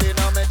grade in a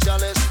me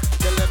chalice.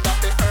 Tell them that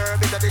the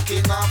herb is the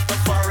king of the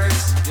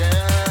forest.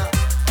 Yeah,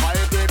 I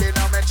grade in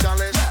a me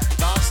chalice.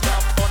 Now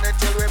stop put it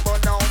till we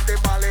burn out the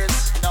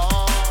malice. No,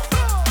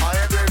 I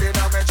grade in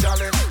a me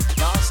chalice.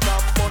 Now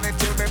stop put it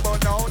till we burn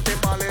out the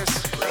malice.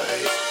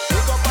 Right.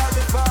 Pick up all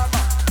the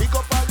farmer, pick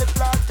up all the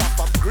planter.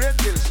 From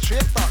Greenville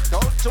straight back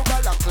down to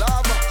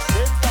Balaclava.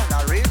 St. Anna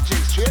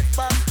ranging straight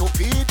back to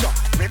Peter.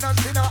 Me not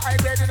see no high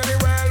grade in the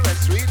world where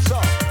sweets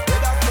are.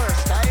 Whether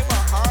first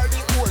timer or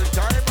the old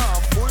timer,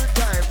 full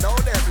time. Now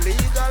them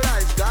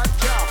legalize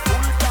ganja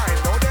full time.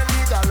 Now they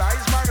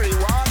legalize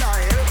marijuana.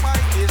 Hell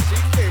mighty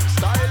sing them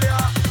style ya.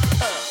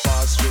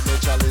 Pass with me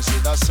chalice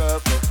in a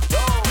circle.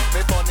 Yo,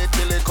 me money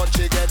till the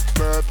country get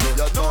purple.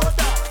 You know that.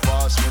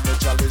 Pass with me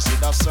chalice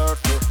in a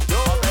circle. Yo,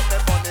 make me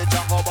money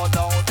jump up and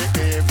down the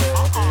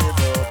evil.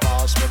 Evil.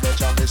 Pass with me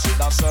chalice in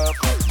a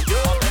circle.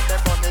 Yo, make me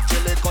money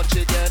till the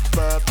country get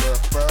purple.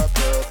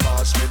 Purple.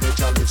 Pass with me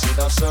chalice in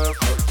a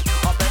circle.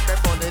 I make me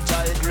money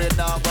tie green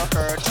never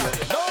hurt you.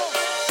 No.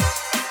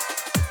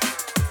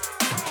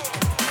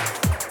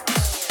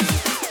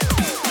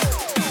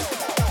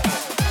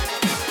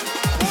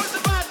 Who's the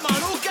bad man?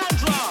 Who can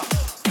draw?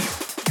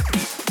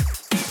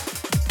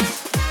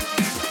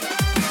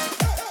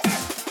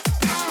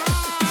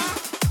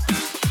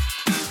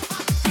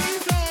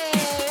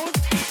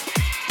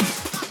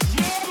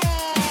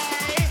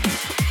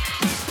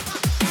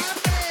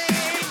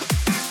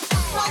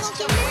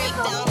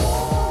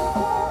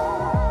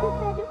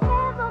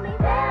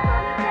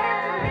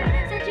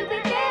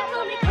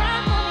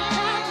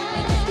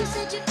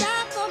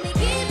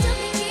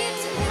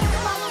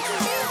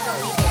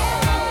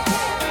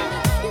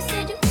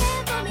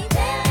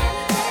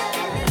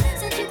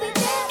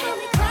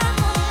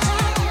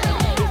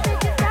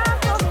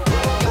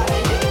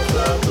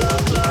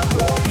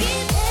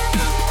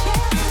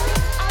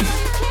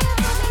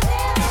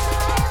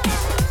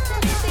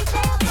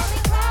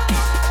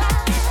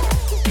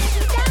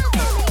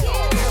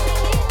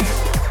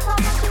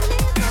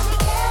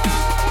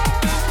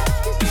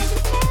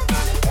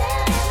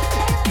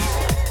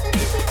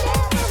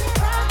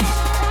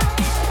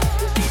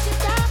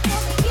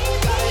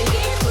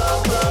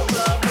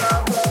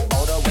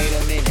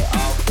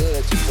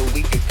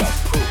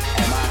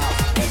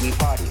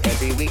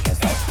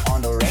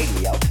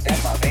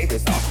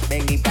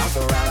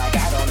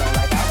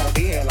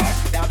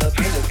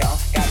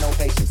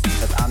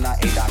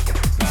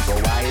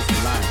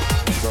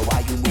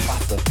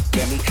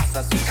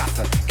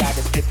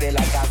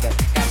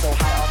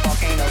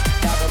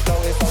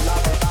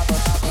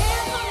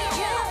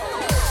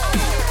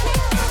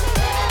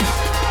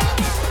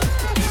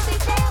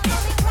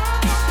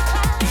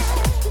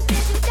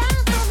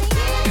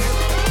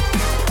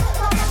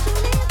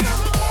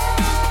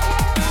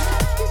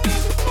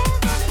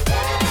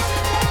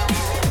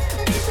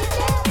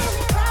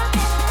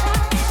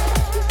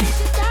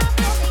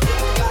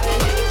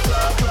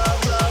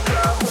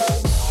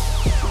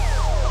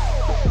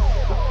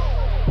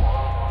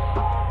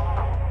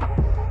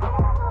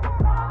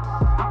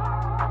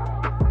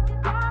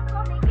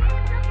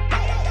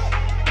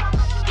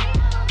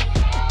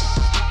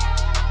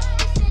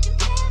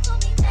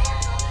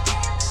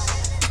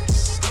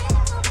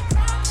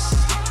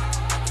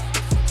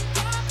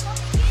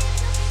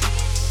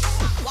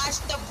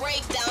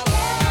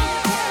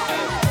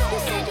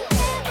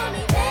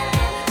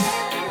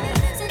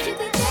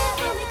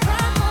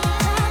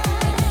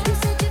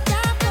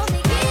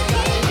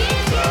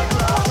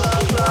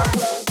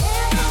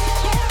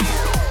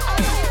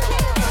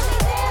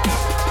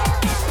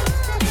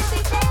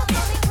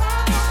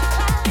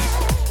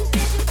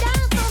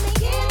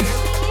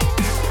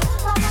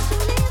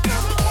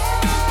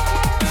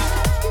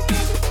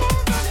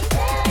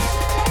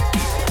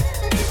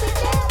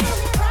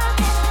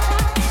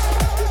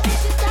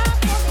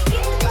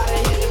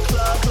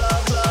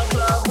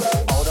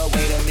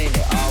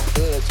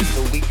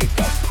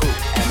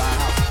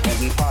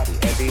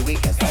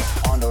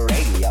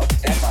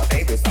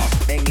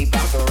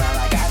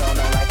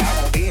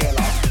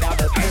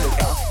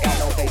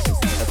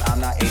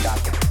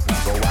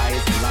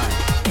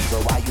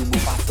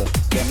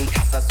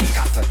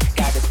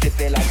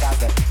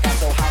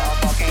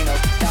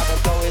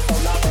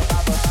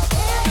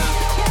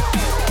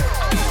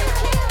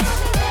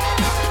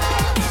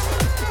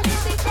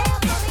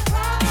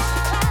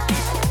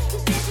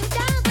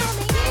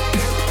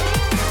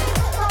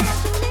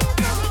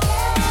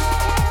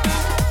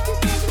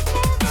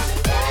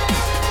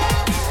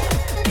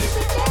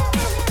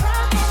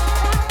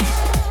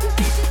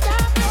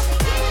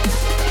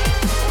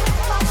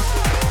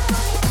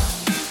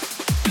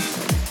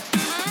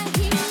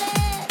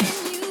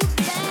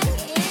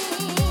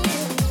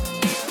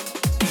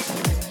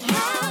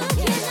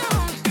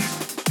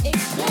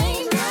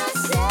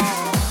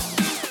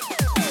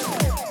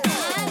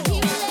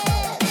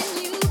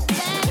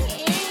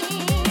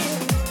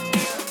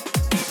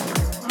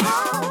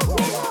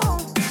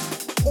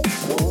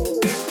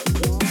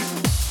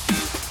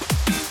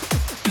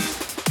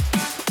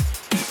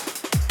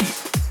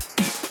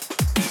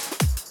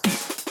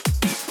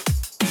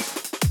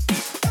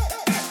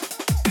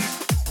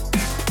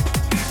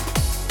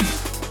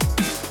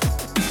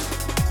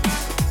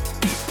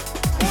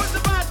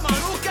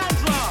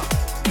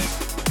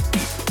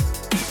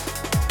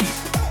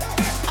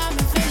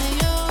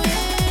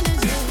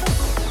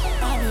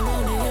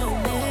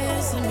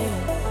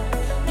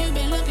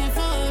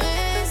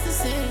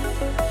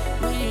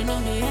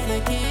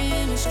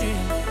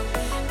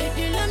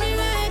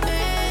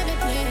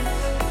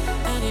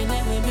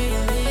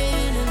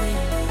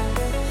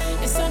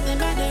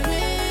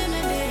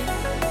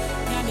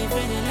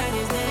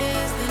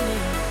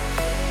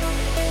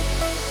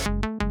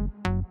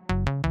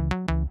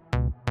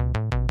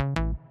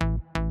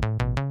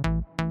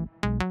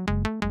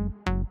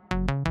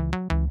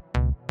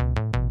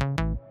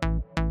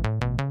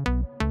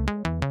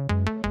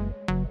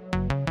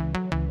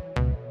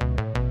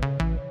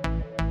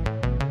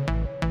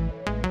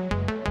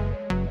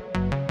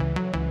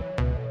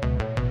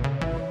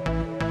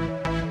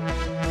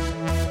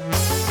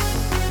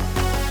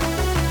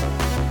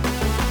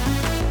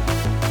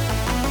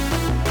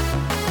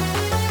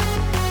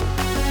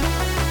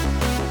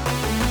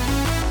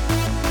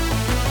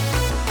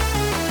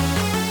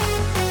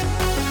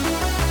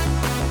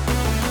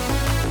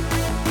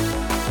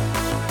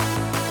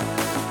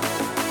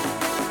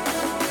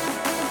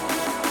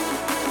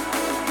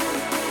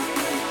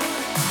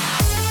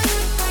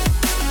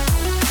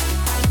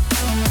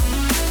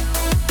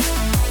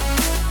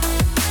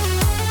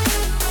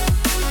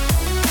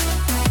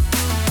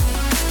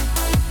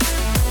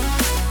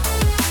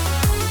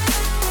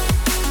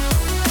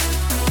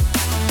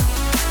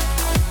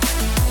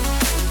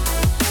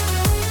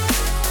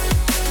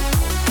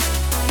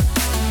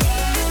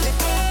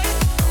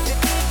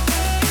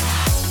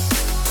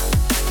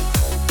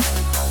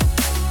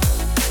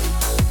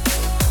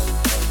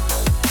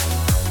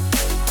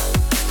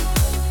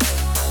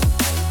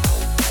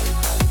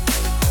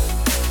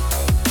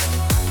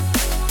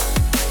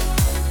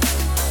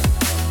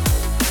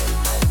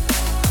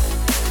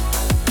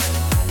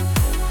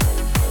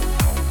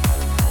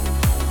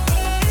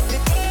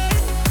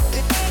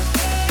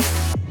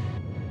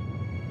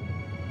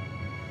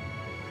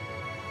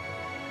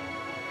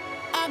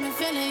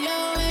 feeling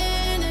your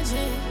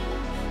energy.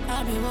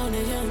 I've been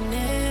wanting you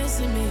next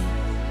to me.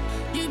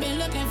 You've been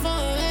looking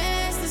for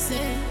ecstasy.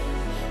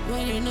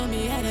 When you know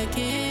me had a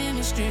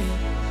chemistry.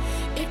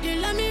 If you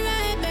love me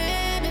right,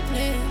 baby,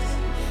 please.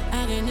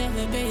 I can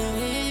never be your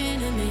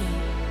enemy.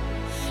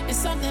 It's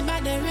something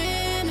about the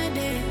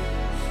remedy.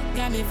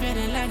 Got me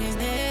feeling like it's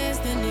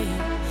destiny.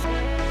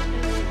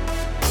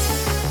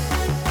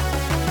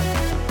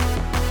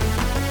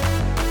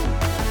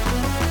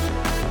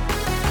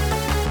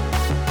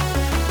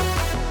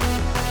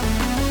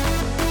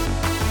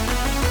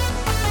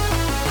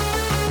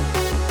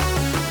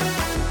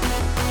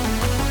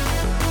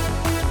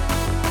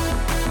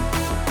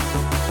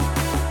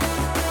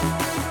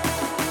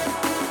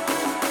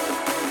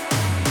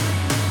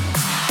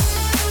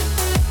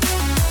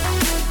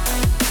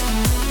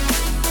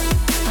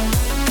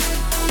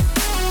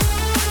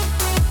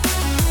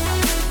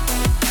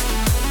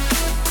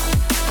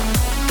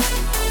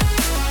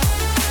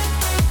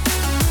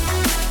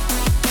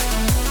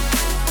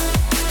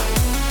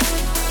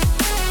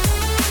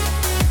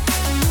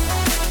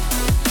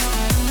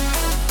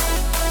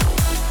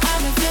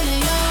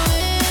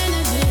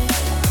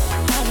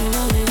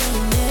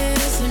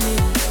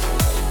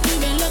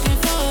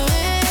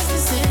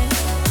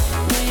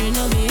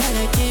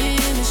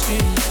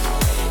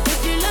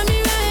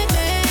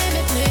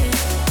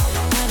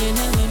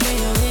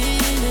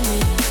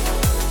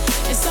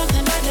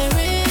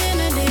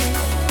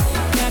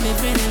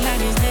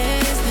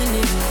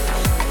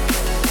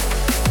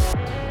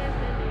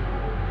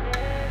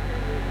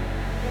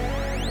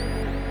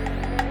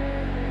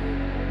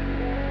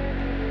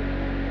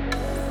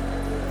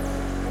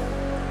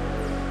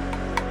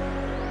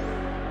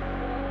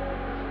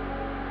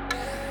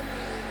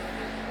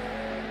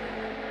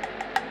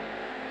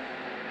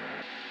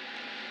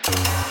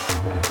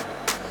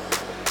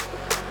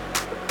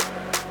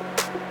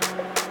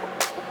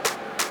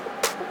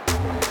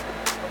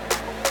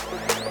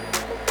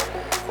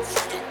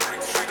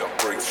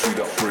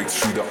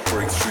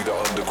 Breakthrough the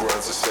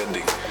underground's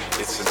ascending.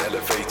 It's an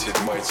elevated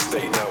mind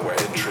state, now we're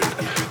entering.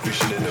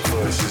 Vision in the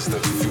verse is the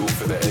fuel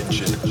for the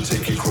engine.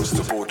 Take it across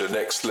the border,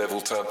 next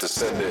level, time to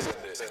send it.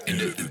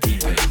 Into the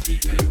deep end.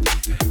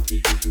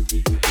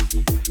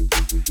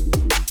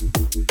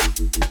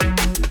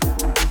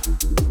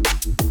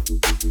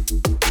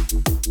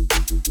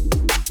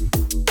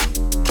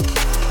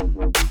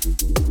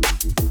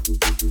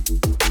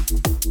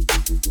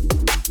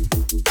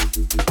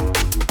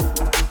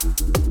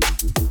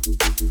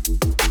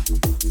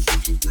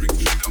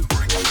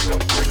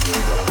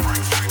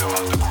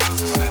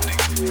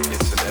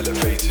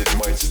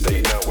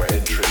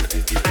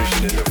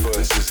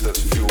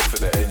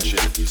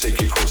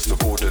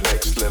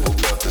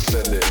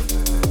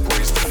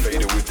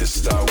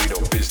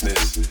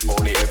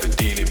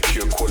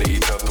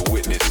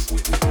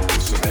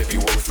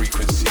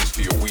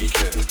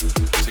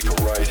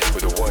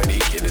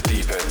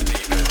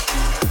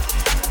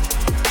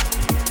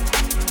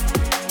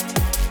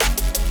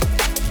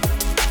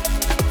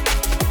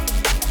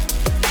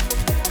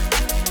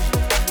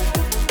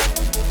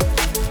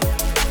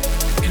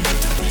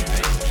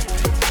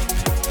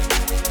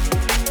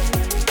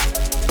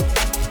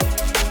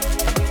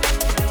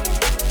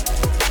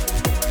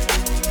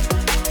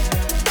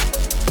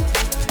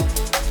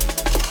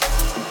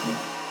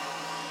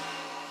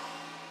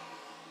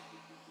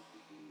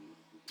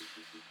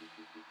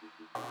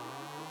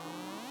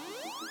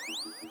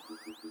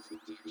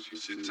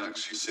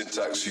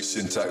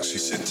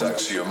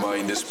 Syntax, your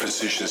mind is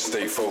precision,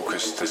 stay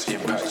focused. There's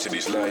impact in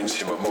these lines,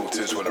 hear my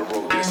motives when I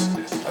wrote this.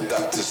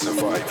 Adapt to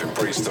survive,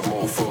 embrace the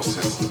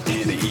morphosis.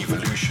 Hear the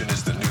evolution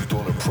as the new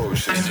dawn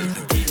approaches.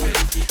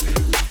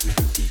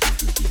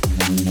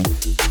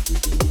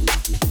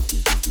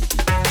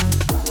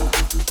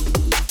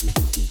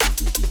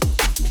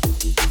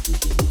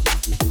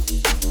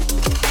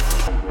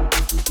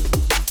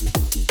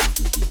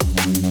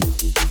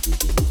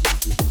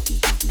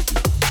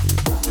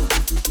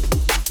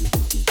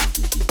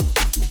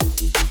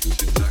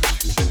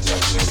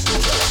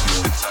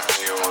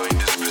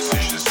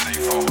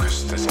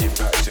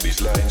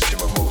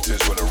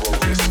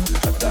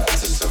 Adapt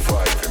to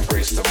survive,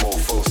 embrace the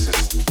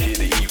morphosis. Hear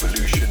the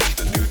evolution.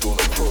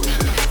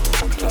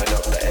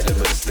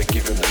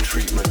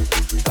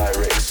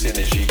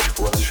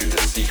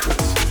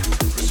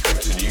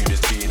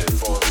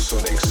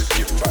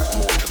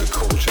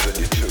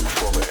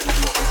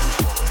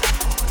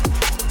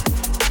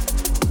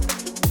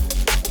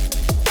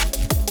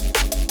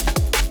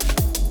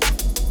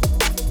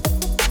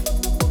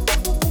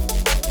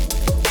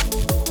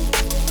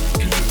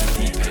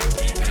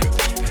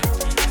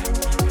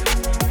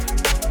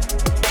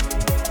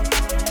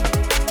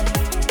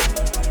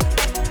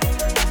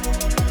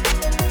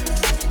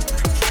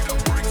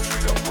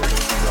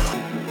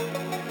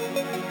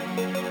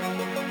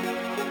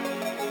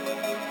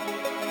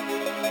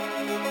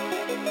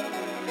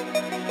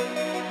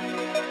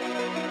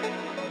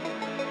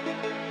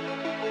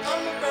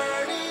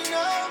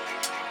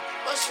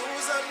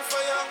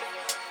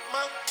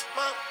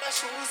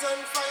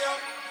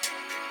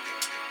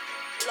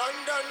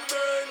 London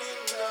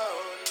burning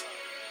down.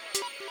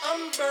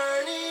 I'm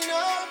burning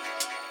up.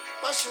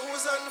 My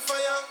shoes on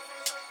fire.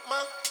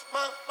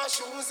 My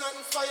shoes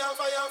on fire,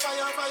 fire,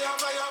 fire, fire,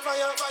 fire,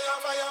 fire, fire,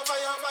 fire,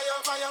 fire, fire,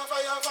 fire,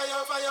 fire,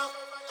 fire, fire.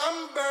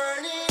 I'm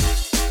burning.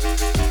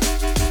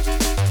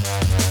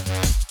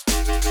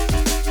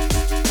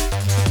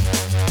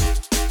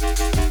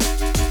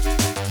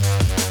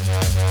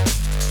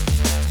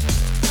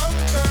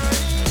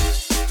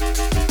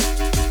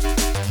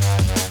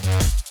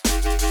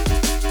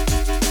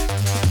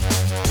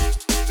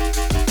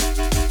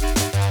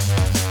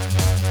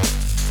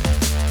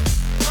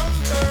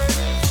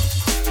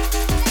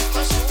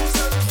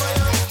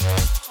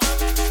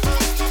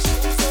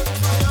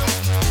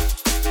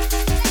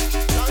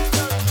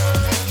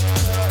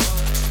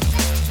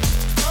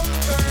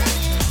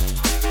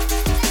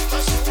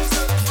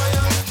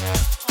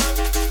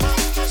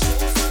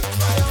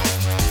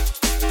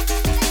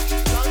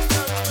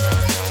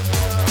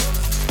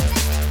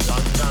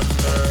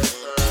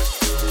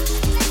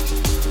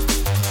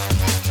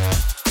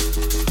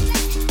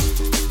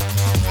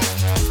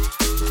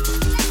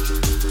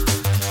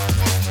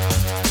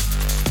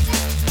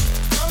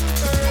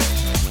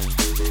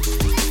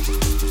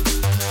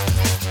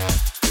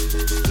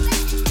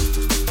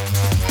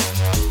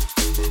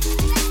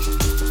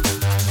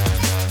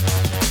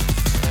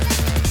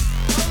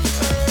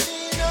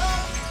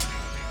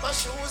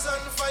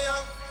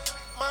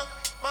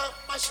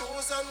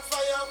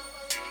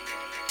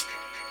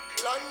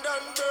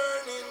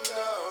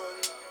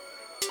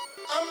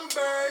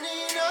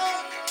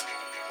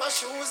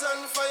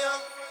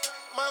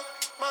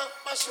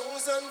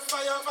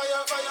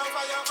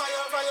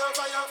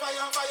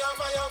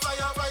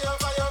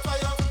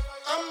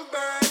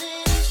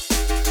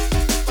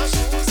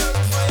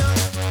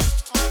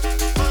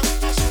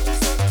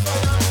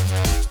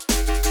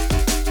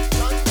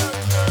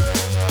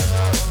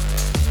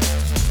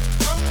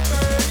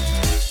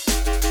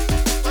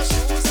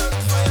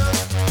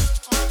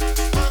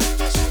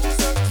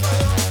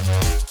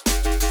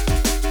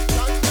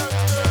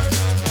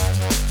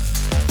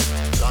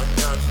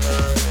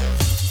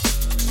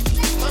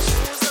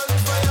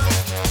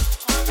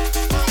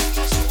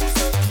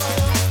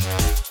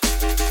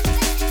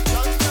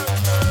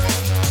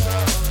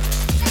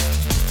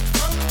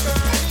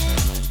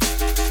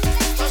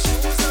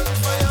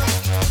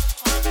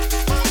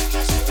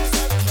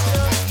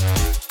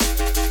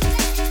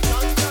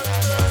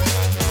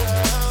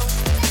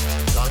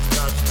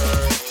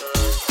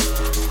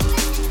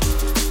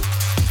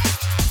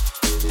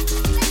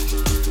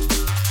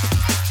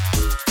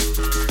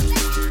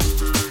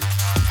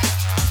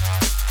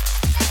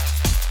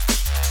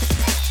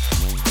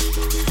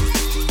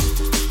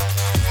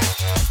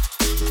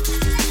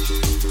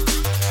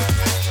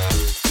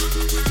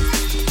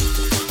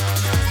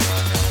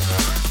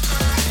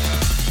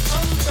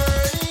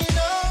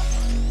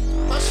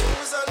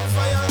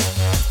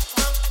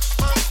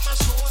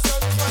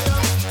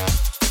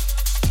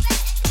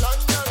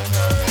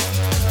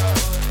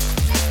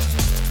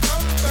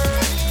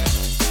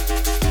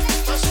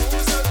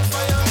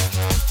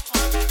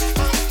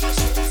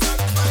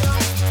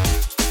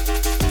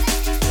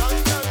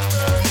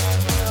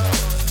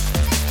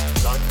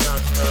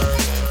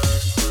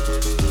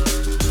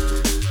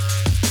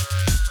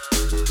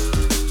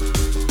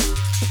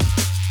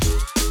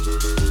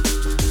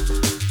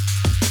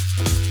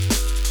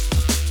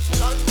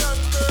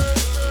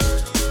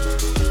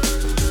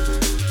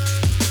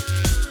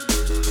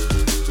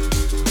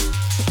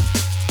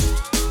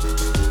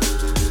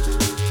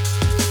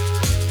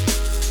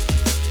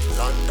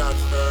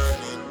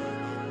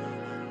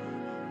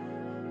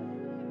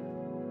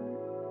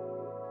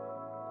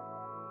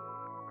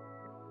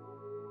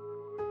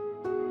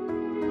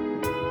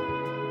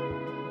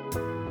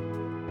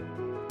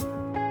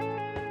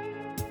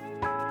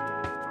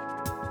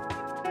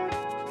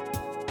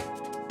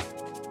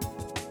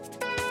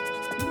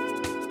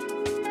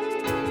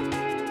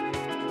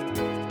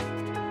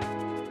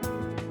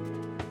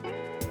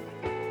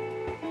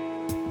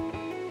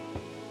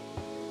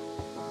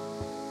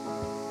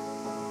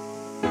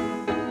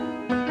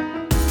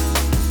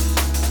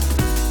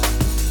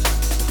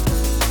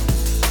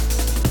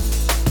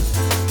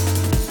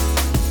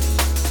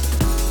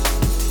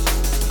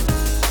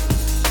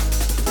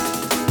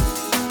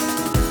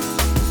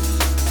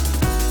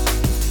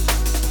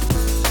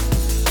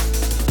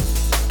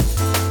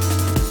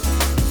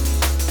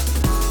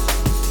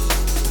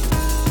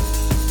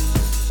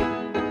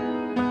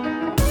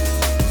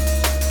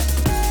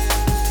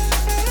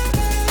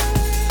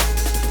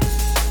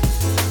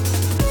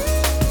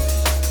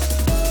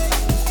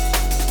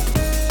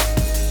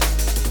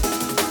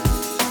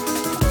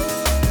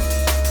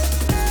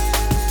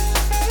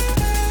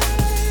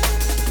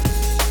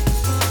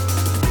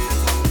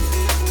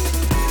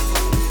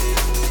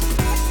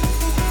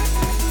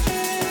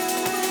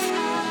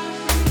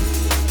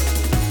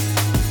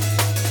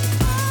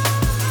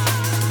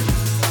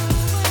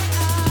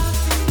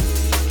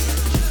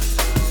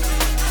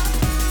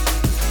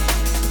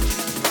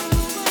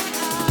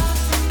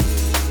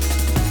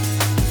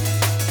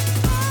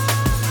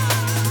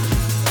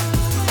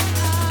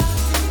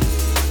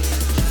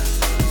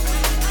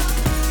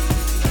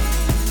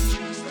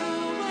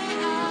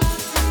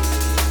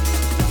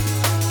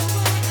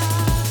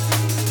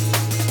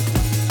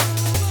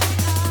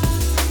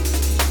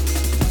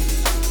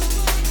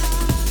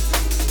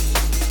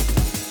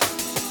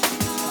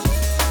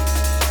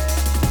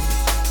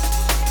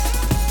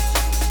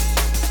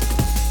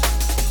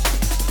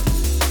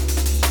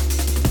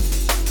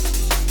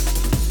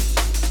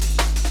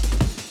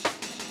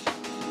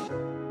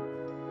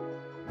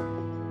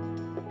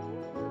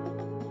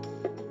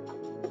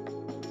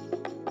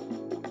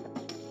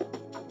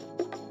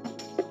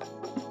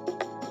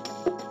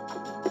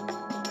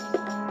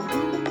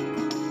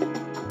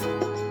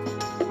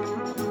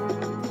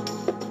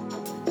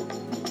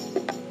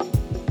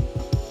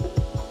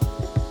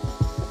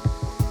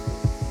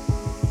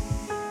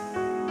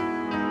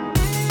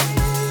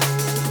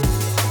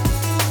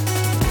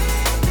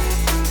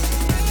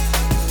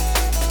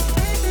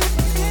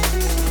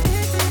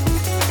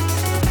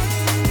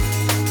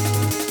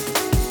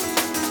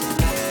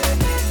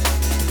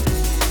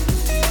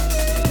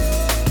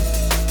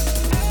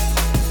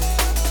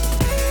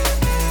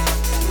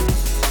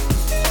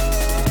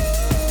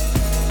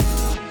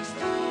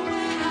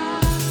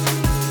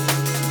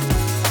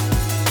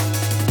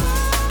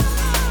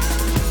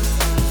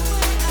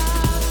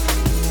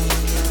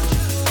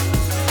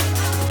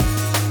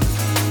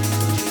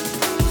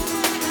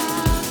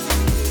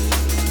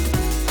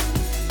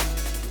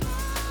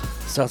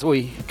 So as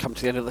we come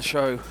to the end of the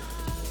show,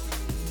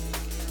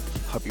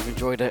 hope you've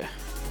enjoyed it.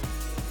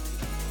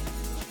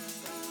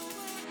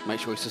 Make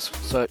sure you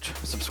search,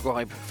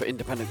 subscribe for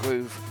Independent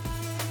Groove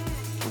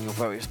on your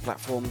various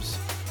platforms.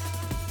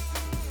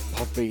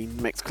 Podbean,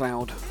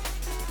 Mixcloud,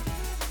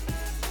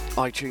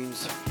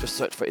 iTunes. Just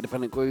search for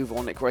Independent Groove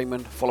or Nick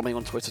Raymond. Follow me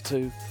on Twitter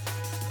too.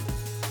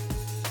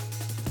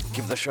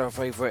 Give the show a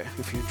favourite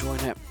if you're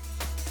enjoying it.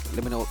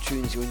 Let me know what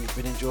tunes you've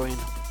been enjoying.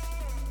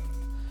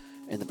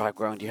 In the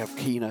background you have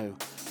Kino,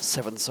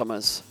 7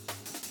 Summers.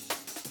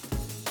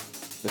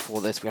 Before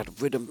this we had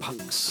Rhythm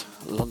Punks,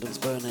 London's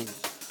Burning.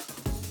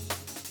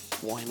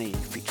 Whiny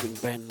featuring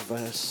Ben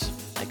Verse,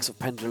 X of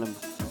Pendulum,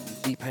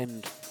 Deep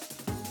End.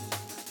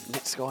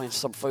 Net Sky and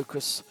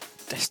Subfocus,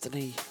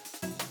 Destiny.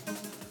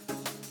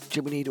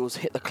 Jimmy Needles,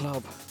 Hit the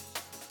Club.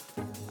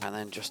 And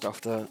then just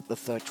after the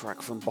third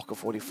track from Boca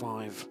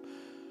 45,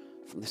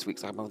 from this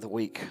week's album of the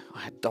week,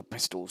 I had Dub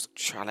Pistols,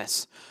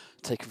 Chalice,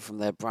 taken from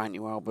their brand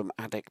new album,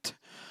 Addict.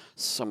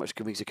 So much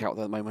good music out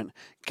there at the moment.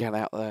 Get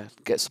out there,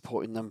 get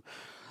supporting them,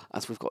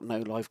 as we've got no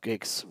live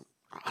gigs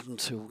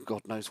until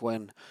God knows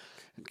when.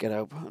 Get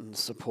out and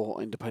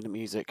support independent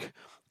music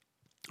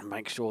and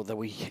make sure that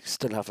we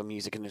still have a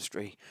music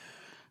industry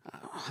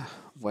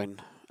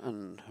when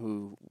and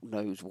who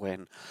knows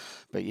when.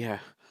 But yeah,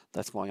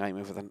 that's my aim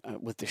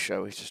with this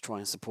show, is just try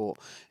and support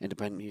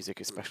independent music,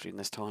 especially in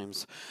these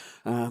times.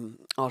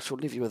 I shall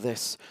leave you with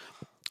this.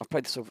 I've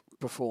played this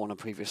before on a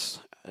previous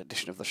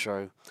edition of the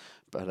show,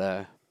 but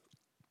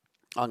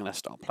I'm going to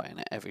start playing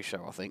it every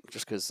show, I think,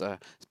 just because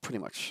it's pretty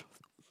much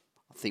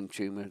a theme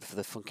tune for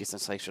the Funky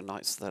Sensation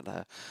nights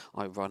that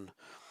I run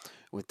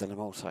with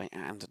Delamonte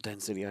and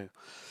Denzilio.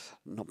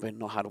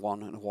 Not had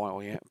one in a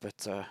while yet,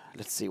 but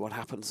let's see what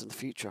happens in the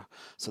future.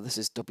 So this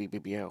is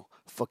WBBL,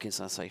 Fucking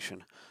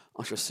Sensation.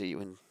 I shall see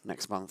you in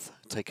next month.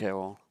 Take care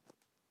all.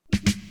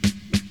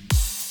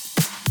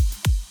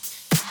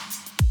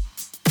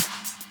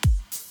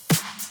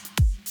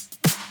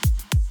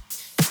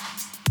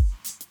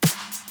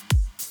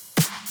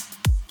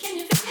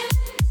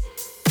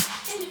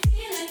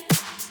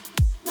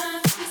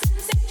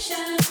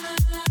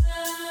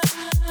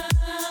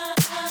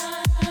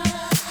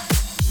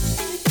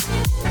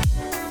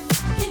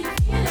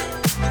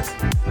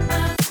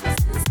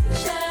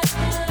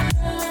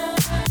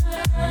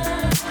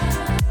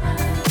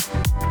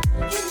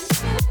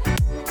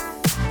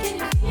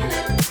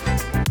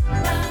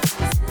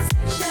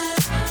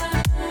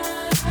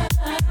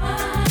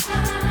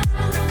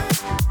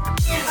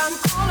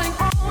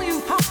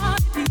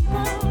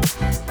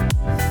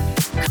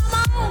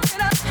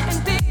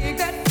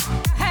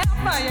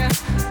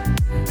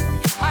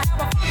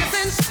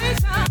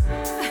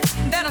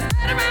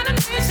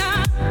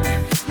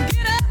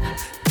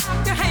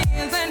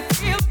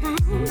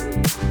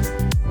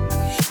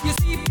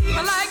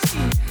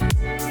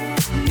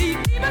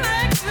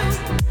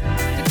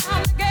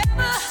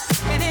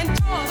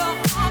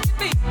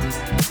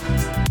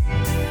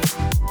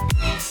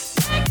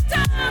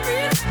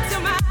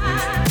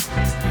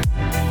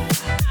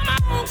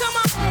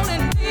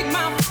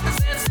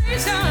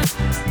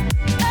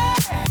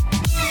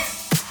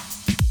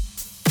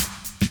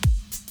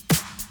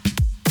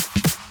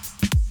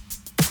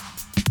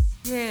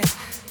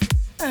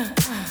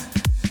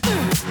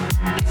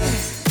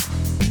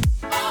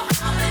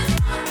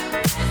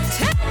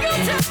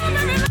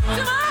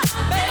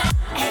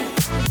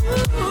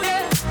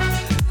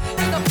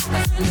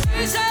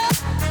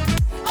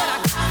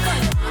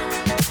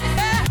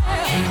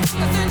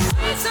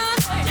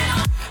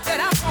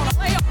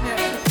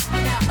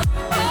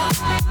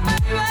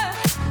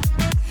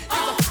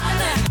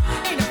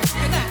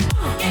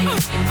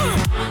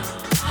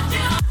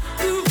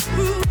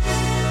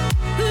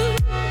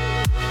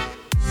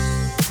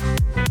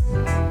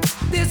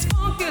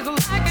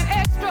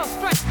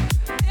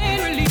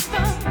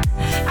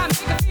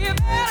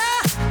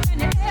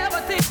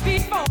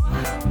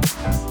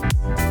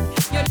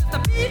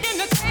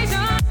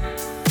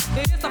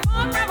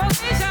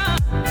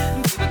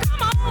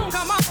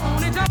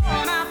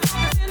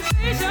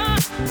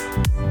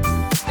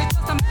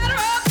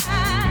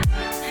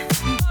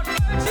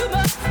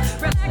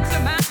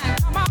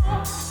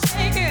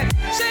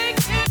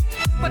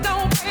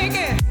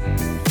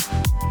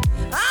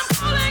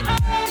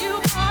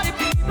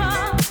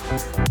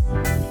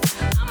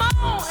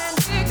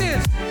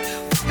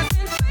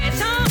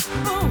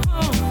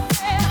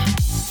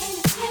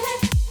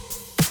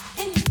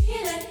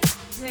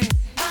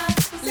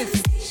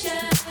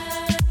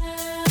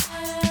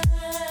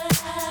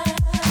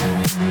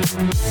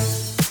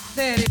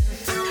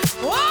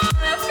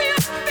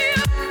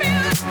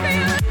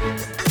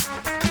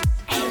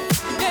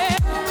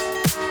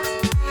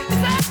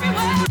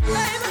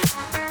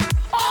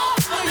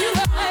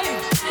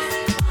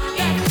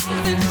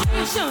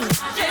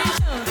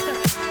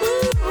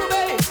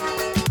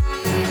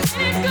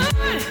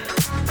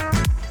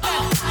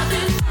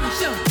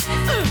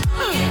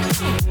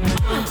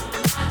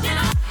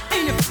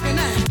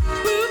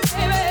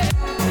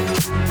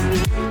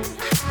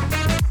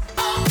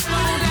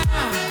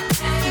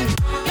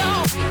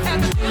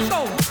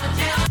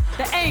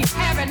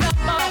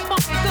 enough more.